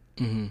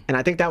 And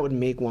I think that would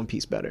make One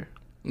Piece better.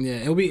 Yeah,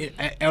 it would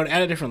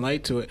add a different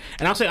light to it.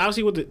 And I'll say,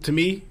 obviously, what they're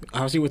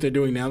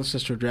doing now, the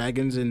Celestial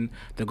Dragons and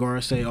the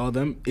Gorosei, all of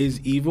them, is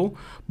evil.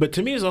 But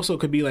to me, it also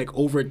could be like,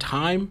 over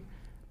time,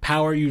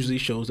 power usually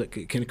shows that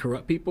can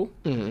corrupt people.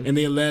 And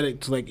they led it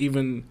to like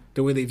even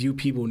the way they view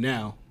people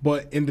now.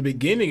 But in the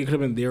beginning, it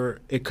could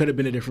have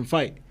been a different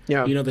fight.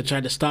 Yeah. You know, they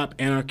tried to stop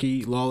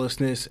anarchy,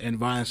 lawlessness, and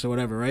violence or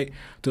whatever, right?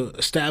 To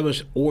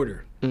establish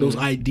order, those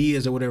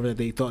ideas or whatever that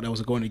they thought that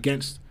was going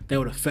against, that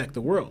would affect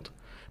the world.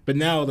 But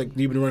now, like,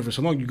 you've been running for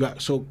so long, you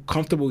got so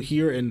comfortable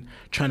here and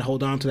trying to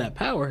hold on to that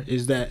power,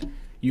 is that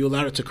you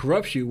allowed it to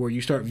corrupt you, where you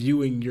start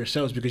viewing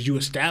yourselves, because you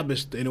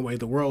established, in a way,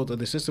 the world or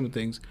the system of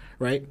things,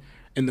 right?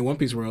 In the One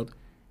Piece world,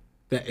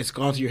 that it's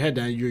gone to your head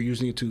now, you're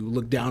using it to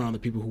look down on the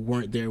people who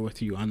weren't there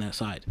with you on that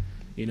side,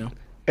 you know?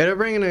 It'd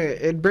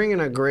bring in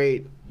a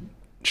great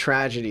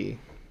tragedy.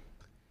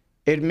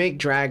 It'd make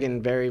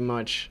Dragon very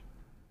much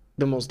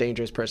the most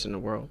dangerous person in the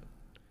world,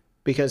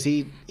 because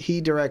he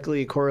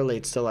directly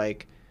correlates to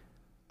like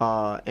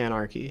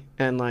anarchy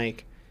and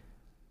like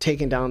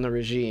taking down the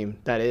regime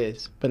that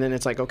is. But then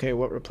it's like, okay,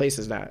 what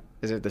replaces that?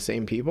 Is it the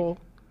same people?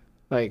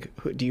 Like,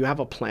 do you have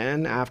a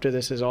plan after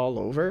this is all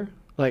over?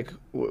 Like,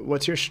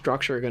 what's your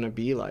structure going to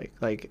be like?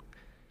 Like,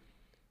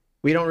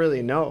 we don't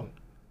really know.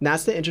 And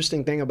that's the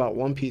interesting thing about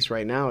One Piece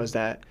right now, is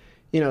that,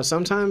 you know,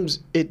 sometimes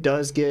it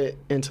does get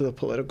into the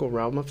political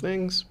realm of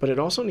things, but it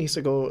also needs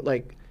to go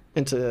like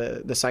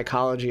into the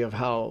psychology of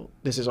how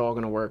this is all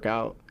going to work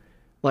out.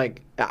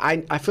 Like,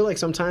 I feel like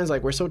sometimes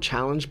like we're so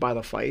challenged by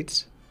the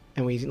fights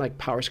and we like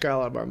power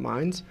scale out of our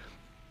minds,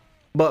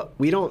 but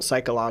we don't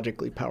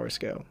psychologically power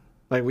scale.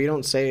 Like, we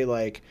don't say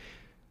like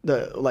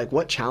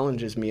what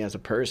challenges me as a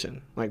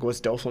person? Like,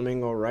 was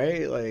Doflamingo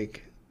right?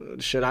 Like,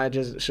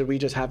 should we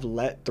just have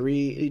let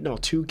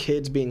 2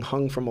 kids being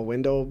hung from a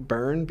window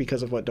burn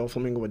because of what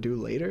Doflamingo would do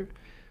later?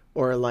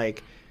 Or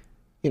like,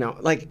 you know,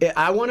 like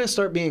I want to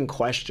start being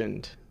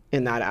questioned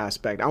in that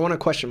aspect. I want to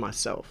question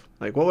myself.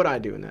 Like, what would I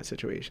do in that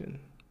situation?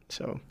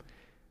 So,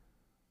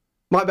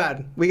 my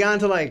bad. We got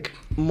into like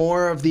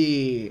more of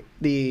the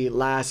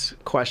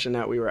last question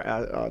that we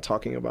were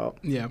talking about.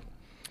 Yeah.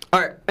 All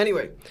right.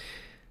 Anyway,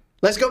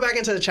 let's go back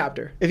into the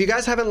chapter. If you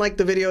guys haven't liked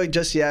the video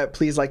just yet,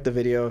 please like the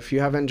video. If you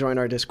haven't joined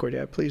our Discord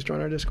yet, please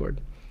join our Discord.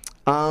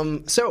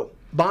 So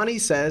Bonnie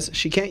says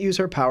she can't use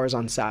her powers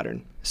on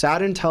Saturn.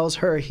 Saturn tells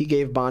her he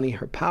gave Bonnie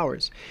her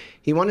powers.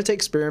 He wanted to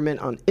experiment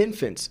on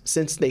infants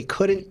since they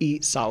couldn't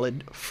eat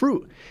solid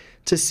fruit,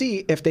 to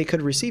see if they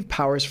could receive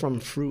powers from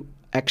fruit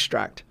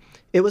extract.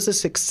 It was a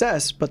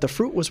success, but the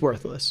fruit was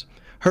worthless.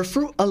 Her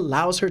fruit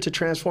allows her to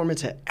transform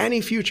into any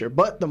future,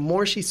 but the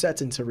more she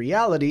sets into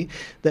reality,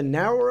 the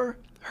narrower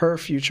her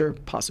future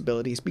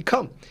possibilities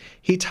become.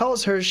 He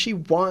tells her she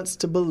wants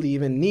to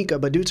believe in Nika,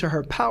 but due to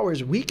her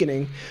powers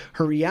weakening,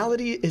 her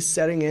reality is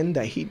setting in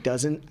that he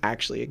doesn't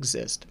actually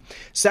exist.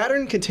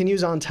 Saturn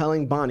continues on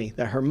telling Bonnie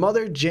that her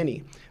mother,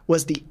 Ginny,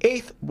 was the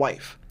 8th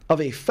wife of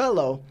a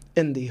fellow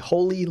in the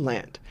Holy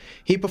Land.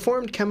 He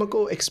performed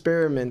chemical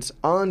experiments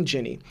on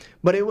Ginny,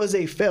 but it was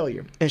a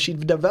failure, and she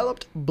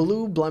developed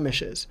blue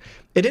blemishes.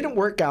 It didn't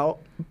work out,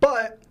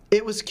 but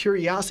it was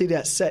curiosity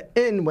that set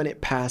in when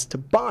it passed to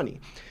Bonnie.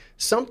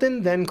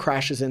 Something then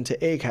crashes into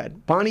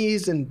Egghead. Bonnie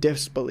is in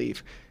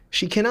disbelief.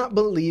 She cannot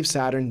believe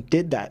Saturn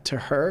did that to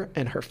her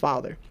and her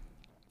father.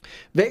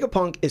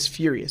 Vegapunk is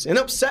furious and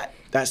upset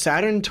that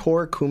Saturn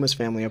tore Kuma's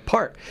family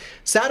apart.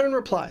 Saturn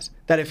replies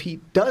that he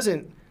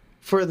doesn't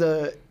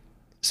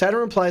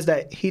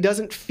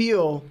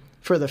feel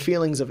for the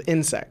feelings of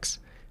insects.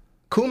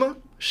 Kuma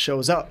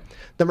shows up.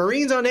 The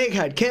Marines on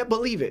Egghead can't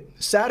believe it.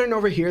 Saturn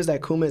overhears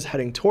that Kuma is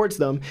heading towards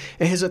them,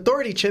 and his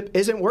authority chip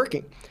isn't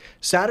working.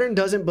 Saturn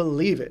doesn't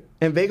believe it,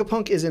 and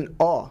Vegapunk is in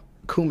awe.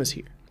 Kuma's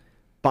here.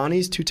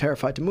 Bonnie's too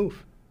terrified to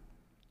move.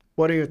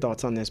 What are your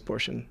thoughts on this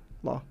portion,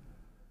 Law?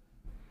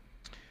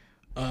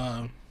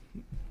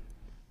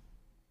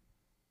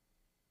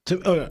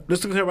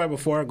 Just to clarify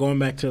before, going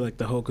back to like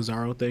the whole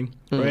Kizaru thing,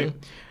 right?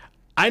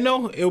 I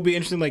know it'll be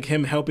interesting, like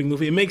him helping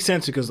Luffy. It makes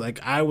sense because like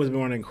I was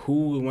wondering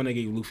who would want to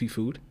give Luffy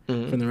food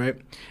from the right,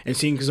 and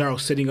seeing Kizaru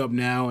sitting up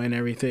now and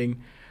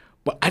everything,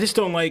 but I just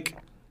don't like,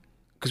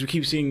 because we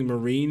keep seeing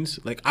Marines.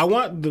 Like, I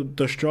want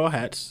the Straw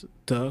Hats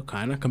to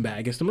kind of combat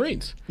against the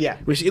Marines. Yeah.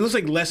 Which it looks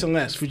like less and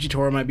less.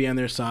 Fujitora might be on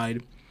their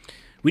side.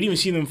 We didn't even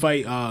see them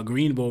fight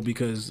Green Bull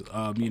because,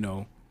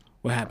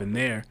 what happened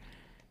there.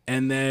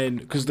 And then,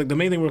 because the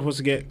main thing we're supposed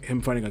to get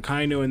him fighting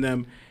Akainu and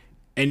them,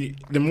 and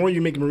the more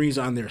you make Marines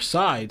on their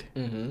side,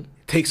 it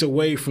takes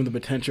away from the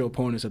potential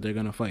opponents that they're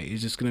going to fight.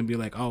 It's just going to be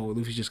like, oh,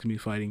 Luffy's just going to be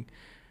fighting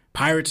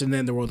pirates and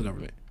then the world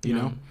government, you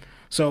know?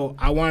 So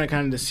I want to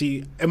kind of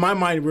see, in my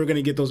mind, we're going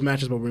to get those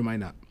matches, but we might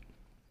not.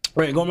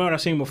 Right, going back to what I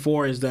was saying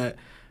before is that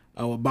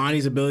with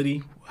Bonnie's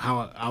ability,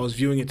 how I was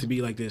viewing it to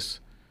be like this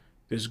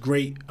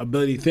great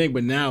ability thing,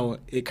 but now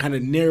it kind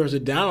of narrows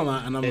it down a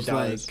lot, and I'm just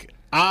like,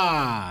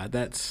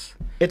 that's...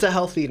 It's a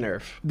healthy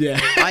nerf. Yeah.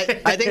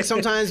 I think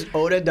sometimes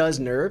Oda does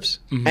nerfs,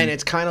 and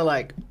it's kind of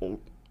like,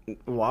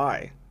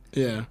 why?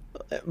 Yeah.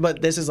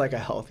 But this is like a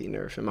healthy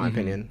nerf, in my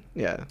opinion.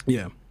 Yeah.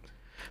 Yeah.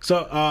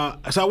 So,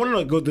 I want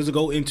to go. Does it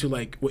go into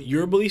like what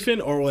your belief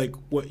in, or like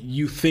what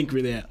you think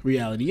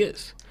reality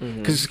is?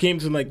 Because this came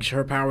to like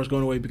her powers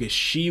going away because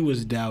she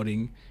was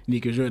doubting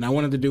Nika's and I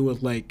wanted to do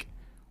with Luffy,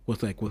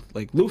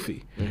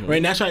 right?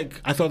 And that's why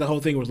I thought the whole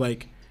thing was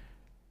like,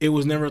 it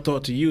was never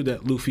thought to you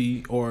that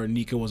Luffy or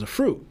Nika was a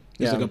fruit.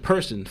 It's like a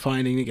person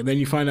finding Nika. Then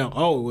you find out,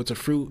 oh, it's a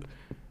fruit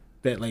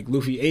that like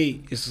Luffy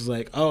ate. It's just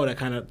like, oh, that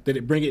kind of, did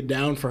it bring it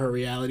down for her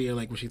reality, or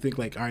like would she think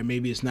like, all right,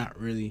 maybe it's not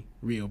really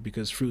real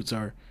because fruits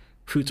are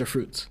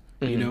fruits,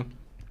 you know?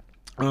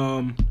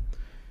 I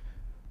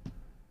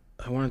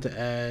wanted to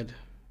add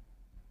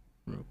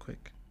real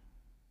quick.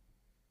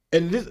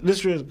 And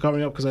this is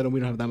coming up because we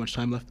don't have that much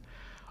time left.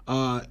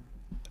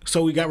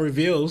 So we got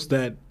reveals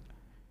that,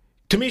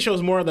 to me,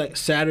 shows more like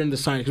Saturn, the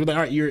science. We're like,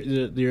 all right, you're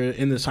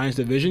in the science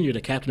division, you're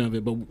the captain of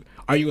it, but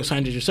are you a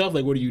scientist yourself?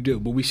 Like, what do you do?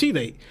 But we see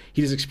that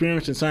he does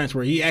experiments in science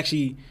where he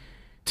actually,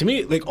 to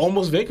me, like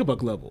almost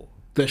Vegapunk level.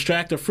 The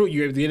extract the fruit,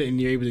 you're able to get it, and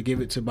you're able to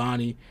give it to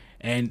Bonnie,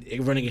 and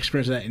running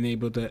experiments of that, and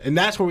able to, and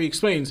that's where he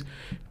explains,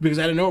 because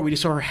out of nowhere we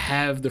just saw her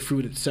have the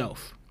fruit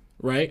itself,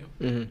 right?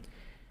 Mm-hmm.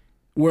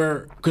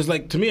 Where, because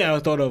like to me, I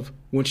thought of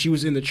when she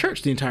was in the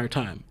church the entire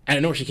time. Out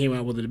of nowhere, she came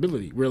out with an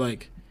ability. We're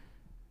like,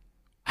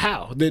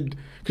 how did?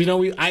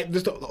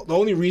 Because the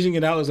only reasoning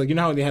it out is like, you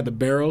know how they had the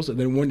barrels, and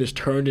then one just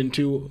turned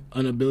into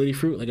an ability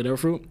fruit, like another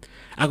fruit.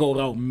 I go,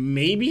 oh,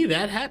 maybe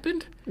that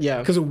happened. Yeah.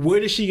 Because where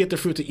did she get the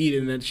fruit to eat,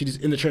 and then she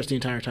just in the church the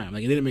entire time?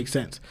 Like, it didn't make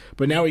sense.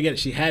 But now we get it.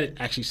 She had it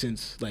actually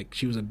since like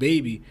she was a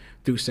baby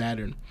through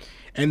Saturn,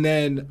 and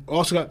then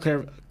also got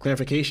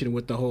clarification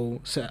with the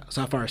whole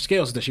sapphire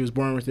scales that she was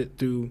born with it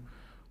through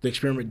the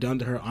experiment done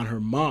to her on her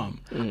mom.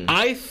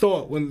 I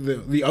thought when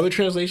the other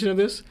translation of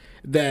this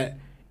that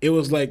it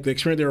was like the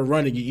experiment they were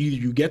running, either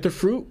you get the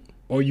fruit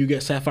or you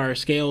get sapphire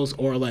scales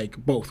or like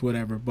both,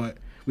 whatever. But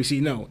we see,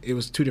 no, it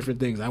was two different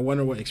things. I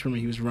wonder what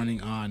experiment he was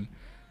running on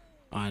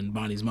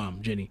Bonnie's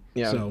mom, Ginny.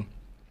 Yeah. So,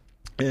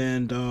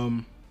 and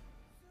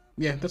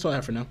yeah, that's all I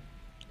have for now.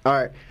 All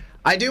right.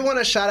 I do want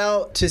to shout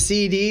out to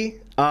CD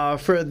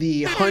for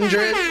the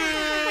 100.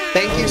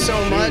 Thank you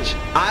so much.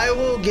 I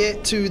will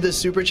get to the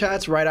super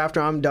chats right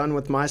after I'm done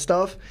with my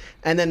stuff.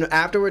 And then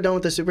after we're done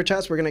with the super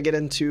chats, we're going to get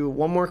into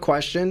one more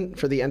question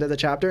for the end of the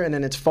chapter, and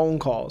then it's phone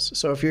calls.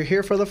 So if you're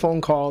here for the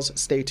phone calls,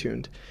 stay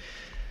tuned.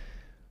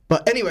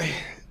 But anyway,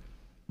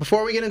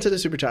 before we get into the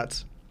super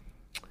chats,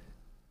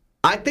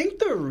 I think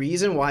the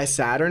reason why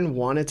Saturn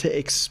wanted to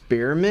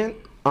experiment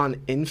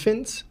on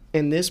infants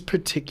with this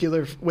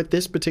particular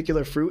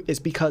fruit is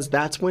because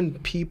that's when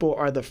people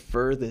are the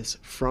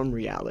furthest from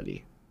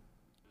reality.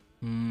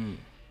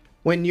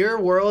 When your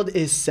world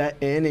is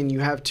set in and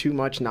you have too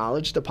much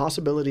knowledge, the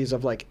possibilities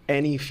of like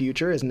any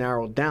future is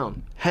narrowed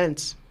down.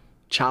 Hence,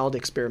 child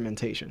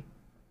experimentation.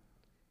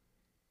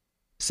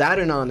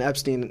 Saturn on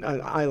Epstein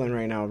Island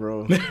right now,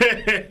 bro.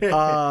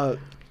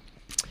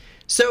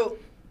 So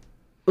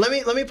let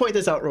me point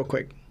this out real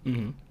quick.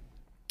 Mm-hmm.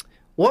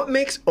 What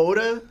makes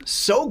Oda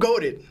so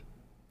goated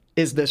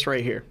is this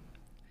right here.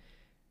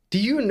 Do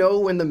you know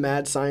when the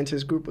Mad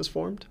Scientist group was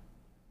formed?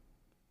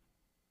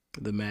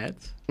 The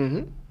Mads?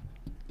 Mm-hmm.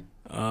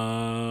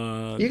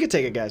 You could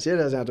take a guess. It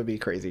doesn't have to be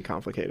crazy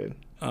complicated.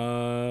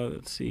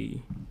 Let's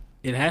see.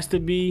 It has to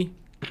be.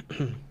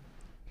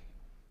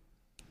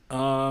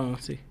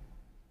 Let's see.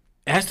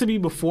 It has to be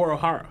before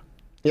O'Hara.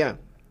 Yeah.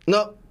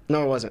 No,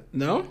 it wasn't.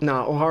 No?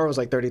 No, O'Hara was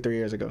like 33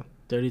 years ago.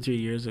 33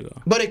 years ago.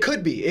 But it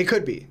could be. It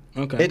could be.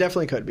 Okay. It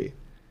definitely could be.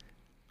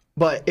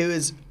 But it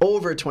was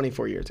over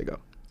 24 years ago.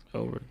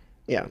 Over.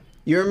 Yeah.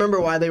 You remember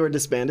why they were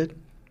disbanded?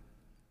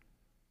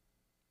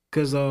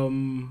 Because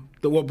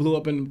what blew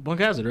up in Punk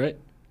Hazard, right?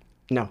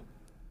 No.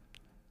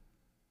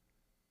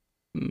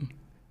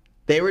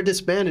 They were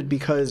disbanded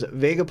because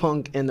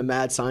Vegapunk and the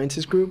Mad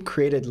Scientist group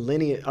created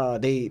lineage.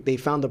 They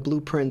found the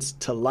blueprints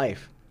to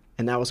life,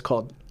 and that was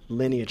called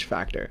Lineage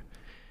Factor.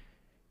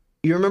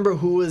 You remember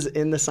who was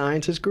in the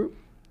scientist group?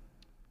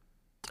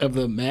 Of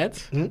the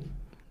Mads? Mm-hmm.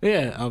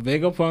 Yeah,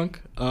 Vegapunk,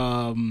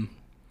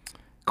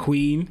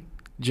 Queen,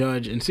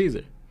 Judge, and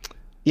Caesar.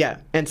 Yeah,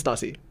 and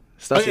Stussy.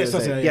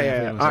 Stussy.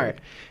 Yeah. All right.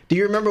 Do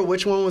you remember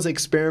which one was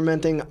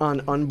experimenting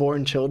on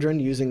unborn children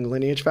using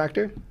Lineage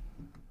Factor?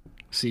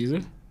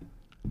 Caesar.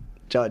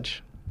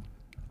 Judge.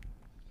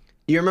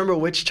 Do you remember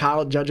which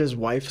child Judge's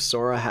wife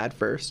Sora had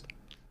first?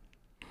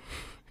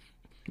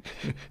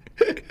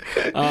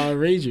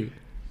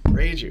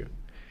 Reiju.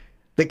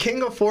 The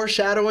king of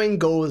foreshadowing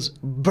goes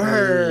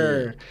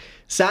brr.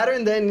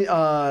 Saturn then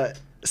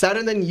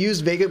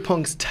used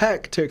Vegapunk's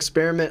tech to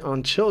experiment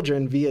on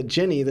children via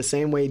Ginny the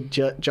same way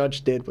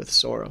Judge did with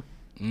Sora.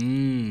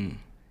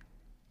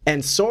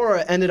 And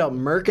Sora ended up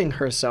murking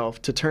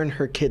herself to turn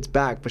her kids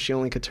back, but she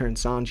only could turn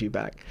Sanji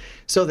back.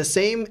 So the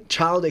same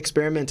child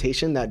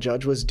experimentation that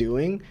Judge was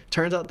doing,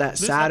 turns out that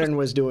Saturn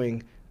was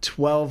doing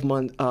 12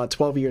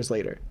 years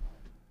later.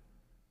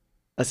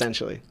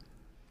 Essentially.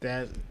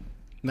 That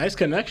nice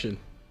connection.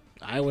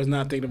 I was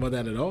not thinking about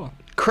that at all.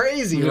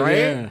 Crazy, right?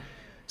 Yeah.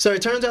 So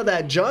it turns out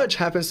that Judge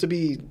happens to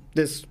be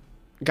this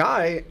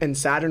guy, and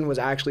Saturn was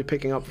actually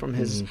picking up from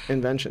his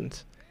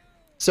inventions.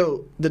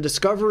 So the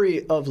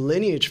discovery of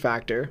Lineage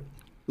Factor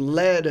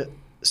led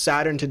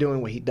Saturn to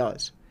doing what he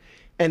does.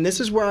 And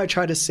this is where I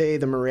try to say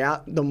the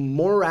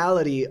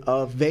morality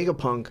of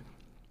Vegapunk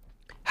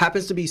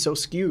happens to be so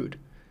skewed.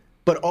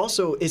 But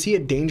also, is he a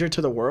danger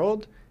to the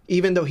world?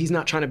 Even though he's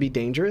not trying to be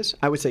dangerous?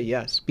 I would say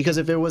yes. Because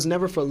if it was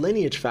never for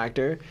Lineage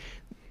Factor,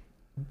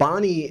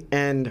 Bonnie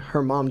and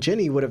her mom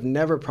Ginny would have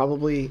never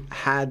probably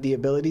had the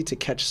ability to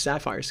catch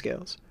sapphire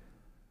scales.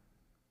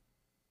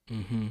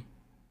 Mm-hmm.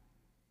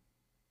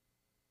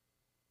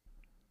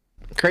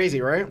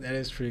 Crazy, right? That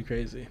is pretty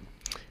crazy.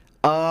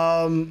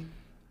 It's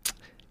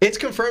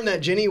confirmed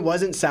that Ginny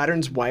wasn't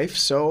Saturn's wife,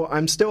 so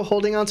I'm still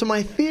holding on to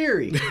my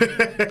theory.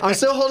 That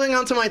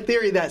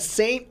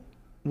Saint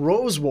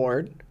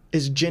Roseward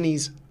is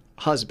Ginny's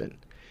husband.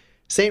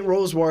 Saint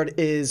Roseward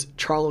is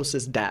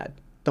Charlos's dad,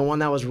 the one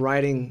that was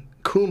riding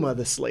Kuma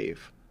the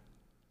slave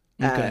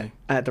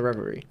at the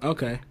Reverie.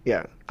 Okay.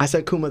 Yeah. I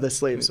said Kuma the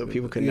slave so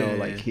people could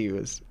know he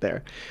was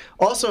there.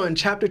 Also, in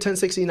chapter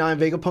 1069,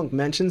 Vegapunk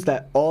mentions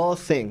that all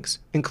things,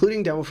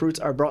 including devil fruits,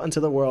 are brought into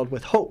the world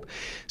with hope.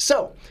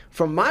 So,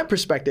 from my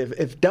perspective,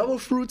 if devil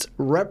fruits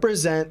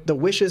represent the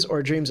wishes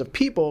or dreams of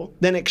people,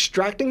 then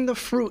extracting the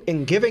fruit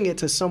and giving it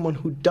to someone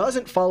who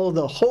doesn't follow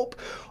the hope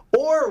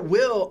or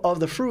will of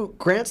the fruit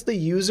grants the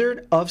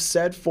user of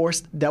said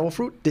forced devil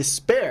fruit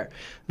despair,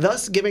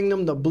 thus giving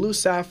them the blue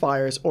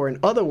sapphires, or in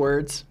other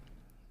words,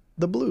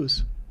 the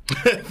blues.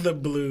 The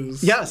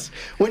blues. Yes.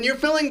 When you're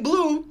feeling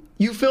blue,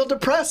 you feel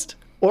depressed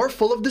or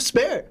full of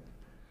despair.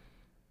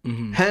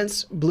 Mm-hmm.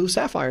 Hence, blue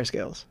sapphire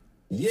scales.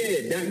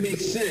 Yeah, that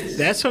makes sense.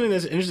 That's something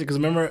that's interesting because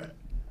remember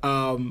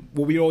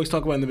what we always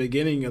talk about in the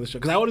beginning of the show.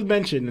 Because I would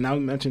mention, and I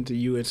would mention to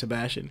you and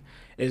Sebastian,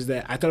 is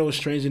that I thought it was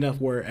strange enough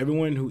where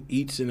everyone who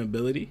eats an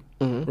ability,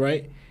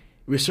 right,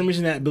 for some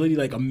reason that ability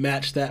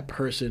match that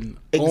person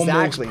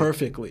almost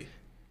perfectly.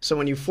 So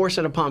when you force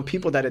it upon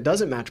people that it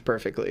doesn't match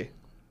perfectly,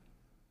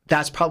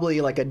 that's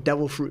probably like a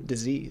devil fruit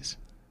disease.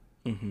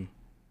 Mm-hmm.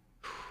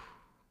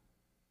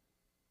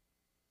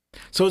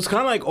 So it's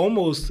kind of like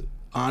almost,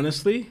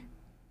 honestly,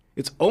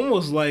 it's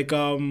almost like,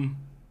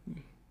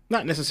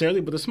 not necessarily,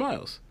 but the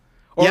smiles.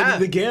 Or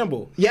the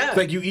gamble. Yeah. It's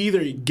like you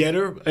either get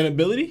an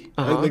ability,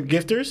 like the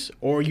gifters,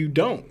 or you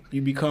don't.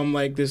 You become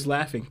like this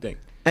laughing thing.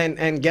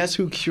 And guess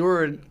who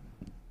cured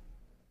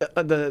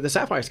the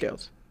sapphire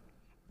scales?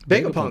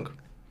 Vegapunk.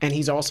 And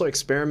he's also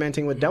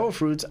experimenting with devil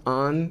fruits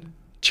on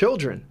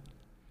children,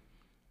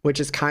 which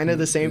is kind of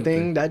the same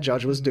thing that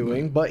Judge was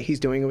doing, but he's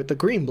doing it with the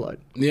green blood.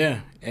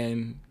 Yeah,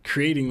 and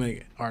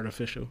creating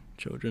artificial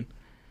children.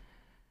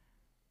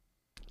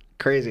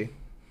 Crazy.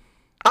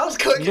 I was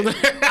cooking.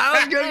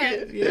 I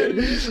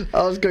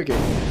was cooking.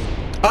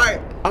 All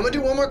right, I'm gonna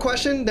do one more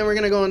question, then we're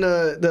gonna go into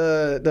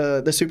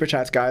the super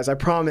chats, guys. I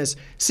promise.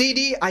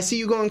 CD, I see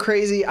you going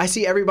crazy. I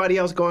see everybody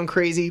else going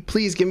crazy.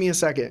 Please give me a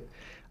second.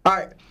 All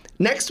right.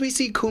 Next, we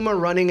see Kuma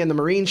running and the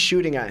Marines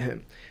shooting at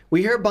him.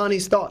 We hear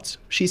Bonnie's thoughts.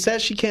 She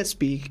says she can't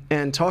speak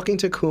and talking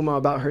to Kuma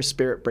about her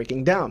spirit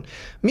breaking down.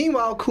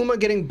 Meanwhile, Kuma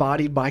getting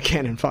bodied by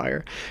cannon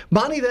fire.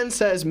 Bonnie then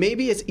says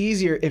maybe it's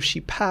easier if she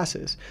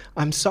passes.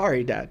 I'm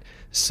sorry, Dad.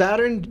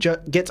 Saturn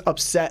gets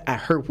upset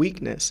at her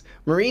weakness.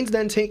 Marines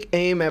then take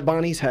aim at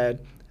Bonnie's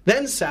head.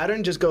 Then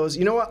Saturn just goes,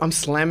 you know what? I'm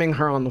slamming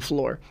her on the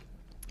floor.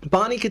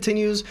 Bonnie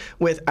continues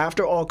with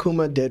after all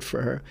Kuma did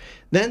for her.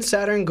 Then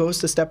Saturn goes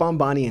to step on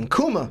Bonnie and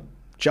Kuma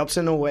jumps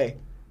in the way.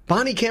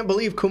 Bonnie can't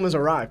believe Kuma's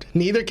arrived.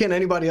 Neither can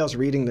anybody else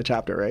reading the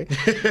chapter, right?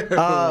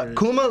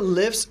 Kuma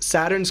lifts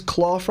Saturn's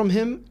claw from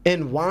him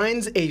and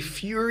winds a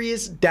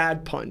furious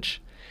dad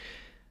punch.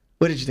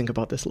 What did you think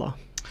about this, Law?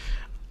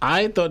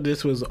 I thought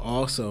this was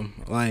awesome.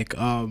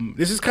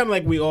 This is kind of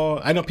like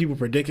I know people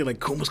predicted,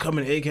 Kuma's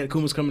coming to Egghead,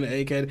 Kuma's coming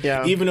to Egghead.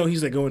 Yeah. Even though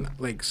he's, going,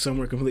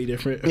 somewhere completely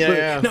different.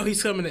 Yeah. No,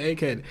 he's coming to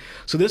Egghead.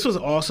 So this was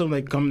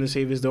awesome, coming to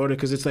save his daughter,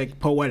 because it's,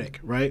 poetic,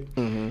 right?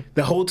 Mm-hmm.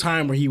 The whole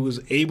time where he was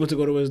able to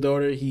go to his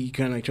daughter, he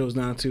kind of chose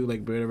not to,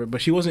 whatever.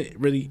 But she wasn't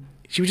really,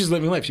 she was just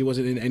living life. She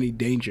wasn't in any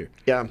danger.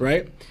 Yeah.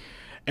 Right?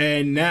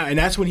 And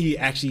that's when he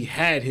actually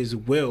had his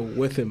will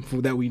with him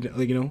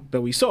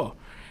that we saw.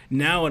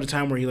 Now at a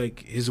time where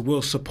his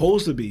will's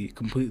supposed to be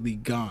completely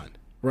gone,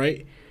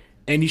 right?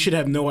 And you should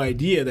have no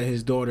idea that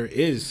his daughter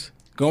is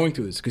going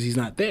through this because he's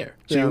not there.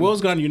 So your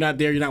will's gone, you're not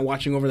there, you're not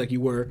watching over like you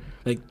were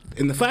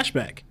in the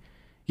flashback.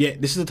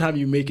 Yet this is the time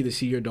you make it to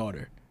see your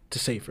daughter to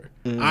save her.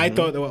 Mm-hmm. I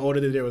thought that what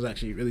Oda did there was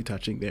actually really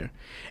touching there.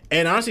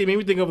 And honestly, it made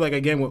me think of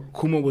again what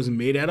Kuma was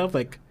made out of,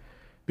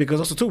 because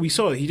also too we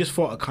saw that he just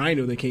fought Akainu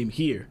and then came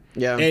here.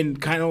 Yeah. And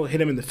kind of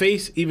hit him in the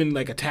face, even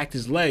attacked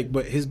his leg,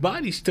 but his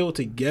body's still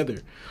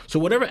together. So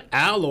whatever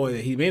alloy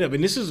that he made of,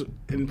 and this is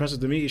impressive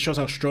to me, it shows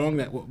how strong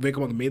that what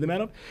Vegapunk made them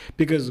out of,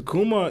 because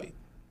Kuma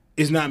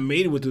is not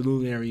made with the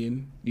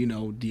Lunarian,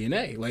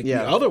 DNA the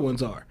other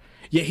ones are.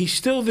 Yet he's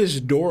still this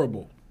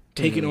durable,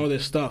 taking all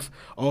this stuff,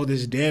 all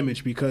this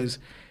damage, because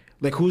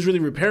who's really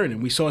repairing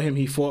him? We saw him,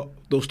 he fought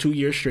those 2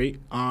 years straight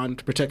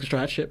to protect the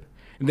Strat ship,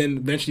 and then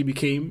eventually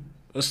became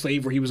a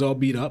slave where he was all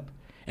beat up,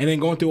 and then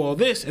going through all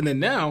this, and then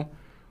now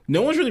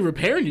no one's really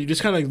repairing you,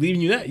 just kind of leaving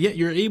you that, yet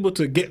you're able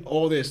to get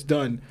all this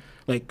done,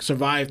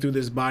 survive through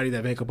this body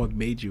that Vegapunk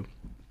made you,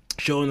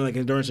 showing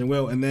endurance and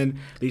will. And then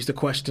leads the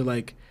question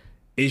to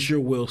is your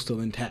will still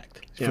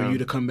intact for you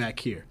to come back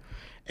here?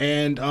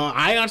 And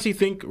I honestly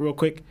think, real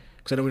quick,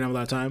 because I know we don't have a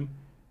lot of time,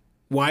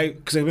 why?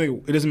 Because I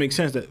think it doesn't make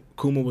sense that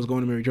Kuma was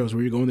going to Mary Jo's.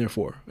 What are you going there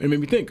for? And it made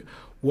me think,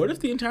 what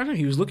if the entire time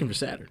he was looking for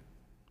Saturn?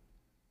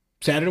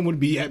 Saturn would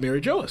be at Mary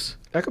Jo's.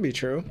 That could be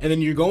true. And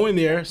then you're going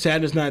there,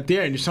 Saturn's not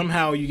there, and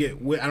somehow you get,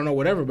 I don't know,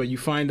 whatever, but you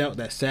find out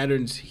that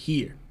Saturn's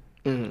here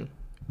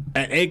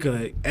at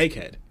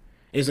Egghead.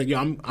 It's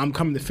I'm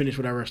coming to finish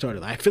whatever I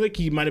started. I feel like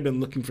he might have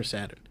been looking for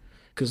Saturn,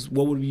 because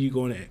what would you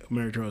going to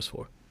Mary Jo's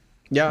for?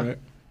 Yeah. Right?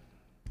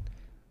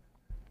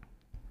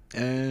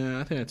 And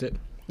I think that's it.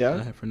 Yeah.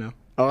 I have for now.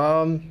 The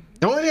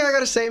only thing I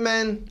gotta say,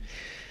 man,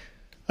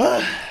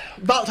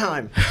 about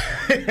time.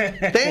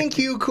 Thank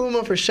you,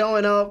 Kuma, for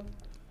showing up.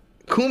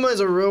 Kuma is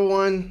a real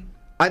one.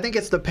 I think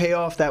it's the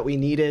payoff that we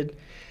needed.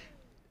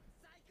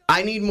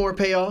 I need more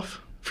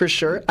payoff for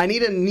sure. I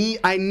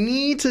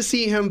need to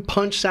see him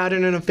punch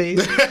Saturn in the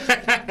face.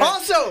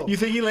 Also, You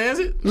think he lands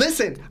it?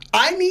 listen,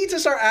 I need to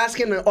start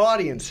asking the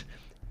audience,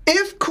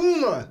 if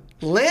Kuma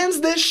lands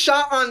this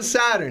shot on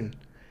Saturn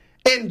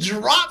and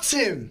drops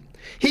him,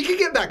 he could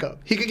get back up.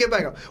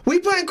 We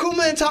putting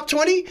Kuma in top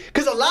 20?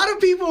 Because a lot of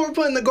people were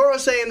putting the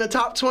Gorosei in the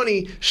top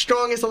 20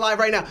 strongest alive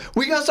right now.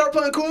 We gonna start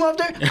putting Kuma up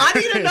there? I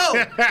need to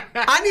know.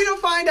 I need to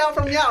find out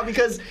from y'all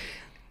because,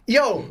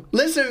 yo,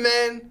 listen,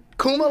 man.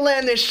 Kuma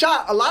land this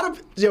shot. A lot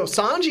of,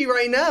 Sanji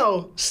right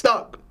now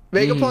stuck.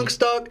 Vegapunk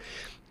stuck.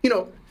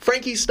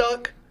 Frankie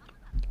stuck.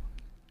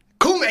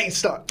 Kuma ain't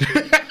stuck.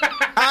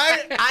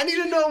 I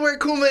need to know where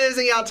Kuma is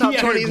in y'all top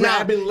 20s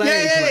now.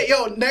 Yeah.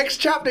 Yo, next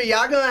chapter,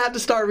 y'all gonna have to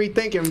start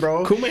rethinking,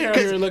 bro. Kuma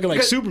here looking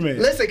like Superman.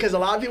 Listen, because a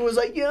lot of people was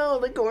like, yo,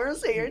 the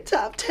Gorosei are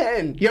top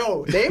 10.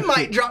 Yo, they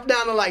might drop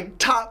down to like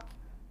top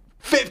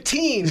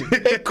 15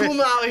 if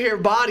Kuma out here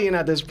bodying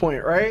at this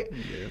point, right?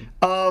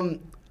 Yeah.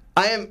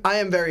 I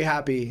am very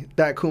happy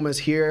that Kuma's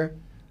here.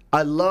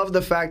 I love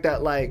the fact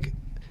that like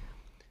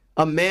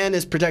a man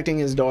is protecting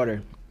his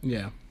daughter.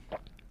 Yeah.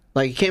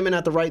 Like he came in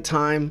at the right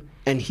time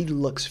and he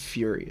looks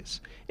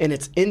furious. And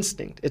it's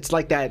instinct. It's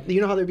like that,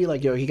 you know how they'd be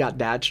like, yo, he got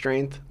dad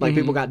strength? Like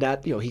people got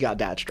dad, he got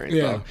dad strength,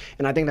 bro.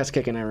 And I think that's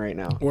kicking in right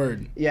now.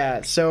 Word.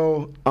 Yeah,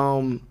 so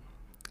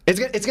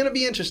it's gonna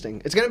be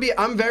interesting.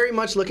 I'm very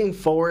much looking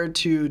forward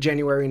to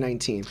January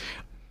 19th.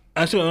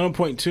 Actually, another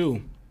point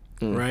too,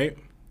 right?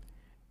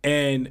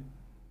 And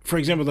for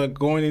example, like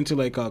going into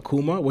like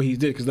Kuma, what he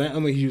did, because not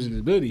only he's using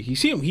his ability,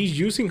 he's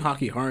using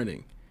Haki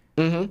hardening,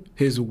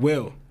 his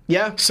will.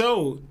 Yeah.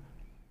 So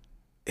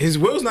his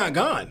will's not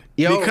gone.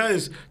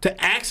 Because to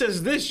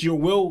access this, your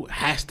will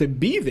has to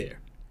be there.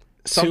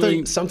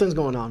 Something's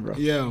going on, bro.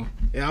 Yeah.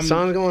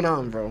 Something's going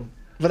on, bro.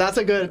 But that's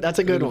a good one. That's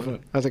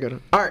a good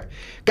one. All right,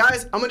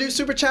 guys, I'm gonna do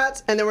super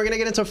chats and then we're gonna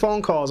get into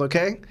phone calls.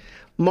 Okay,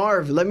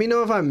 Marv, let me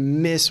know if I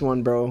miss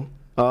one, bro.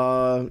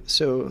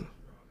 So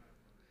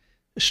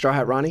Straw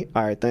Hat Ronnie.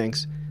 All right,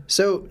 thanks.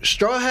 So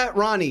Straw Hat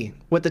Ronnie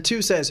with the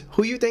 2 says,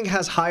 who you think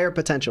has higher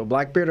potential,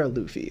 Blackbeard or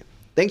Luffy?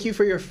 Thank you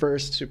for your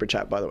first super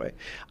chat, by the way.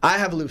 I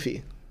have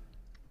Luffy.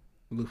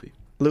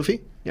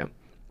 Luffy? Yeah.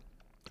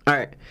 All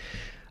right.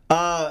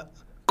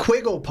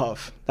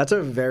 Quigglepuff. That's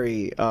a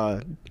very,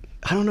 I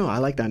don't know. I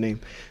like that name.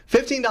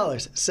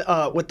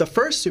 $15 with the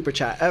first super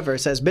chat ever.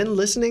 Says been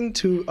listening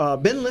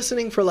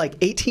for like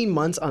 18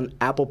 months on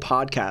Apple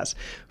Podcasts.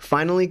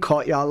 Finally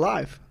caught y'all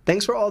live.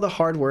 Thanks for all the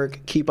hard work.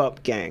 Keep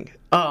up, gang.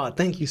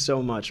 Thank you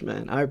so much,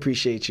 man. I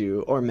appreciate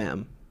you, or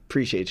ma'am.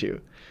 Appreciate you.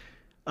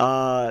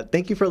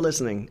 Thank you for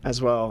listening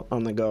as well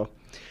on the go.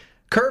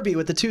 Kirby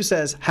with the 2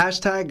 says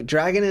hashtag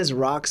Dragon is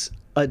Rock's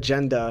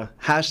agenda.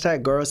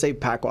 Hashtag Gorosei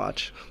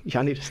Packwatch.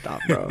 Y'all need to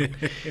stop, bro.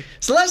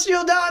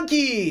 Celestial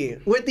Donkey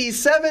with the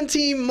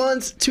 17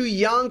 months to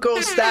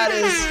Yonko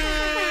status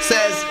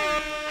says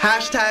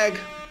hashtag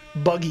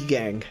Buggy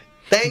Gang.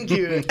 Thank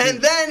you.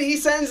 And then he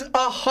sends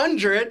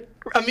 100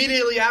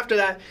 immediately after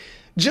that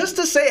just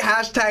to say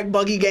hashtag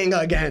Buggy Gang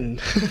again.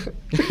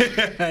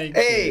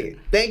 Hey,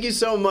 thank you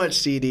so much,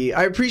 CD.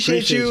 I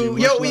appreciate you.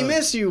 Yo, we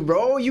miss you,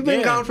 bro. You've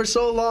been gone for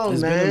so long,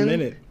 man. It's been a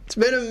minute. It's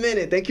been a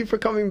minute. Thank you for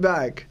coming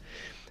back.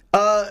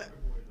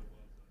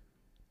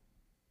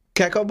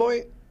 Keko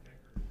boy?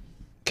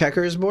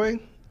 Kekker's boy?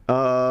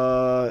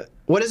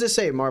 What does it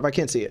say, Marv? I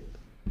can't see it.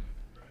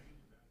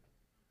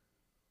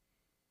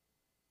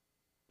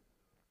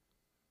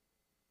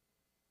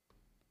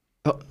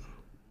 Oh.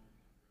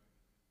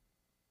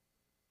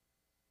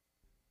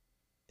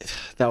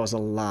 That was a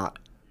lot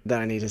that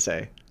I need to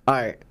say. All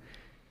right.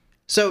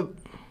 So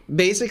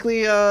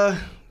basically,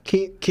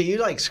 can you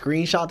like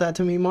screenshot that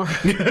to me, Marv,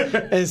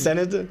 and send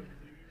it to?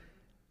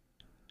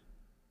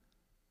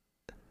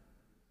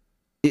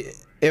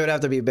 It would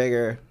have to be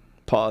bigger.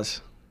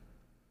 Pause.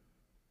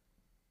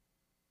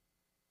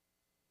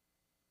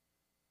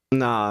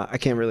 Nah, I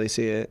can't really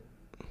see it.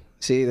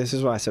 See, this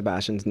is why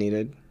Sebastian's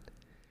needed.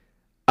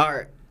 All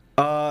right.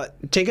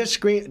 Take a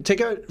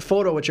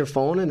photo with your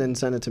phone and then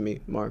send it to me,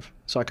 Marv,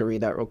 so I can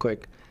read that real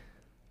quick.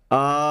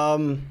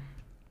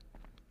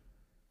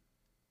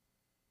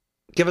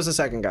 Give us a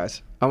second,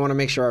 guys. I want to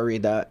make sure I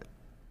read that.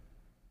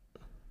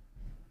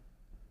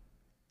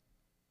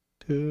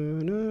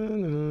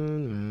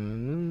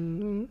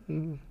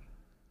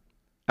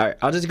 All right,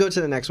 I'll just go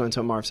to the next one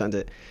until Marv sends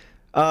it.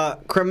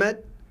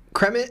 Kremet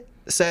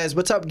says,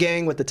 "What's up,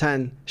 gang?" with the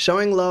 10.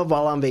 Showing love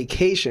while on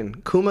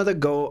vacation. Kuma the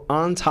GOAT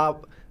on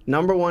top.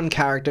 #1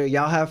 character.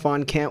 Y'all have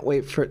fun. Can't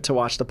wait to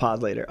watch the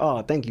pod later.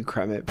 Oh, thank you,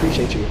 Kremet.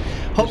 Appreciate you.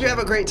 Hope you have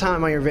a great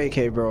time on your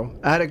vacay, bro.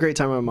 I had a great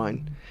time on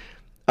mine.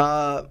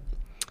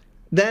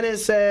 Then it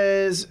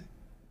says,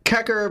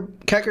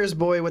 Kekker's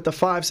boy with the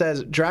 5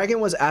 says, Dragon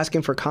was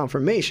asking for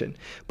confirmation,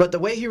 but the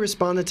way he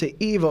responded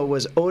to Eva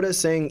was Oda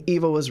saying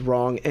Eva was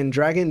wrong, and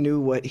Dragon knew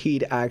what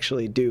he'd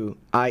actually do,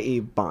 i.e.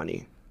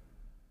 Bonnie.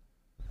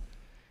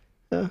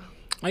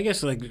 I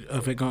guess like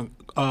if Ivanka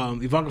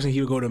was saying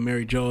he would go to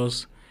Mary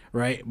Jo's,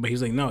 right? But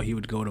he's like, no, he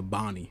would go to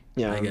Bonnie.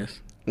 Yeah, I guess.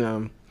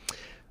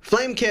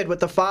 Flame Kid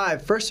with the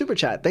 5, first super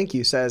chat, thank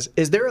you, says,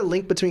 is there a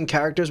link between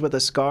characters with a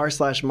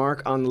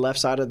scar/mark on the left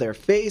side of their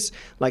face,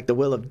 like the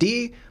Will of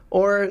D,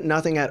 or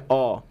nothing at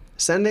all?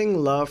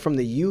 Sending love from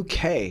the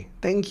UK.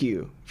 Thank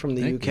you, from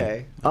the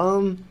UK.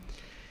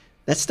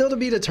 That's still to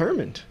be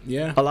determined.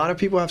 Yeah. A lot of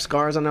people have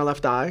scars on their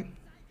left eye.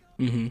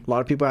 A lot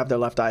of people have their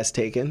left eyes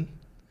taken.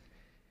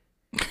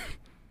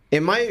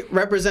 It might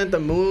represent the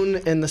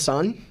moon and the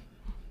sun.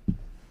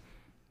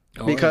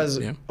 Because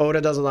Oda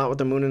does a lot with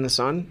the moon and the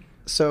sun.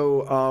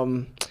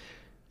 So,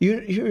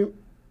 you,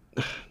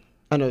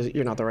 I know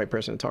you're not the right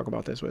person to talk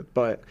about this with,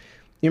 but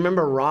you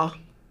remember Ra,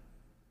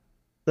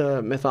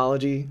 the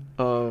mythology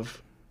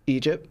of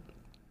Egypt?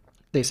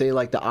 They say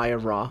like the Eye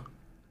of Ra.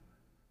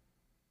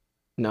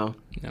 No.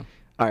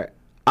 All right.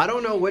 I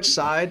don't know which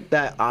side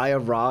that Eye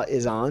of Ra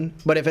is on,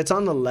 but if it's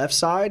on the left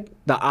side,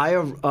 the Eye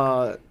of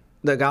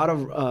the god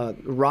of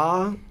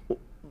Ra,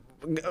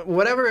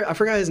 whatever, I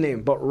forgot his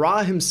name, but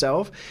Ra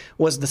himself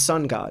was the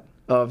sun god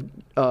of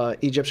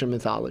Egyptian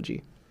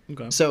mythology.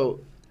 Okay. So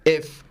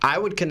if I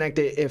would connect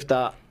it, if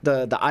the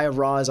Eye of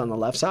Ra is on the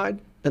left side,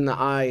 then the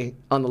eye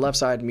on the left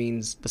side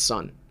means the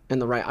sun,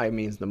 and the right eye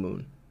means the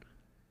moon.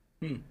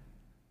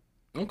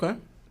 Okay.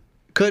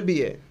 Could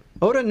be it.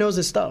 Oda knows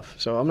his stuff,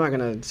 so I'm not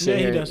gonna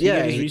say. Yeah, he does. He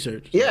does his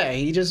research. Yeah,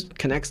 he just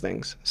connects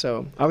things.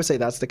 So I would say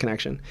that's the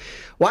connection.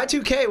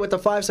 Y2K with the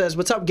 5 says,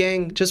 "What's up,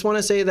 gang? Just want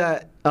to say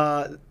that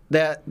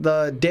that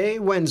the day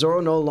when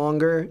Zoro no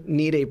longer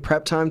need a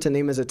prep time to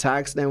name his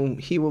attacks, then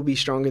he will be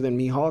stronger than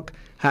Mihawk.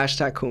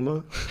 Hashtag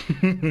Kuma."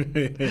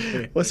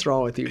 What's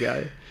wrong with you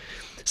guys?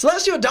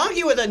 Celestial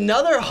Donkey with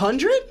another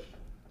 100?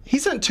 He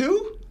sent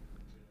 2?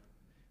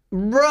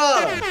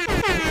 Bruh.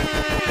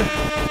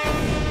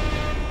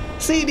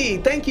 CD,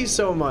 thank you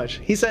so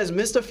much. He says,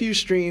 missed a few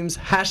streams,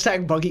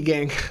 hashtag Buggy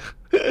Gang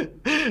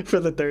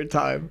for the 3rd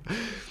time.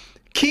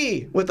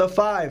 Key with a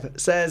 5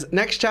 says,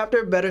 next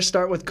chapter better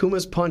start with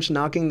Kuma's punch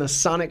knocking the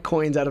Sonic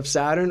coins out of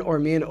Saturn, or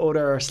me and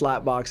Oda are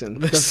slapboxing.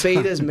 The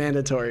fate is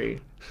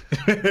mandatory.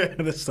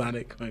 The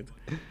Sonic coins.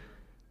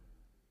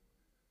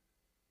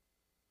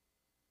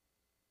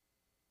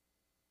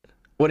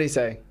 What'd he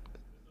say?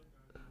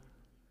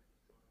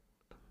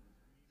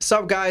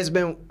 Sup guys,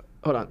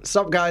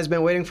 Sup guys,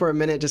 been waiting for a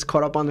minute, just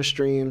caught up on the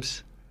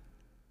streams.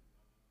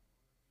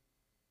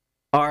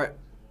 RIP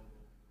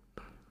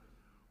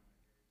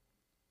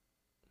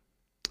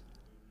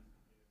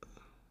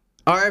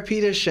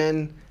to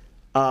Shin.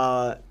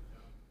 Shout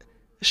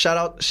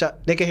out,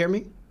 they can hear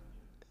me?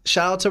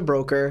 Shout out to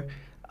Broker.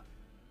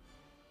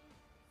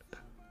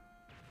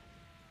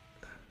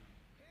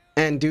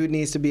 And dude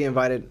needs to be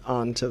invited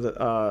onto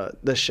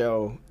the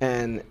show.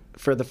 And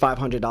for the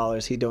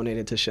 $500 he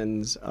donated to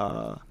Shin's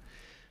the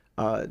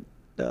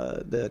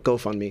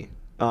GoFundMe.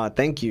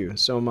 Thank you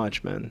so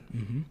much,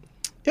 man.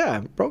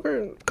 Yeah,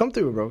 Broker, come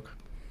through, Broke.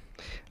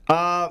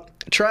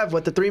 Trev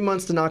with the 3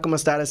 months to Nakama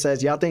status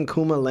says, y'all think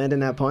Kuma landing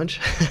that punch?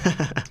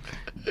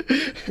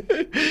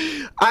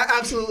 I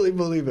absolutely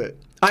believe it.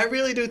 I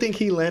really do think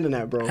he landed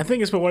that, bro. I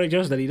think it's poetic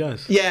justice that he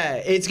does. Yeah,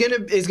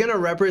 it's gonna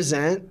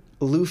represent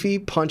Luffy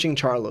punching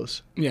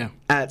Charlos. Yeah.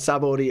 At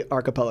Sabaody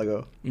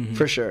Archipelago,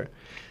 for sure.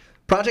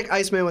 Project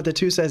Iceman with the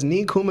 2 says,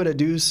 need Kuma to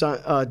do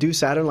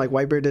Saturn like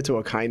Whitebeard did to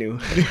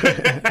Akainu.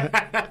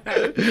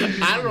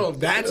 I don't know if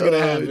that's going to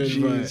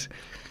happen.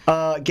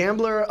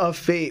 Gambler of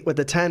Fate with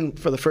the 10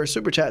 for the first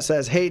super chat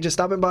says, hey, just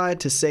stopping by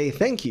to say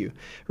thank you.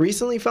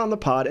 Recently found the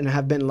pod and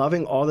have been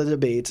loving all the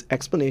debates,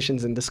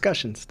 explanations, and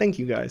discussions. Thank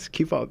you, guys.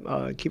 Keep up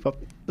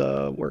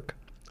the work.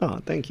 Oh,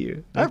 thank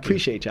you. I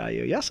appreciate y'all.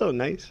 Y'all so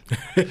nice.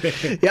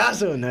 Y'all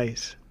so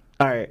nice.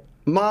 All right.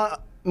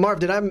 Marv,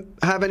 did I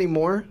have any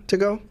more to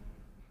go?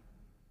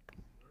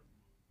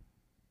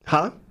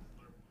 Huh?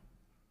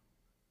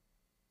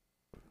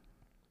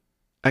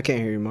 I can't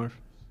hear you, Marv.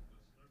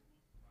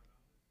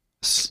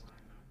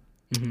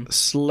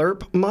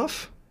 Slurp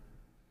Muff?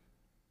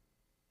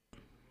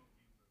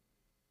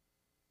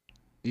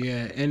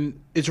 Yeah, and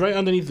it's right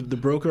underneath the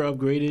Broker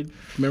upgraded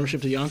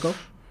membership to Yonko.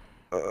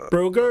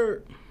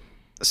 Broker.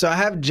 So I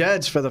have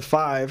Jeds for the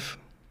 5.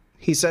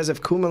 He says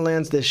if Kuma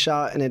lands this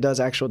shot and it does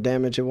actual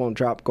damage, it won't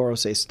drop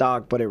Gorosei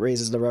stock, but it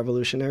raises the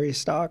revolutionary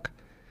stock.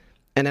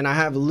 And then I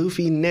have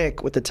Luffy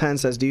Nick with the 10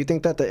 says, do you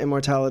think that the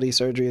immortality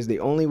surgery is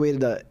the only way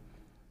to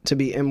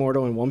be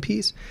immortal in One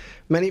Piece?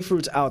 Many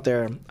fruits out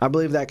there. I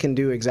believe that can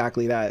do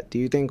exactly that. Do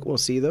you think we'll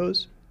see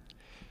those?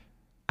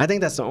 I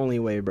think that's the only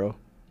way, bro.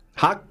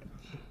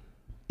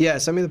 Yeah,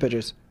 send me the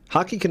pictures.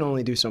 Hockey can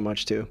only do so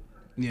much, too.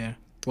 Yeah.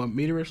 Want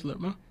me to read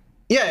Slurpma?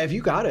 Yeah, if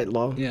you got it,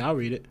 Lo. Yeah, I'll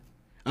read it.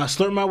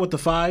 Slurpma with the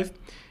 5.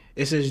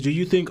 It says, do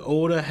you think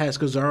Oda has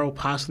Kizaru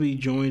possibly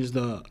joins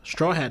the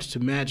Straw Hats to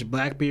match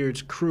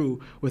Blackbeard's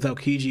crew with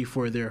Aokiji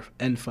for their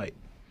end fight?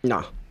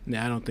 Nah.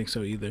 Yeah, I don't think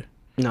so either.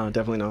 No,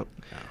 definitely not.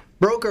 No.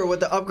 Broker with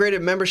the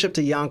upgraded membership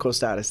to Yonko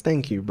status.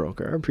 Thank you,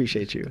 Broker. I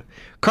appreciate you.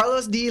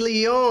 Carlos De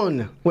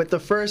Leon with the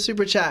first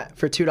super chat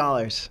for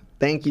 $2.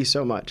 Thank you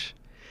so much.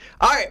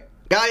 All right,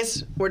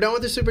 guys, we're done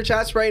with the super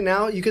chats right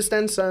now. You can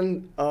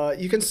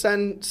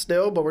send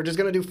still, but we're just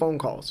gonna do phone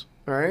calls.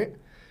 All right.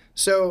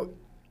 So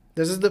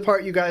This is the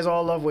part you guys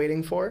all love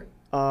waiting for.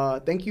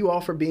 Thank you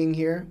all for being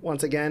here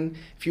once again.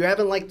 If you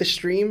haven't liked the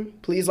stream,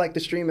 please like the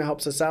stream. It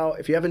helps us out.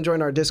 If you haven't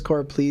joined our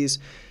Discord, please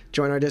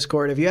join our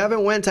Discord. If you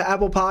haven't went to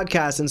Apple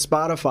Podcasts and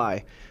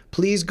Spotify,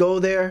 please go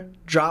there,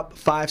 drop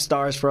 5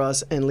 stars for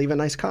us, and leave a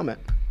nice comment.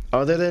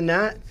 Other than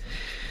that,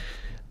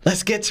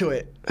 let's get to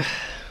it.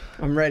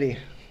 I'm ready.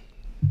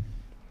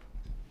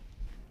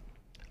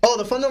 Oh,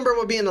 the phone number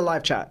will be in the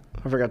live chat.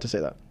 I forgot to say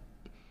that.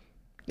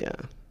 Yeah.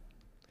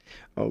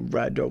 All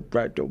right. All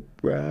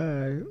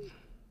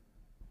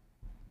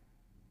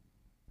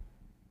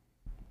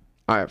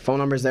right, phone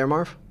number's there,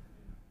 Marv?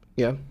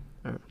 Yeah?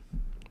 All right.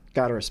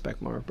 Gotta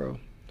respect Marv, bro.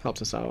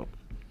 Helps us out.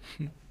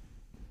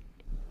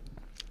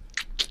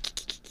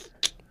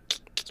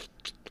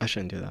 I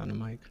shouldn't do that on the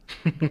mic.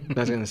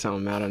 That's gonna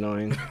sound mad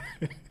annoying.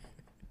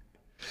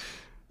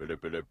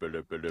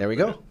 There we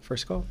go.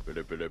 First call.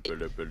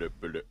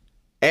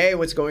 Hey,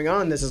 what's going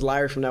on? This is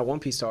Larry from That One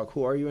Piece Talk.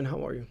 Who are you and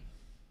how are you?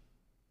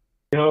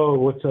 Yo,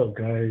 what's up,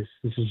 guys?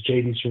 This is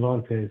JD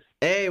Cervantes.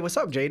 Hey, what's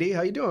up, JD?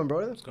 How you doing,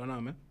 brother? What's going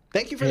on, man?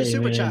 Thank you for the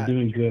super chat.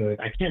 Doing good.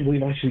 I can't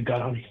believe I actually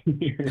got on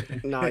here.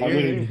 Nah, I'm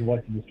really just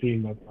watching the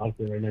stream out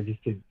there right now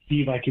just to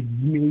see if I could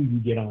maybe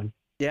get on.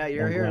 Yeah,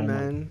 you're here,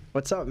 man.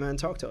 What's up, man?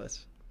 Talk to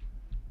us.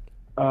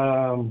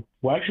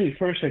 Well, actually,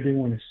 first I did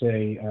want to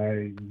say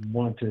and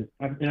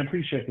I'm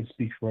pretty sure I can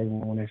speak for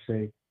everyone when I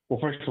say, well,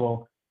 first of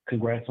all,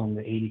 congrats on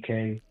the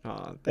 80K.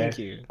 Thank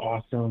you.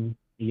 Awesome.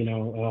 You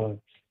know,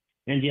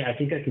 and yeah, I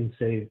think I can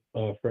say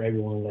for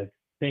everyone, like,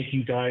 thank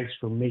you guys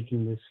for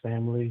making this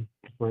family,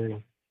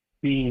 for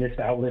being this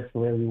outlet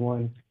for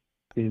everyone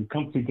to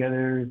come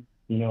together.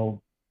 You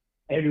know,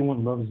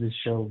 everyone loves this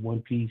show,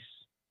 One Piece,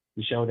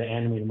 the show, the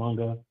anime, the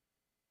manga,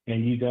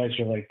 and you guys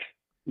are like,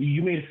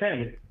 you made a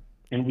family,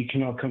 and we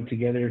can all come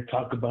together,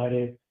 talk about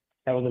it,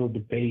 have a little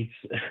debates.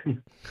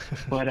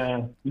 But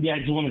yeah, I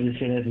just wanted to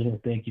say that, you know,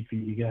 thank you for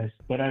you guys.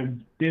 But I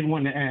did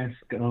want to ask,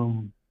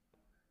 do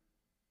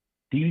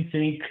you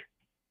think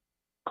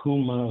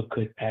Kuma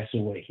could pass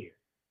away here?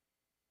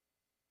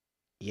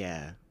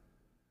 Yeah.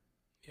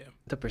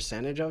 The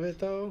percentage of it,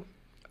 though,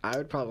 I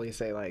would probably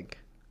say, like,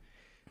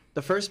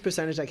 the first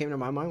percentage that came to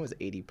my mind was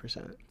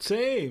 80%.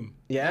 Same.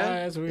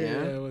 Yeah? That's weird.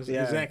 Yeah, it was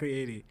exactly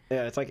 80.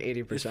 Yeah, it's like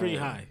 80%. It's pretty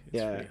high.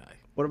 It's pretty high.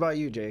 What about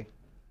you, Jay?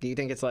 Do you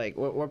think it's like,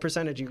 what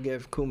percentage you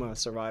give Kuma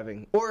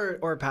surviving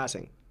or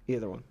passing?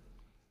 Either one.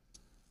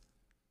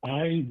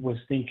 I was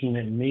thinking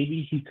that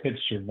maybe he could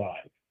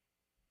survive.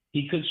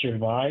 He could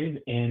survive,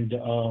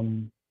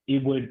 and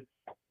it would.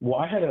 Well,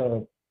 I had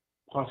a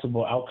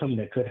possible outcome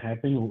that could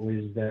happen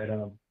was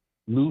that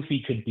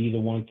Luffy could be the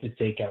one to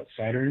take out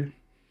Saturn,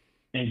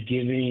 and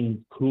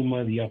giving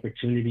Kuma the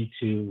opportunity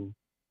to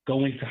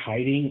go into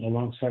hiding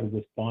alongside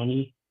with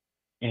Bonnie,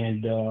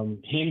 and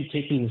him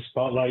taking the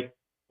spotlight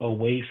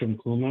away from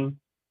Kuma,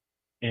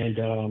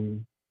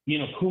 and you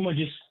know, Kuma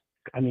just,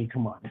 I mean,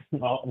 come on,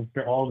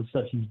 after all the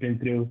stuff he's been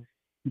through,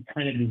 he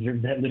kind of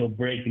deserves that little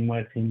break, in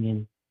my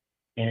opinion,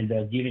 and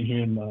giving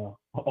him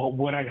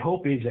what I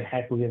hope is a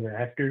happily ever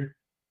after,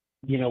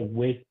 you know,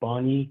 with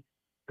Bonnie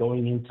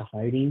going into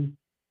hiding,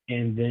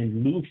 and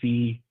then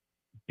Luffy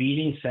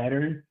beating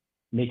Saturn,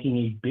 making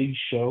a big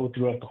show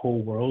throughout the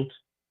whole world,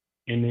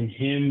 and then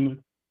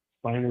him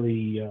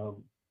finally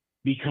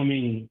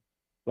becoming,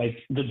 like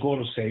the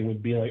Gorosei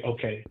would be like,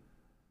 okay,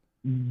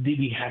 did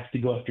we have to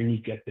go after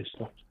Nika at this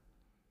point?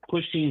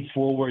 Pushing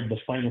forward the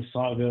final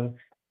saga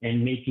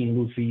and making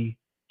Luffy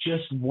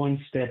just one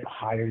step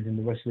higher than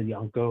the rest of the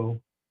Yonko.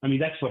 I mean,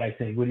 that's what I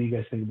think. What do you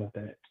guys think about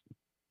that?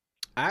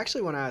 I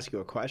actually want to ask you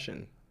a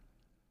question.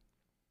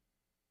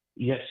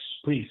 Yes,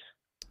 please.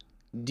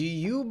 Do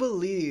you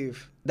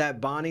believe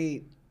that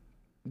Bonnie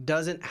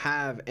doesn't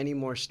have any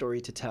more story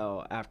to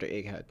tell after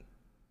Egghead?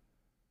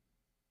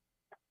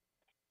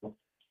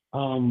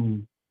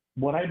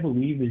 What I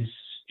believe is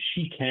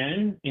she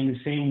can, in the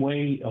same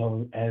way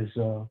as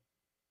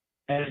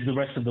the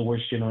rest of the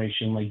Worst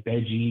Generation, like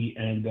Veggie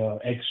and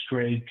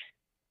X-Drake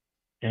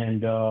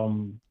and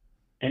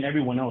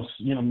everyone else.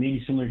 You know,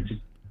 maybe similar to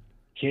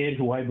Kid,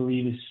 who I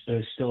believe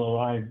is still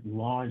alive,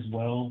 Law as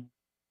well.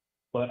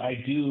 But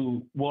I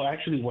do, well,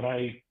 actually, what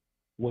I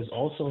was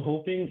also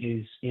hoping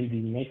is in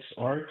the next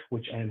arc,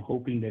 which I'm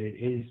hoping that it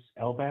is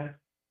Elbaf,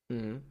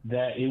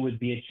 that it would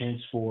be a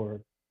chance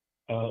for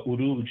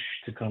Uruj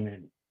to come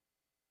in.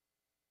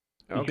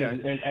 Okay.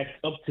 Because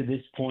up to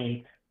this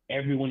point,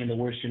 everyone in the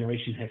Worst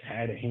Generation has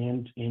had a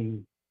hand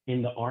in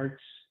the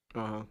arcs,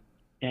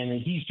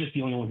 and he's just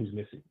the only one who's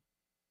missing.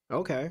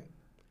 Okay.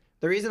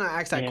 The reason I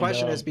asked that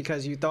question is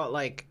because you thought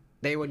like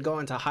they would go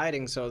into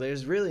hiding, so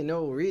there's really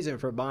no reason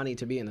for Bonnie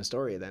to be in the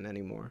story then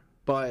anymore.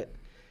 But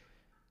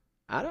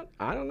I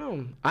don't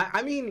know.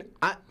 I mean,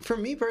 for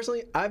me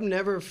personally, I've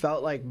never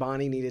felt like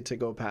Bonnie needed to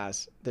go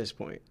past this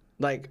point.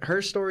 Like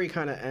her story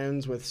kind of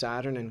ends with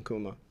Saturn and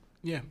Kuma.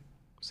 Yeah,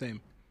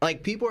 same.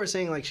 Like people are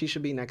saying like she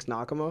should be next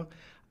Nakama.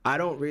 I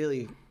don't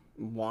really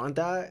want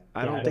that.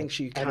 I don't think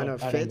she kind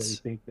of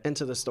fits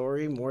into the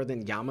story more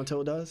than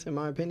Yamato does, in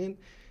my opinion.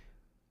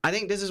 I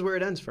think this is where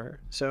it ends for her.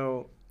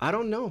 So I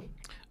don't know.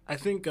 I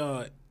think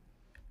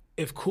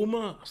if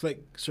Kuma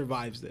like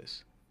survives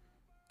this,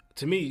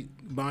 to me,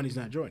 Bonnie's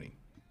not joining,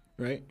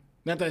 right?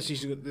 Not that she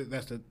should.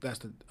 That's the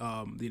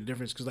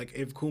difference. Because like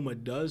if Kuma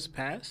does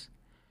pass,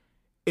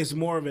 it's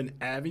more of an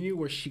avenue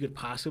where she could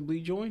possibly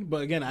join.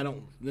 But again, I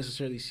don't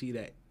necessarily see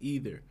that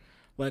either.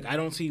 Like I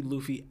don't see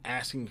Luffy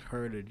asking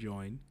her to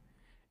join,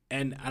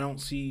 and I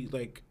don't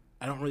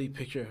really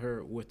picture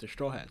her with the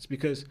Straw Hats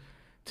because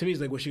to me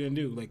it's like what's she gonna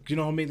do? Like you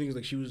know how many things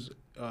like she was.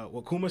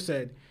 What Kuma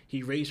said,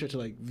 he raised her to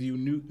like view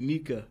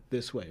Nika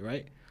this way,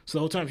 right? So the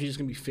whole time she's just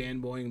gonna be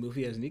fanboying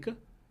Luffy as Nika,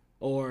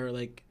 or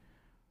like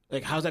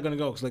how's that gonna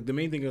go? Because like the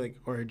main thing, like,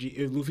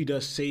 if Luffy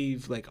does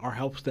save like or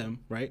helps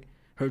them, right?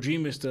 Her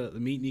dream is to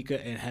meet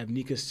Nika and have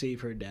Nika save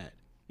her dad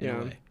in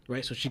a way,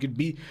 right? So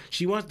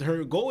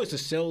her goal is to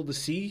sail the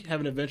sea,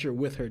 have an adventure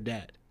with her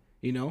dad.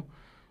 You know,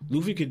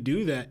 Luffy could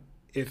do that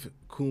if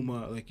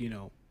Kuma,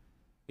 Kuma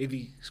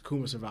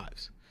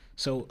survives.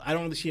 So I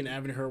don't really see an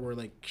avenue her where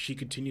like she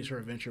continues her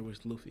adventure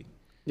with Luffy.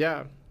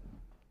 Yeah,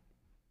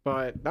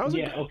 but that was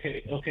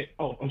okay.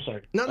 Oh, I'm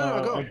sorry. No,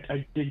 go.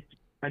 I did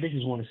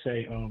just want to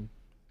say,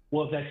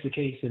 well, if that's the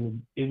case,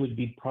 then it would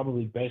be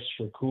probably best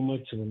for Kuma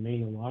to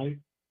remain alive,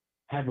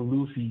 have a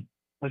Luffy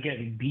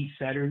again beat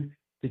Saturn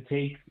to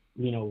take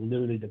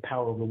literally the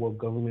power of the world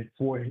government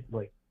for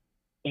like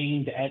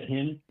aimed at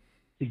him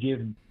to give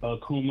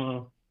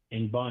Kuma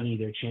and Bonnie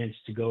their chance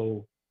to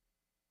go.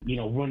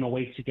 Run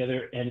away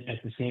together and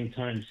at the same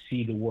time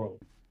see the world.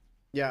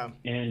 Yeah.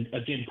 And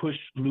again, push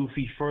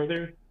Luffy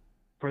further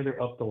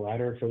up the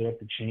ladder, further up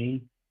the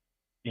chain.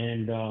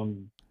 And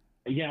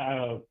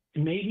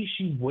maybe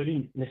she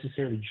wouldn't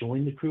necessarily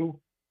join the crew.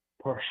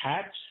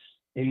 Perhaps,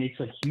 and it's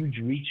a huge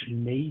reach,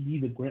 maybe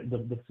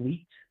the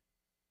fleet.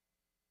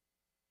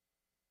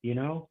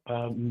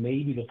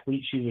 Maybe the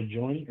fleet she would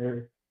join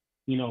or,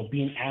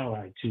 be an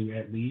ally to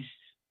at least,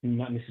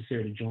 not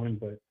necessarily join,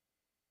 but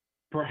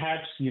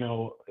perhaps, in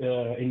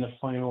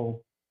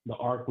the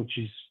arc, which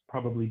is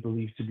probably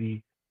believed to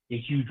be a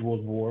huge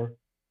world war,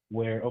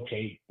 where,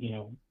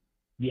 you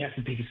have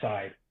to pick a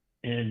side.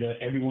 And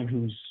everyone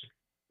who's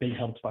been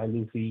helped by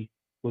Luffy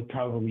would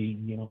probably,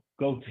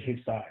 go to his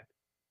side.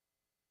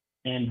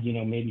 And,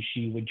 maybe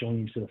she would join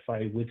into the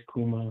fight with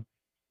Kuma,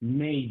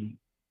 maybe.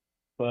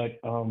 But,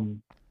 I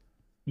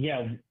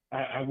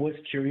was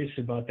curious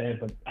about that,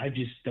 but I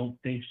just don't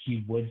think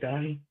he would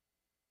die.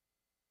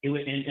 It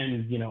would,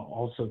 and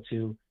also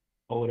too,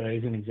 Oda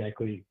isn't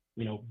exactly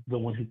the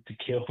one to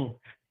kill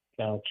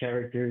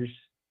characters,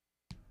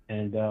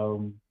 and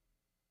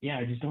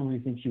I just don't really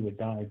think he would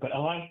die. But a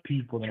lot of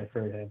people that I've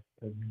heard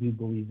do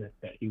believe that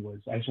he was.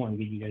 I just want to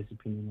get you guys'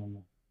 opinion on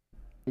that.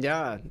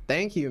 Yeah,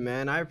 thank you,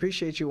 man. I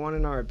appreciate you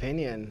wanting our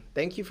opinion.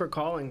 Thank you for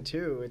calling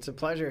too. It's a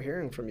pleasure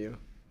hearing from you.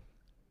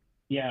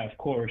 Yeah, of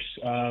course.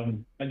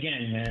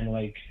 Again, man,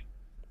 like.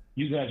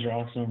 You guys are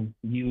awesome.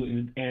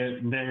 You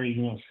and Larry,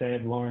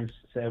 Seb, Lawrence,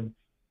 Seb,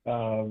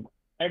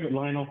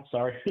 Lionel,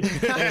 sorry.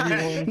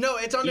 No,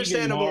 it's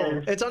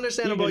understandable. It's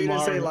understandable you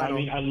didn't say Lionel. I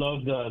mean, I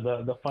love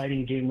the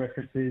fighting game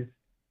references,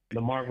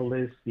 the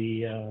Marvelous,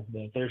 the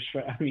Thirst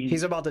Trap. I mean,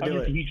 he's about to do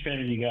it. I'm a huge fan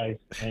of you guys.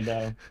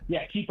 And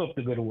keep up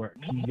the good work.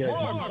 You guys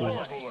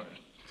are cool.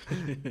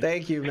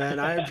 Thank you, man.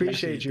 I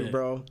appreciate you,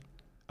 bro.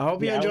 I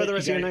hope you enjoy the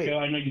rest of your night.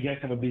 I know you guys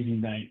have a busy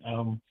night.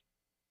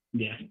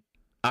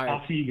 All right.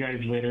 I'll see you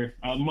guys later.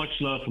 Much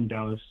love from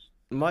Dallas.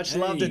 Much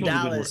love to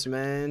Dallas,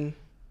 man.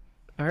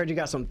 I heard you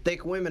got some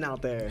thick women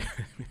out there.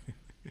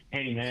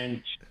 Hey,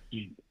 man.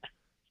 Y'all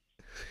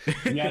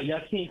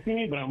can't see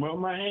me, but I'm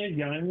rubbing my hands.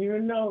 Y'all don't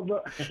even know,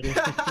 bro.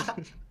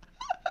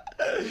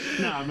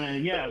 Nah,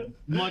 man. Yeah,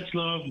 much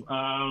love.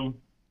 I'm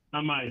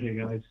out of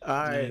here, guys. All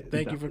right.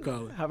 Thank you for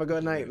calling. Have a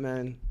good night,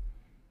 man.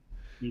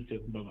 You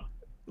too. Bye-bye.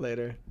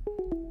 Later.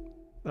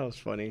 That was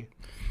funny.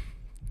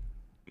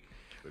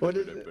 What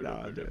is it?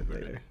 No, I'll do it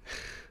later.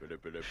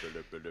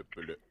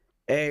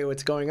 Hey,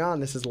 what's going on?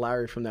 This is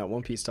Larry from that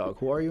One Piece Talk.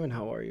 Who are you and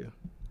how are you?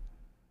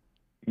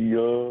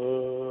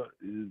 Yo,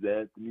 this is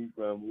Anthony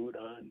from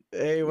Wuhan.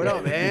 Hey, what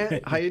up,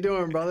 man? How you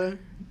doing, brother?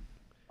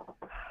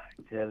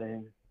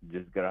 Chilling.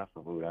 Just got off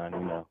of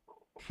Wuhan,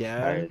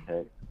 Yeah.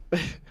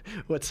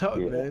 What's up,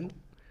 man?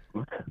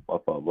 What's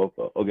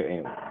up? Okay,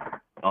 anyway.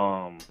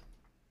 I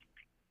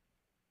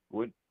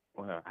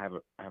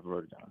have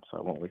wrote it down, so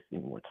I won't waste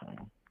any more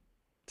time.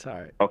 It's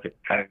all right. Okay,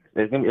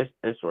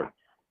 it's short.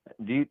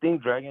 Do you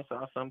think Dragon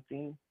saw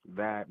something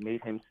that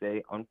made him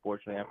say,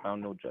 "Unfortunately, I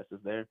found no justice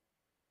there,"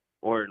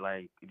 or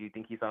do you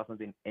think he saw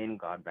something in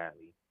God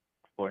Valley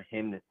for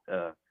him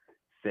to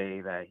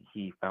say that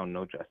he found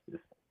no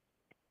justice?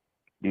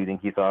 Do you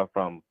think he saw it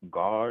from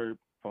Garb,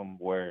 from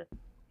where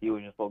he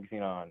was just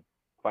focusing on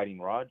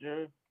fighting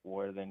Roger,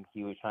 or then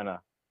he was trying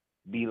to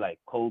be like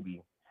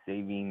Kobe,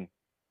 saving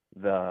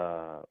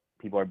the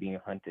people are being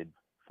hunted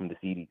from the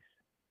cities?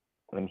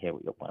 Let me hear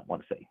what you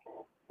want to say.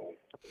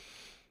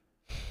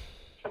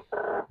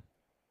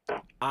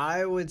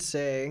 I would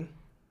say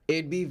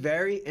it'd be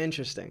very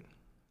interesting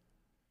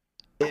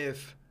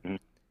if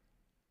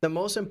the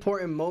most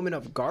important moment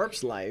of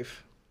Garp's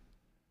life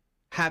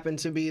happened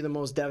to be the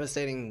most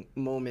devastating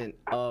moment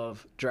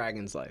of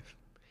Dragon's life.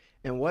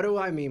 And what do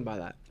I mean by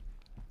that?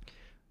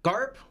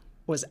 Garp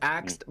was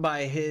asked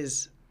by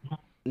his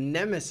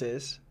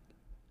nemesis,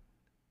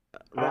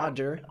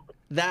 Roger,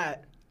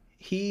 that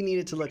he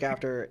needed to look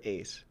after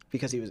Ace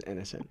because he was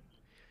innocent.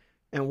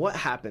 And what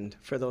happened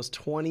for those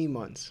 20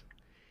 months?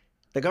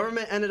 The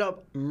government ended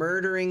up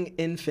murdering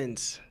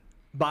infants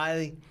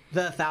by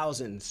the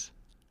thousands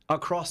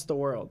across the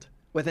world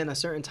within a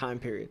certain time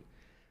period.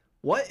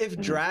 What if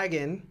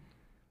Dragon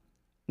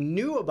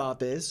knew about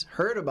this,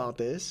 heard about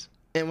this,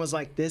 and was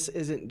like, this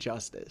isn't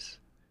justice?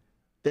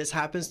 This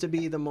happens to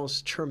be the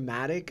most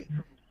traumatic,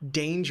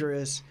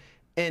 dangerous,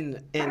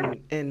 and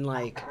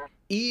like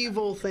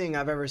evil thing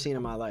I've ever seen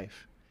in my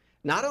life.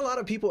 Not a lot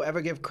of people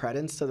ever give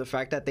credence to the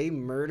fact that they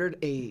murdered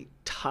an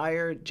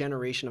entire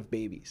generation of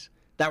babies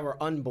that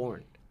were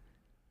unborn.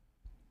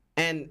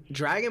 And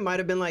Dragon might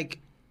have been like,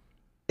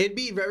 it'd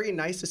be very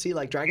nice to see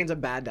like Dragon's a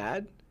bad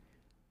dad,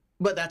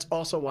 but that's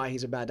also why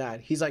he's a bad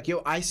dad. He's like,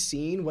 yo, I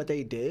seen what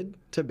they did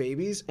to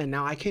babies, and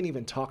now I can't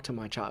even talk to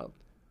my child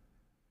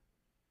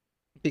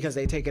because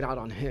they take it out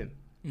on him.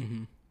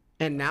 Mm-hmm.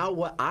 And now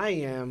what I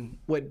am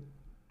would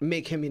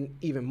make him in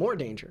even more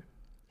danger.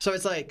 So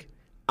it's like,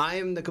 I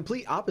am the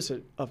complete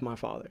opposite of my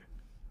father.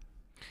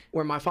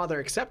 Where my father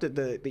accepted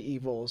the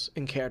evils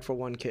and cared for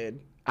one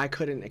kid, I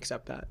couldn't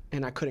accept that,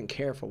 and I couldn't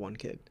care for one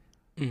kid.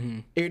 Mm-hmm.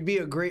 It would be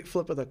a great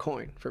flip of the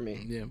coin for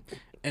me. Yeah.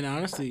 And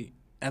honestly,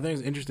 I think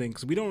it's interesting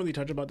because we don't really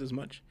touch about this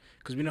much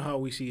because we know how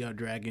we see how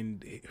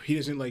Dragon, he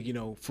doesn't like, you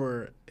know,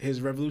 for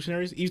his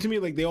revolutionaries, even to me,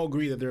 like they all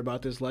agree that they're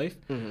about this life,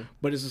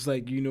 but it's just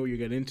like, you know what you're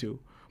getting into.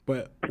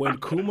 But when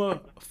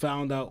Kuma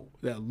found out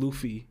that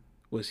Luffy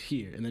was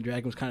here and then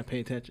Dragon was kind of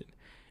paying attention,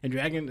 and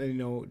Dragon, you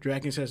know,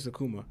 Dragon says to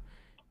Kuma,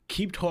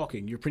 keep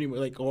talking. You're pretty much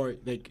like, or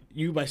like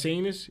you by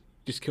saying this,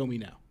 just kill me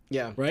now.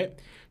 Yeah. Right?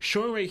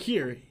 Showing right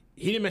here,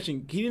 he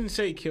didn't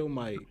say kill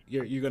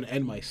you're going to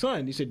end my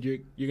son. He said you're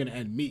going to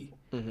end me.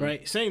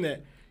 Right? Saying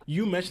that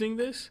you mentioning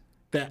this,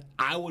 that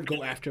I would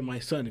go after my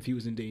son if he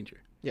was in danger.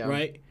 Yeah.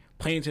 Right?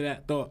 Playing to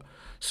that thought.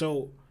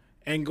 So,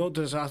 and go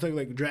to, so I think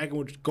like Dragon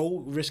would go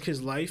risk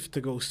his life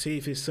to go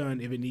save his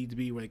son if it needs to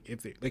be, like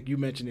if they, like you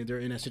mentioned, if they're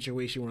in a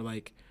situation where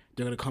like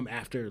they're going to come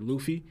after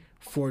Luffy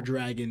for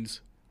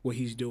Dragon's, what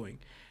he's doing.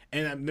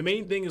 And the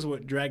main thing is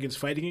what Dragon's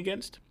fighting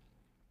against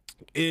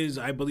is,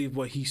 I believe,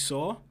 what he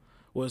saw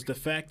was the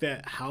fact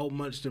that how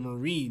much the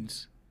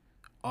Marines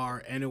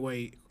are, in a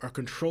way, are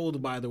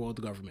controlled by the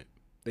world government.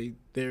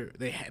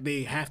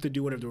 They have to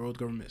do whatever the world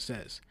government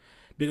says,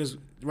 because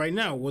right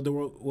now what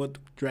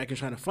Dragon's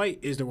trying to fight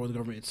is the world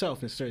government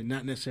itself,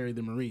 not necessarily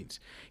the Marines.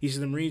 He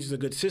said the Marines is a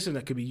good system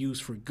that could be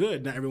used for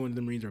good. Not everyone in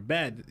the Marines are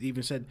bad. They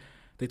even said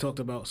they talked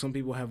about some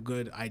people have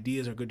good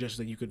ideas or good justice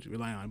that you could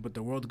rely on, but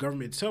the world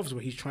government itself is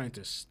what he's trying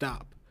to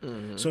stop.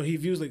 So he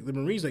views like the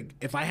Marines like,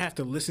 if I have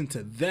to listen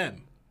to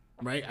them,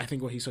 right? I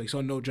think what he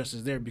saw no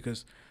justice there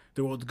because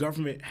the world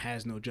government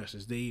has no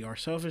justice. They are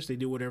selfish. They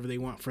do whatever they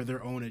want for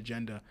their own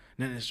agenda,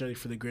 not necessarily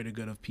for the greater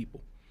good of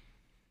people.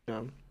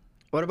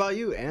 What about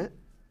you, Ant?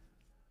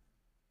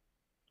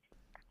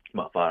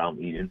 My fault,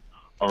 I'm eating.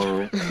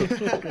 Oh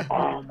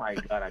my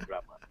God, I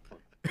dropped my phone.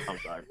 I'm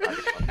sorry.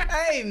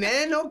 Hey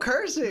man, no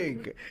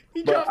cursing.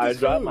 But I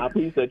dropped my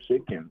piece of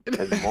chicken.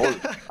 It's more.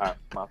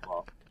 My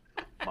fault.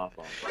 My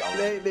fault.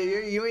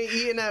 You ain't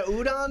eating that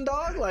udon,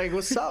 dog? Like,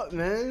 what's up,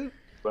 man?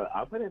 But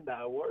I put in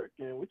that work,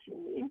 and what you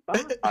mean? My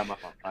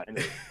fault.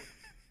 Anyway,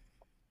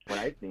 what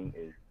I think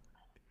is,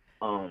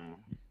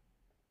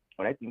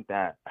 what I think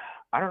that,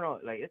 I don't know,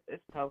 like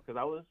it's tough because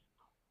I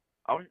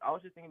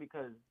was just thinking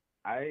because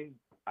I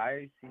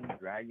see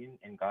Dragon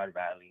in God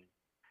Valley.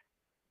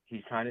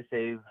 He's trying to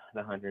save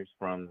the hunters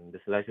from the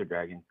Celestial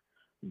Dragon,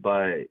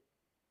 but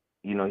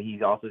you know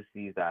he also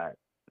sees that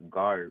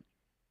Garp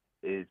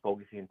is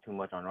focusing too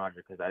much on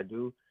Roger. Because I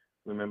do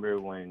remember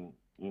when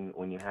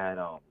you had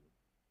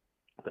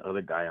the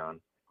other guy on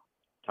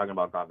talking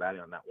about God Valley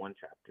on that one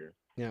chapter.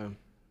 Yeah.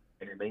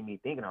 And it made me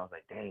think, and I was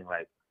like, dang,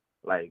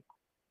 like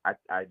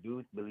I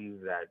do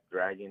believe that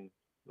Dragon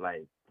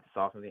like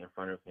saw something in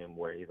front of him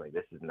where he's like,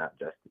 this is not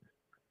justice,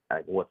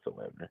 like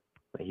whatsoever.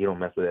 Like he don't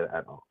mess with it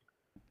at all.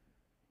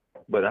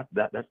 But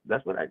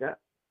that's what I got.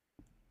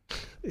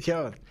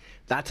 Yo,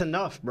 that's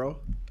enough, bro.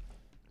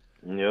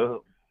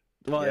 Yo.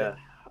 Well, yeah.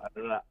 I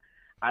don't know.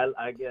 I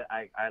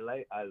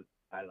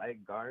like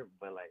Garp,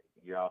 but like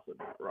you're also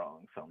not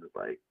wrong. So I'm just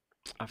like,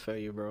 I feel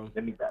you, bro.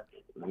 Let me back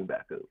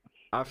up.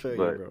 I feel you,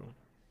 bro.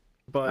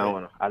 But I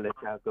don't know. I'll let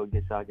y'all go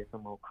get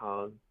some more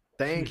calls.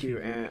 Thank you,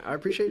 and I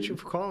appreciate you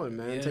for calling,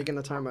 man. Taking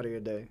the time out of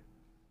your day.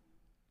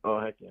 Oh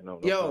heck yeah, no.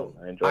 Yo,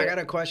 I got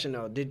a question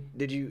though.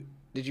 Did you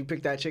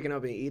pick that chicken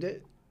up and eat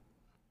it?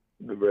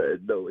 The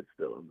bread, no, it's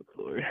still on the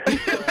floor.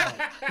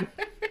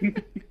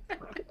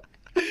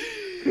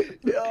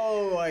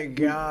 Oh my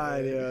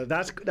God, yeah,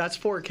 that's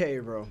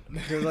 4K, bro.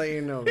 Just let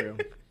you know, bro.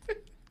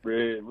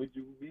 Bread, what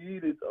you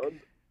mean? It's on.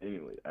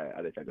 Anyway,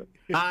 I'll let y'all go.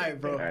 All right,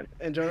 bro. All right.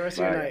 Enjoy the rest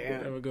of your night,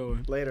 Ant. Have a good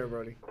one. Later,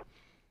 Brody.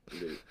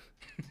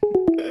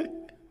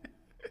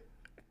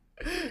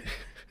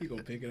 He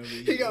gonna pick it up and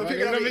eat it. He gonna pick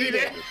it up and eat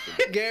it.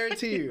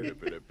 Guarantee you.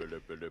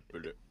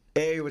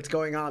 Hey, what's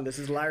going on? This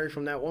is Larry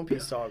from That One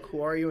Piece Talk.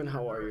 Who are you and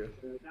how are you?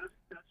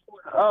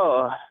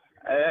 Oh,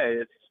 hey,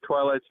 it's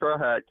Twilight Straw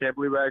Hat. Can't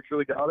believe I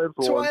actually got it.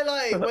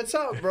 Twilight, what's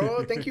up,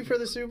 bro? Thank you for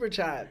the super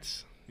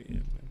chats.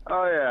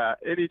 Oh, yeah.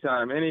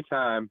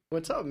 Anytime.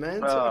 What's up,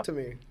 man? Talk to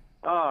me.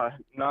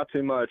 Not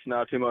too much.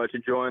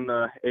 Enjoying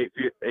the 8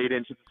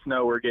 inches of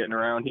snow we're getting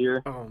around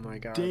here. Oh my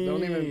god.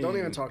 Don't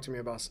even talk to me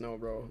about snow,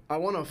 bro. I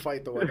want to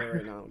fight the weather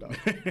right now, dog.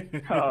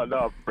 Oh,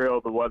 no, for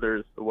real, the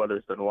weather's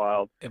been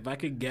wild. If I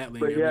could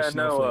Gatling But every yeah,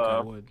 snowflake, I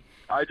would.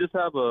 I just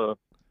have a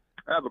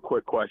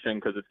quick question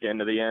because it's getting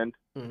to the end.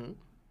 Mm-hmm.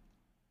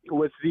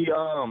 With the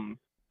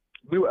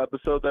new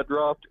episode that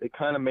dropped, it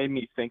kind of made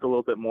me think a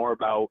little bit more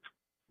about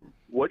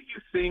what do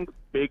you think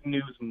Big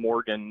News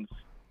Morgan's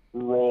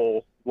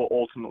role will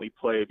ultimately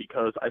play,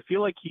 because I feel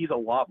like he's a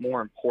lot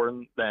more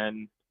important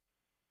than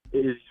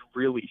is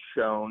really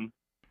shown,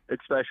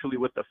 especially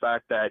with the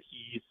fact that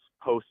he's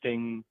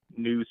posting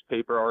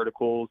newspaper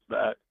articles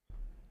that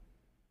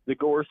the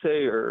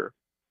Gorsei are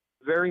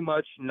very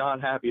much not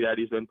happy that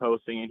he's been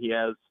posting, and he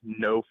has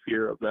no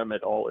fear of them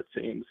at all, it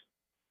seems.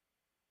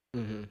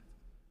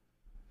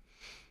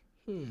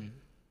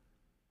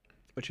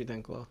 What you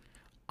think, Lo?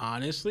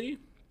 Honestly,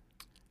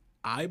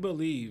 I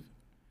believe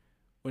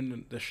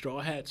when the Straw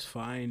Hats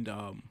find,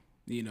 One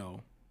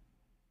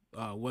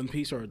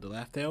Piece or the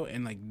Laugh Tale,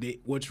 and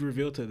what's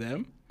revealed to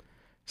them,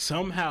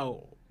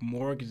 somehow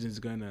Morgan is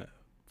gonna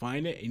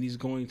find it and he's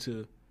going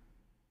to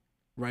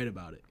write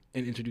about it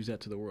and introduce that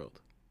to the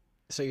world.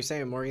 So you're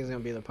saying Morgan's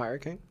gonna be the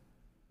Pirate King?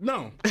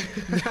 No,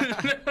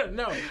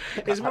 no.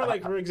 It's more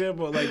like, for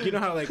example, you know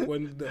how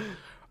when the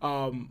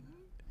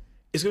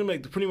it's gonna be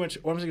pretty much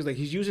what I'm saying is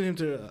he's using him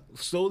to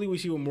slowly. We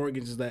see what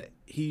Morgan's is that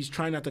he's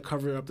trying not to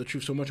cover up the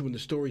truth so much when the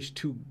story's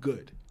too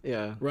good.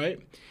 Yeah.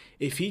 Right.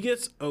 If he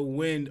gets a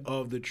wind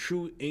of the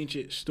true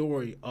ancient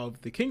story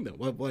of the kingdom,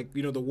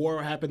 the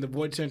war happened, the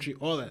Void Century,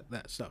 all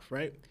that stuff,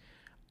 right?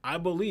 I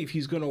believe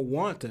he's gonna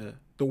want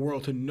the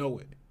world to know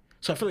it.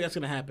 So I feel like that's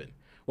gonna happen.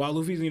 While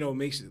Luffy,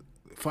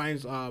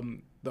 finds the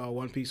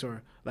One Piece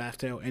or Laugh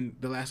Tale and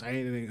the last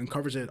island and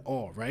uncovers it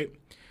all, right?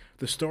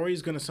 The story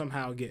is gonna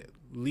somehow get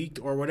leaked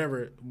or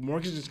whatever.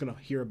 Morgan's just gonna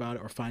hear about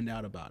it or find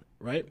out about it,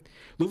 right?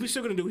 Luffy's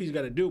still gonna do what he's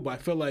gotta do, but I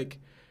feel like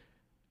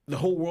the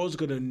whole world's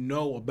gonna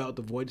know about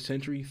the Void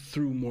Century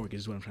through Morgan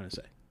is what I'm trying to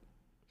say.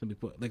 Simply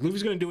put,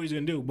 Luffy's gonna do what he's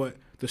gonna do, but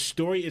the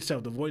story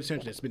itself, the Void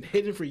Century that's been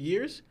hidden for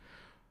years,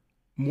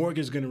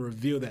 Morgan's gonna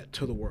reveal that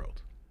to the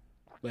world,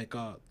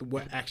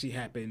 what actually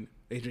happened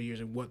 800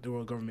 years and what the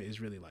world government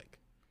is really like.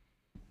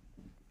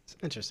 It's an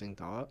interesting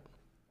thought.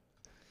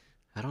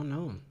 I don't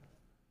know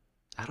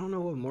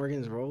what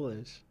Morgan's role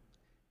is.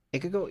 It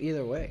could go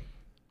either way.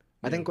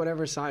 I think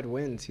whatever side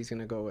wins, he's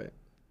gonna go with.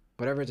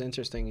 Whatever's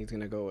interesting, he's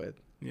gonna go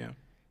with. Yeah.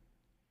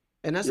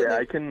 And that's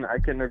I can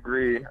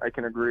agree. I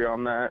can agree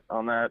on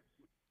that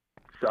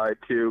side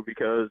too,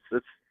 because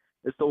it's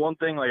the one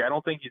thing. I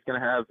don't think he's gonna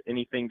have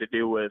anything to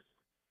do with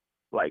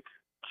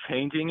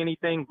changing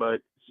anything, but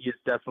he is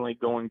definitely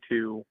going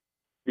to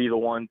be the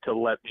one to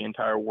let the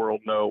entire world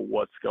know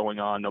what's going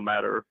on, no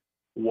matter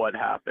what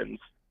happens.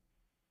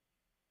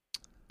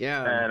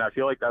 Yeah. And I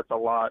feel like that's a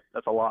lot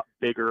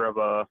bigger of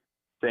a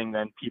thing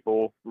than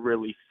people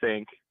really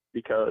think,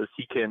 because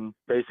he can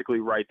basically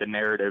write the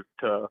narrative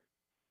to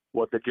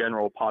what the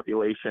general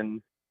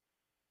population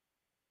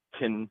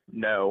can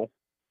know.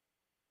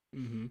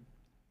 Mm-hmm.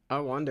 I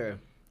wonder.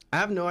 I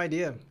have no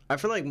idea. I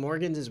feel like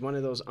Morgan's is one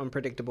of those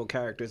unpredictable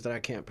characters that I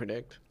can't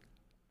predict.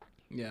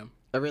 Yeah.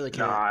 I really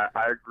can't. No,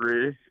 I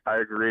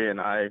agree, and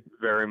I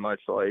very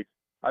much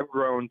I've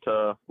grown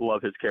to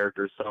love his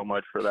character so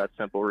much for that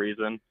simple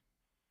reason.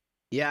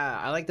 Yeah,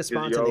 I like the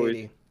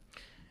spontaneity.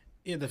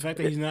 Yeah, the fact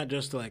that he's not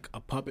just a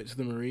puppet to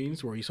the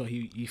Marines, where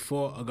he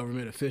fought a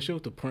government official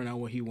to point out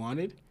what he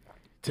wanted,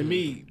 to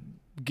me,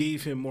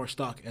 gave him more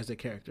stock as a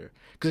character.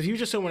 Because if he was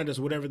just someone that does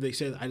whatever they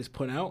said, I just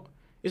point out,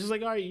 it's just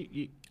all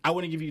right, I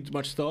wouldn't give you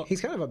much thought.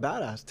 He's kind of a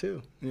badass,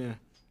 too. Yeah.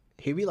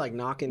 He'd be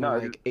knocking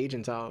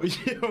agents out.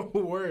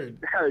 Word.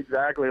 Yeah,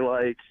 exactly.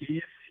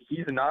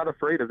 He's not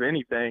afraid of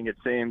anything, it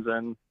seems,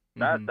 and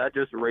that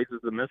just raises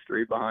the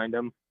mystery behind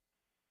him.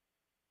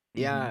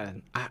 Yeah,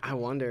 I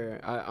wonder.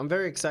 I'm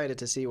very excited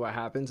to see what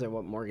happens and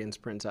what Morgan's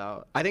prints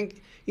out. I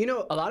think,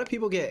 a lot of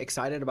people get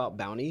excited about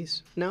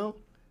bounties now.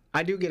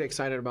 I do get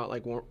excited about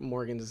what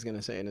Morgan's is going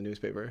to say in the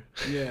newspaper.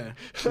 Yeah.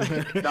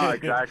 No,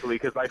 exactly,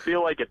 because I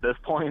feel like at this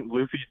point,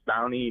 Luffy's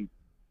bounty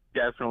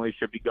definitely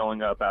should be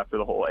going up after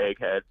the whole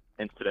Egghead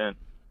incident.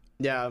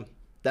 Yeah,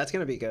 that's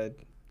going to be good.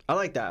 I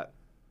like that.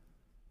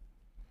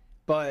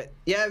 But,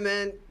 yeah,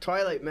 man,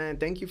 Twilight, man,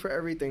 thank you for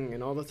everything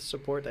and all the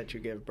support that you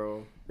give,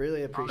 bro.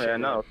 Really appreciate it. Yeah,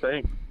 no,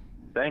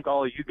 thank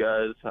all of you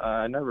guys.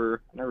 I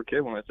never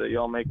kid when I say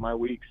y'all make my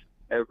weeks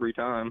every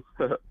time.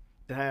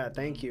 Yeah,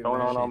 thank you.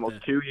 Going on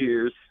almost 2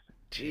 years.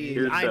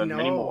 Jeez, I know.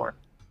 Many more.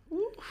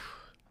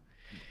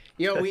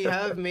 Yo, we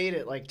have made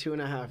it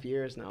 2.5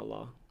 years now,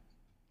 Law.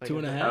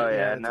 2.5? Oh,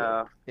 yeah,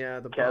 no. Yeah,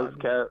 the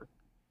Kev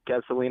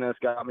Salinas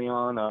got me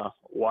on a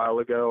while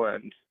ago,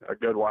 and a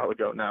good while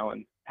ago now,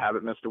 and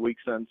haven't missed a week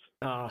since.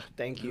 Oh,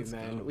 thank you,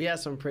 man. We had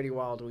some pretty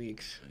wild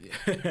weeks.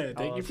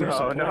 Thank you for No,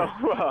 support. no,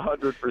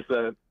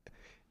 100%.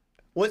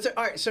 What's it?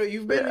 All right, so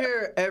you've been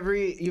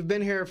you've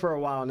been here for a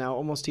while now,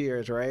 almost 2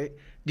 years, right?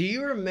 Do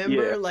you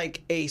remember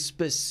like a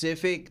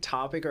specific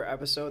topic or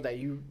episode that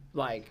you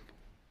like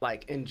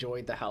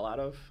enjoyed the hell out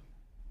of?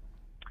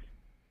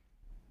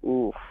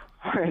 Ooh,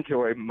 I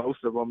enjoy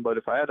most of them, but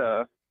if I had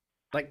to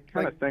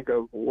kind of think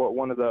of what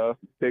one of the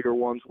bigger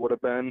ones would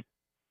have been.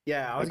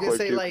 Yeah, I was gonna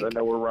say like I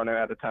know we're running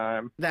out of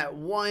time. that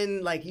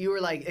one, like you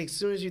were like as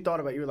soon as you thought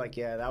about it, you were like,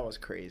 yeah, that was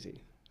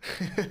crazy.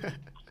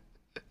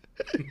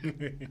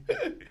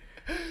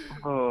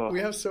 We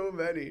have so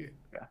many.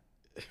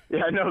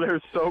 Yeah, I know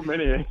there's so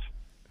many.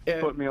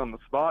 Put me on the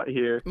spot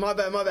here. My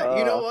bad.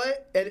 You know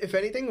what? If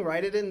anything,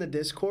 write it in the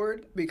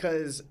Discord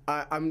because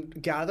I'm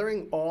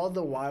gathering all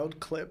the wild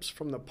clips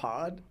from the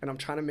pod and I'm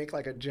trying to make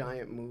like a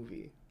giant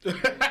movie.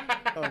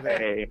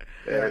 Hey,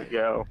 there we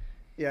go.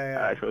 Yeah.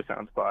 That actually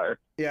sounds fire.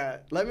 Yeah,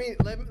 let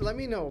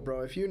me know,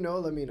 bro. If you know,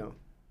 let me know.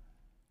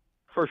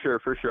 For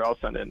sure. I'll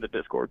send it in the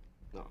Discord.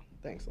 No,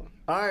 thanks, Lon.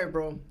 All right,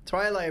 bro.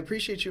 Twilight,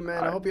 appreciate you,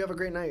 man. I hope you have a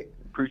great night.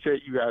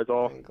 Appreciate you guys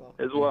all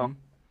as well. Mm-hmm.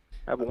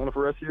 Have a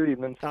wonderful rest of your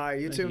evenings. All right,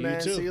 you too,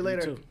 man. See you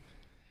later.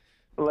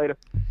 Later.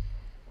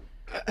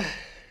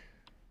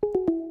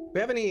 We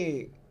have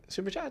any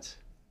super chats?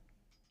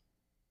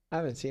 I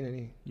haven't seen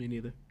any. Me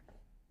neither.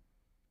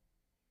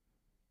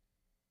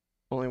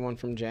 Only one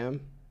from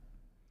Jam.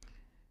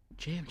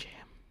 Jammy.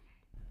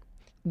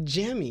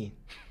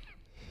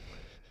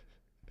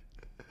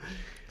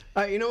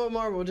 All right, you know what,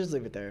 Marv? We'll just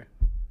leave it there.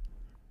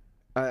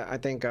 I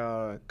think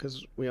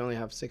because we only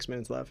have 6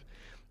 minutes left.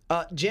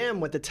 Jam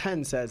with the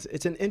 10 says,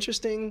 it's an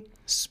interesting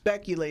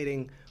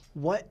speculating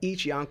what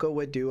each Yonko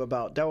would do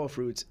about Devil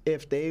Fruits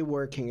if they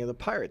were King of the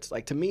Pirates.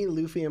 Like, to me,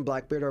 Luffy and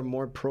Blackbeard are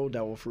more pro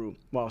Devil Fruit,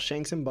 while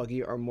Shanks and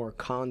Buggy are more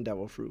con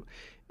Devil Fruit,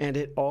 and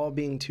it all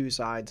being two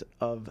sides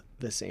of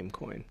the same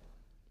coin.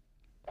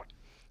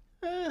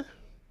 I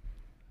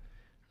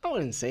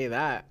wouldn't say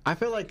that. I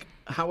feel like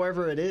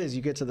however it is,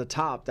 you get to the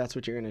top, that's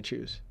what you're going to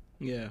choose.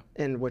 Yeah.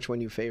 And which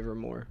one you favor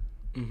more.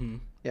 Mm-hmm.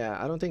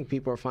 Yeah, I don't think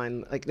people are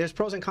fine. Like, there's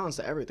pros and cons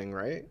to everything,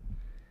 right?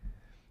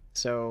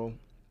 So,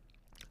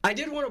 I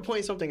did want to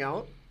point something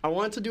out. I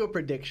wanted to do a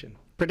prediction.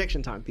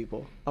 Prediction time,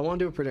 people. I want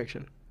to do a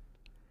prediction.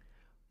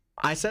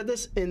 I said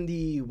this in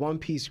the One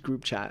Piece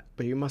group chat,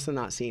 but you must have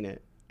not seen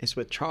it. It's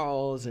with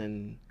Charles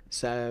and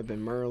Seb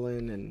and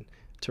Merlin and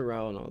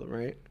Terrell and all them,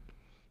 right?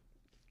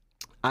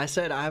 I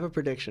said I have a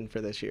prediction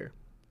for this year.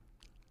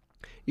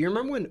 You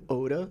remember when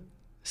Oda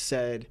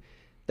said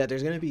that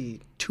there's going to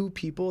be two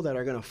people that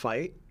are going to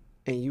fight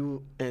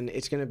and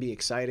it's going to be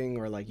exciting,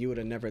 or like you would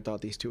have never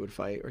thought these two would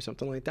fight or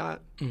something like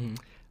that? Mm-hmm.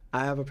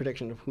 I have a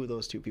prediction of who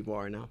those two people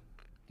are now.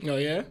 Oh,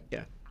 yeah?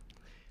 Yeah.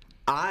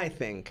 I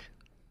think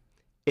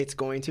it's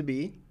going to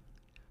be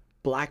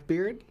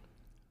Blackbeard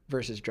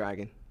versus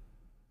Dragon.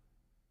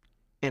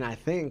 And I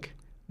think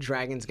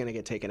Dragon's going to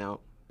get taken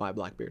out by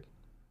Blackbeard.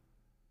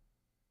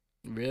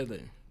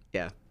 Really?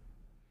 Yeah.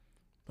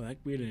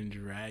 Blackbeard and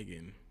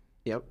Dragon.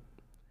 Yep.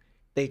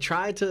 They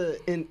tried to...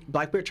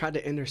 Blackbeard tried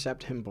to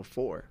intercept him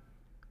before.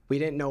 We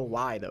didn't know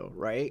why, though,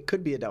 right?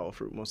 Could be a Devil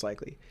Fruit, most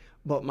likely.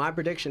 But my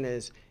prediction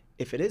is,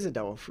 if it is a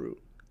Devil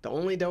Fruit, the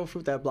only Devil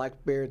Fruit that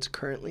Blackbeard's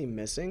currently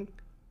missing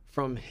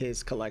from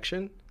his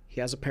collection, he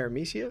has a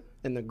Paramecia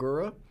in the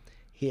Gura.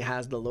 He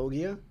has the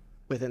Logia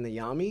within the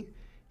Yami.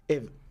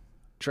 If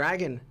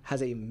Dragon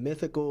has a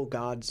mythical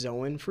god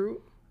Zoan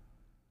fruit,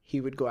 he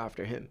would go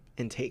after him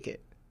and take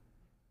it.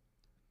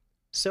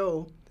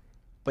 So,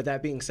 but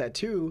that being said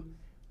too,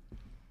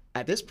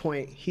 at this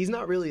point, he's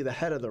not really the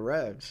head of the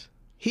Revs.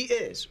 He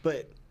is,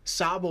 but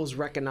Sabo's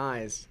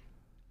recognized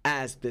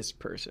as this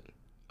person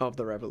of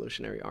the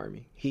Revolutionary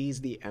Army.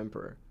 He's the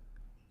Emperor.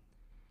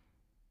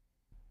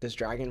 Does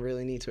Dragon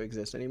really need to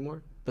exist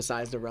anymore?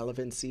 Besides the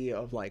relevancy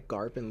of like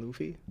Garp and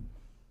Luffy?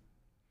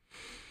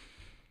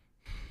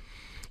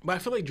 But I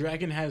feel like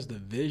Dragon has the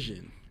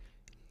vision.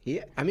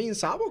 Yeah, I mean,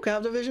 Sabo could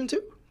have the vision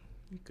too.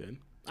 He could.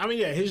 I mean,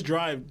 yeah, his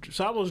drive,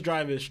 Sabo's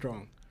drive is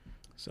strong.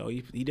 So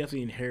he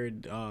definitely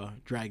inherited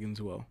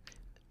Dragon's well.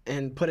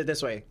 And put it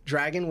this way,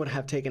 Dragon would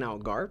have taken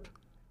out Garp,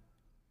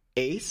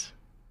 Ace,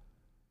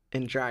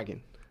 and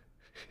Dragon.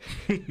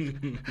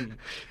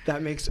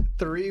 That makes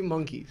 3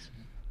 monkeys.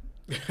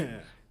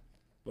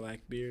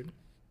 Blackbeard.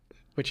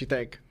 What you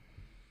think?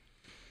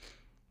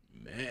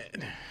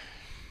 Man.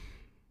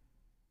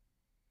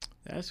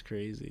 That's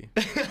crazy.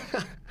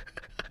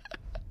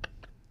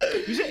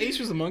 You said Ace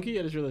was a monkey?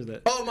 I just realized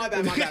that. Oh, my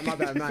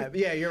bad.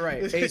 Yeah, you're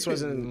right. Ace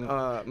wasn't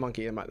a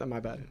monkey. My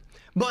bad.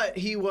 But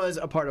he was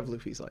a part of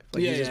Luffy's life.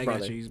 Like, he's his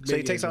brother. So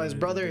he takes out his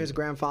brother, his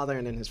grandfather,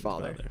 and then his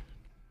father.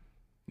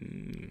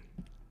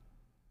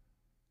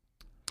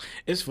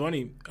 It's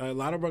funny.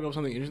 Lana brought up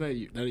something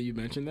interesting that you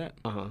mentioned that.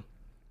 Uh-huh.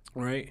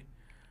 Right?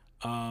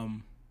 That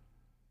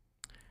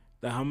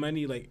how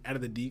many, like, out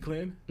of the D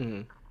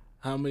clan,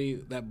 how many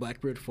that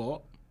Blackbeard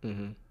fought,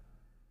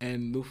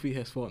 and Luffy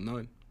has fought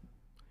none.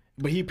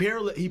 But he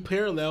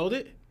paralleled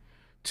it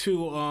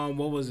to,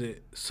 what was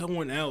it?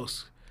 Someone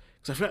else.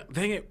 So I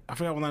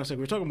forgot one last second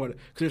we were talking about it.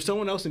 Because there's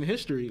someone else in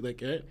history,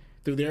 like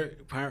through their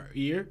prior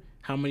year,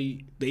 how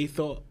many they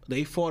fought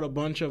a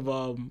bunch of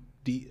from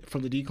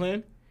the D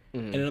clan,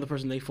 and another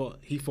person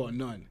he fought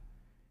none,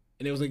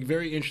 and it was like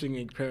very interesting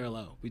and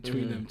parallel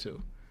between them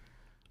two.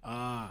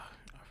 I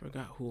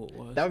forgot who it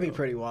was. That would be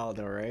pretty wild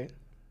though, right?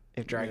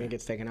 If Dragon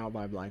gets taken out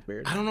by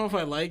Blackbeard. I don't know if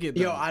I like it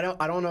though. Yo, I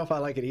don't know if I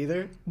like it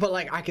either. But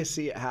like I can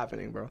see it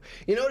happening, bro.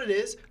 You know what it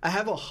is? I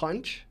have a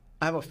hunch.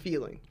 I have a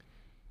feeling.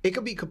 It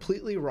could be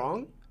completely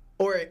wrong,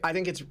 or I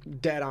think it's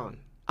dead on.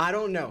 I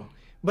don't know.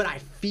 But I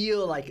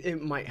feel like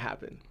it might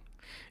happen.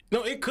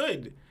 No, it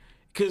could.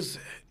 Because,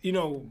 you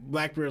know,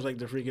 Blackbeard's like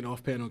the freaking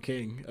off-panel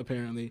king,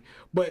 apparently.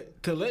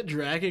 But to let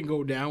Dragon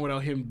go down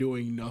without him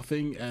doing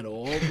nothing at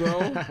all,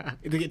 bro,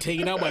 to get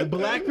taken out by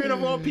Blackbeard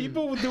of all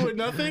people doing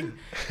nothing,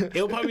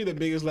 it'll probably be the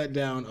biggest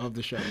letdown of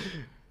the show.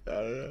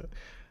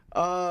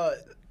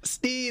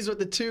 Steez with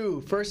the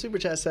 2. First super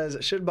chat says,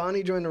 should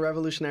Bonnie join the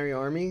Revolutionary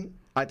Army?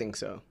 I think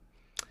so.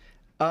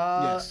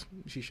 Yes,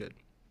 she should.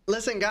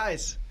 Listen,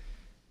 guys,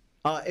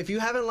 if you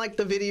haven't liked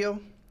the video,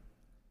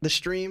 the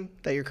stream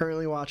that you're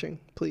currently watching,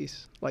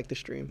 please like the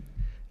stream.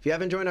 If you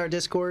haven't joined our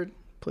Discord,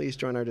 please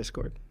join our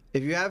Discord.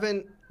 If you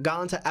haven't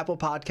gone to Apple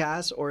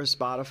Podcasts or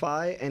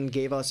Spotify and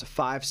gave us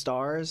 5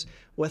 stars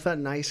with a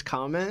nice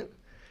comment,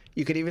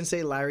 you could even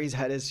say Larry's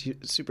head is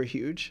super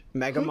huge,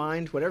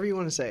 Megamind, whatever you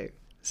want to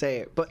say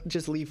it, but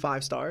just leave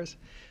 5 stars.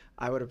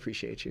 I would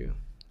appreciate you.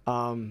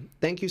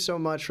 Thank you so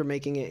much for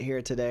making it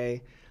here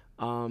today.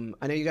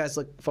 I know you guys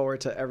look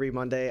forward to every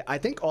Monday. I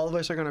think all of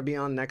us are going to be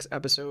on next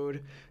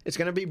episode. It's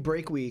going to be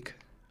break week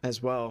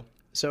as well.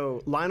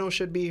 So Lionel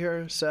should be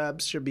here.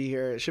 Sebs should be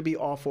here. It should be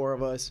all 4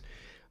 of us.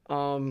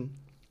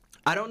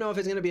 I don't know if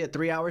it's going to be a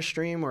 3-hour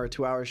stream or a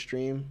 2-hour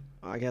stream.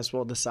 I guess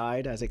we'll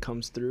decide as it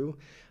comes through.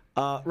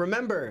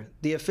 Remember,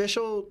 the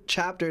official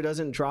chapter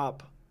doesn't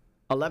drop.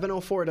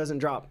 1104 doesn't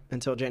drop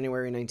until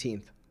January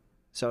 19th.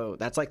 So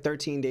that's like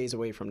 13 days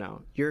away from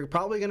now. You're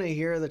probably going to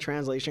hear the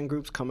translation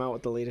groups come out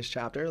with the latest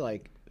chapter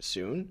like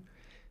soon.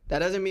 That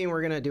doesn't mean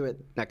we're going to do it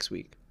next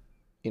week.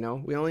 You know,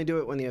 we only do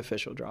it when the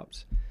official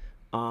drops.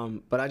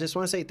 But I just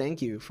want to say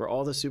thank you for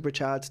all the super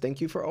chats.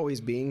 Thank you for always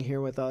being here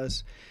with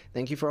us.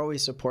 Thank you for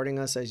always supporting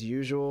us as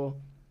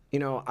usual. You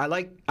know,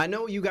 I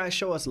know you guys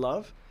show us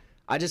love.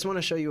 I just want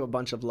to show you a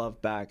bunch of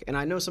love back. And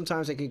I know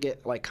sometimes it could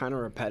get like kind of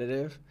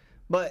repetitive,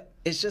 but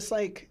it's just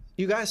like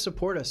you guys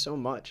support us so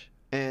much.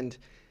 And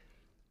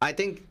I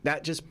think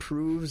that just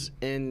proves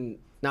in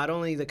not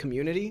only the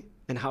community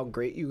and how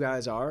great you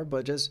guys are,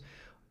 but just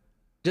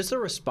the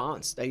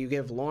response that you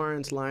give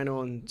Lawrence,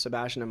 Lionel, and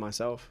Sebastian and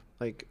myself.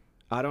 Like,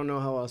 I don't know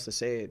how else to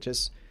say it.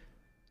 Just,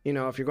 you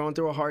know, if you're going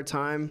through a hard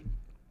time,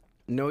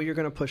 know you're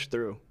going to push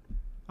through.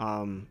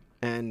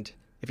 And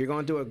if you're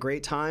going through a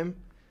great time,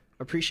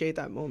 appreciate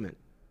that moment.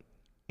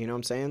 You know what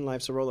I'm saying?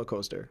 Life's a roller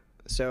coaster.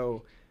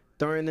 So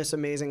during this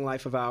amazing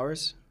life of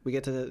ours, we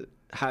get to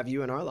have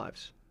you in our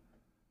lives.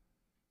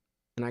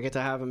 And I get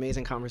to have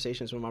amazing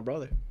conversations with my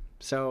brother.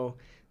 So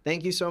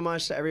thank you so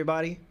much to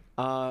everybody.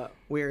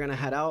 We are going to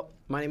head out.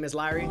 My name is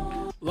Larry.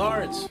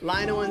 Lawrence.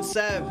 Lionel and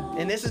Seb.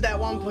 And this is That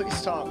One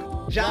Piece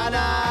Talk.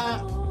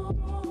 Jana!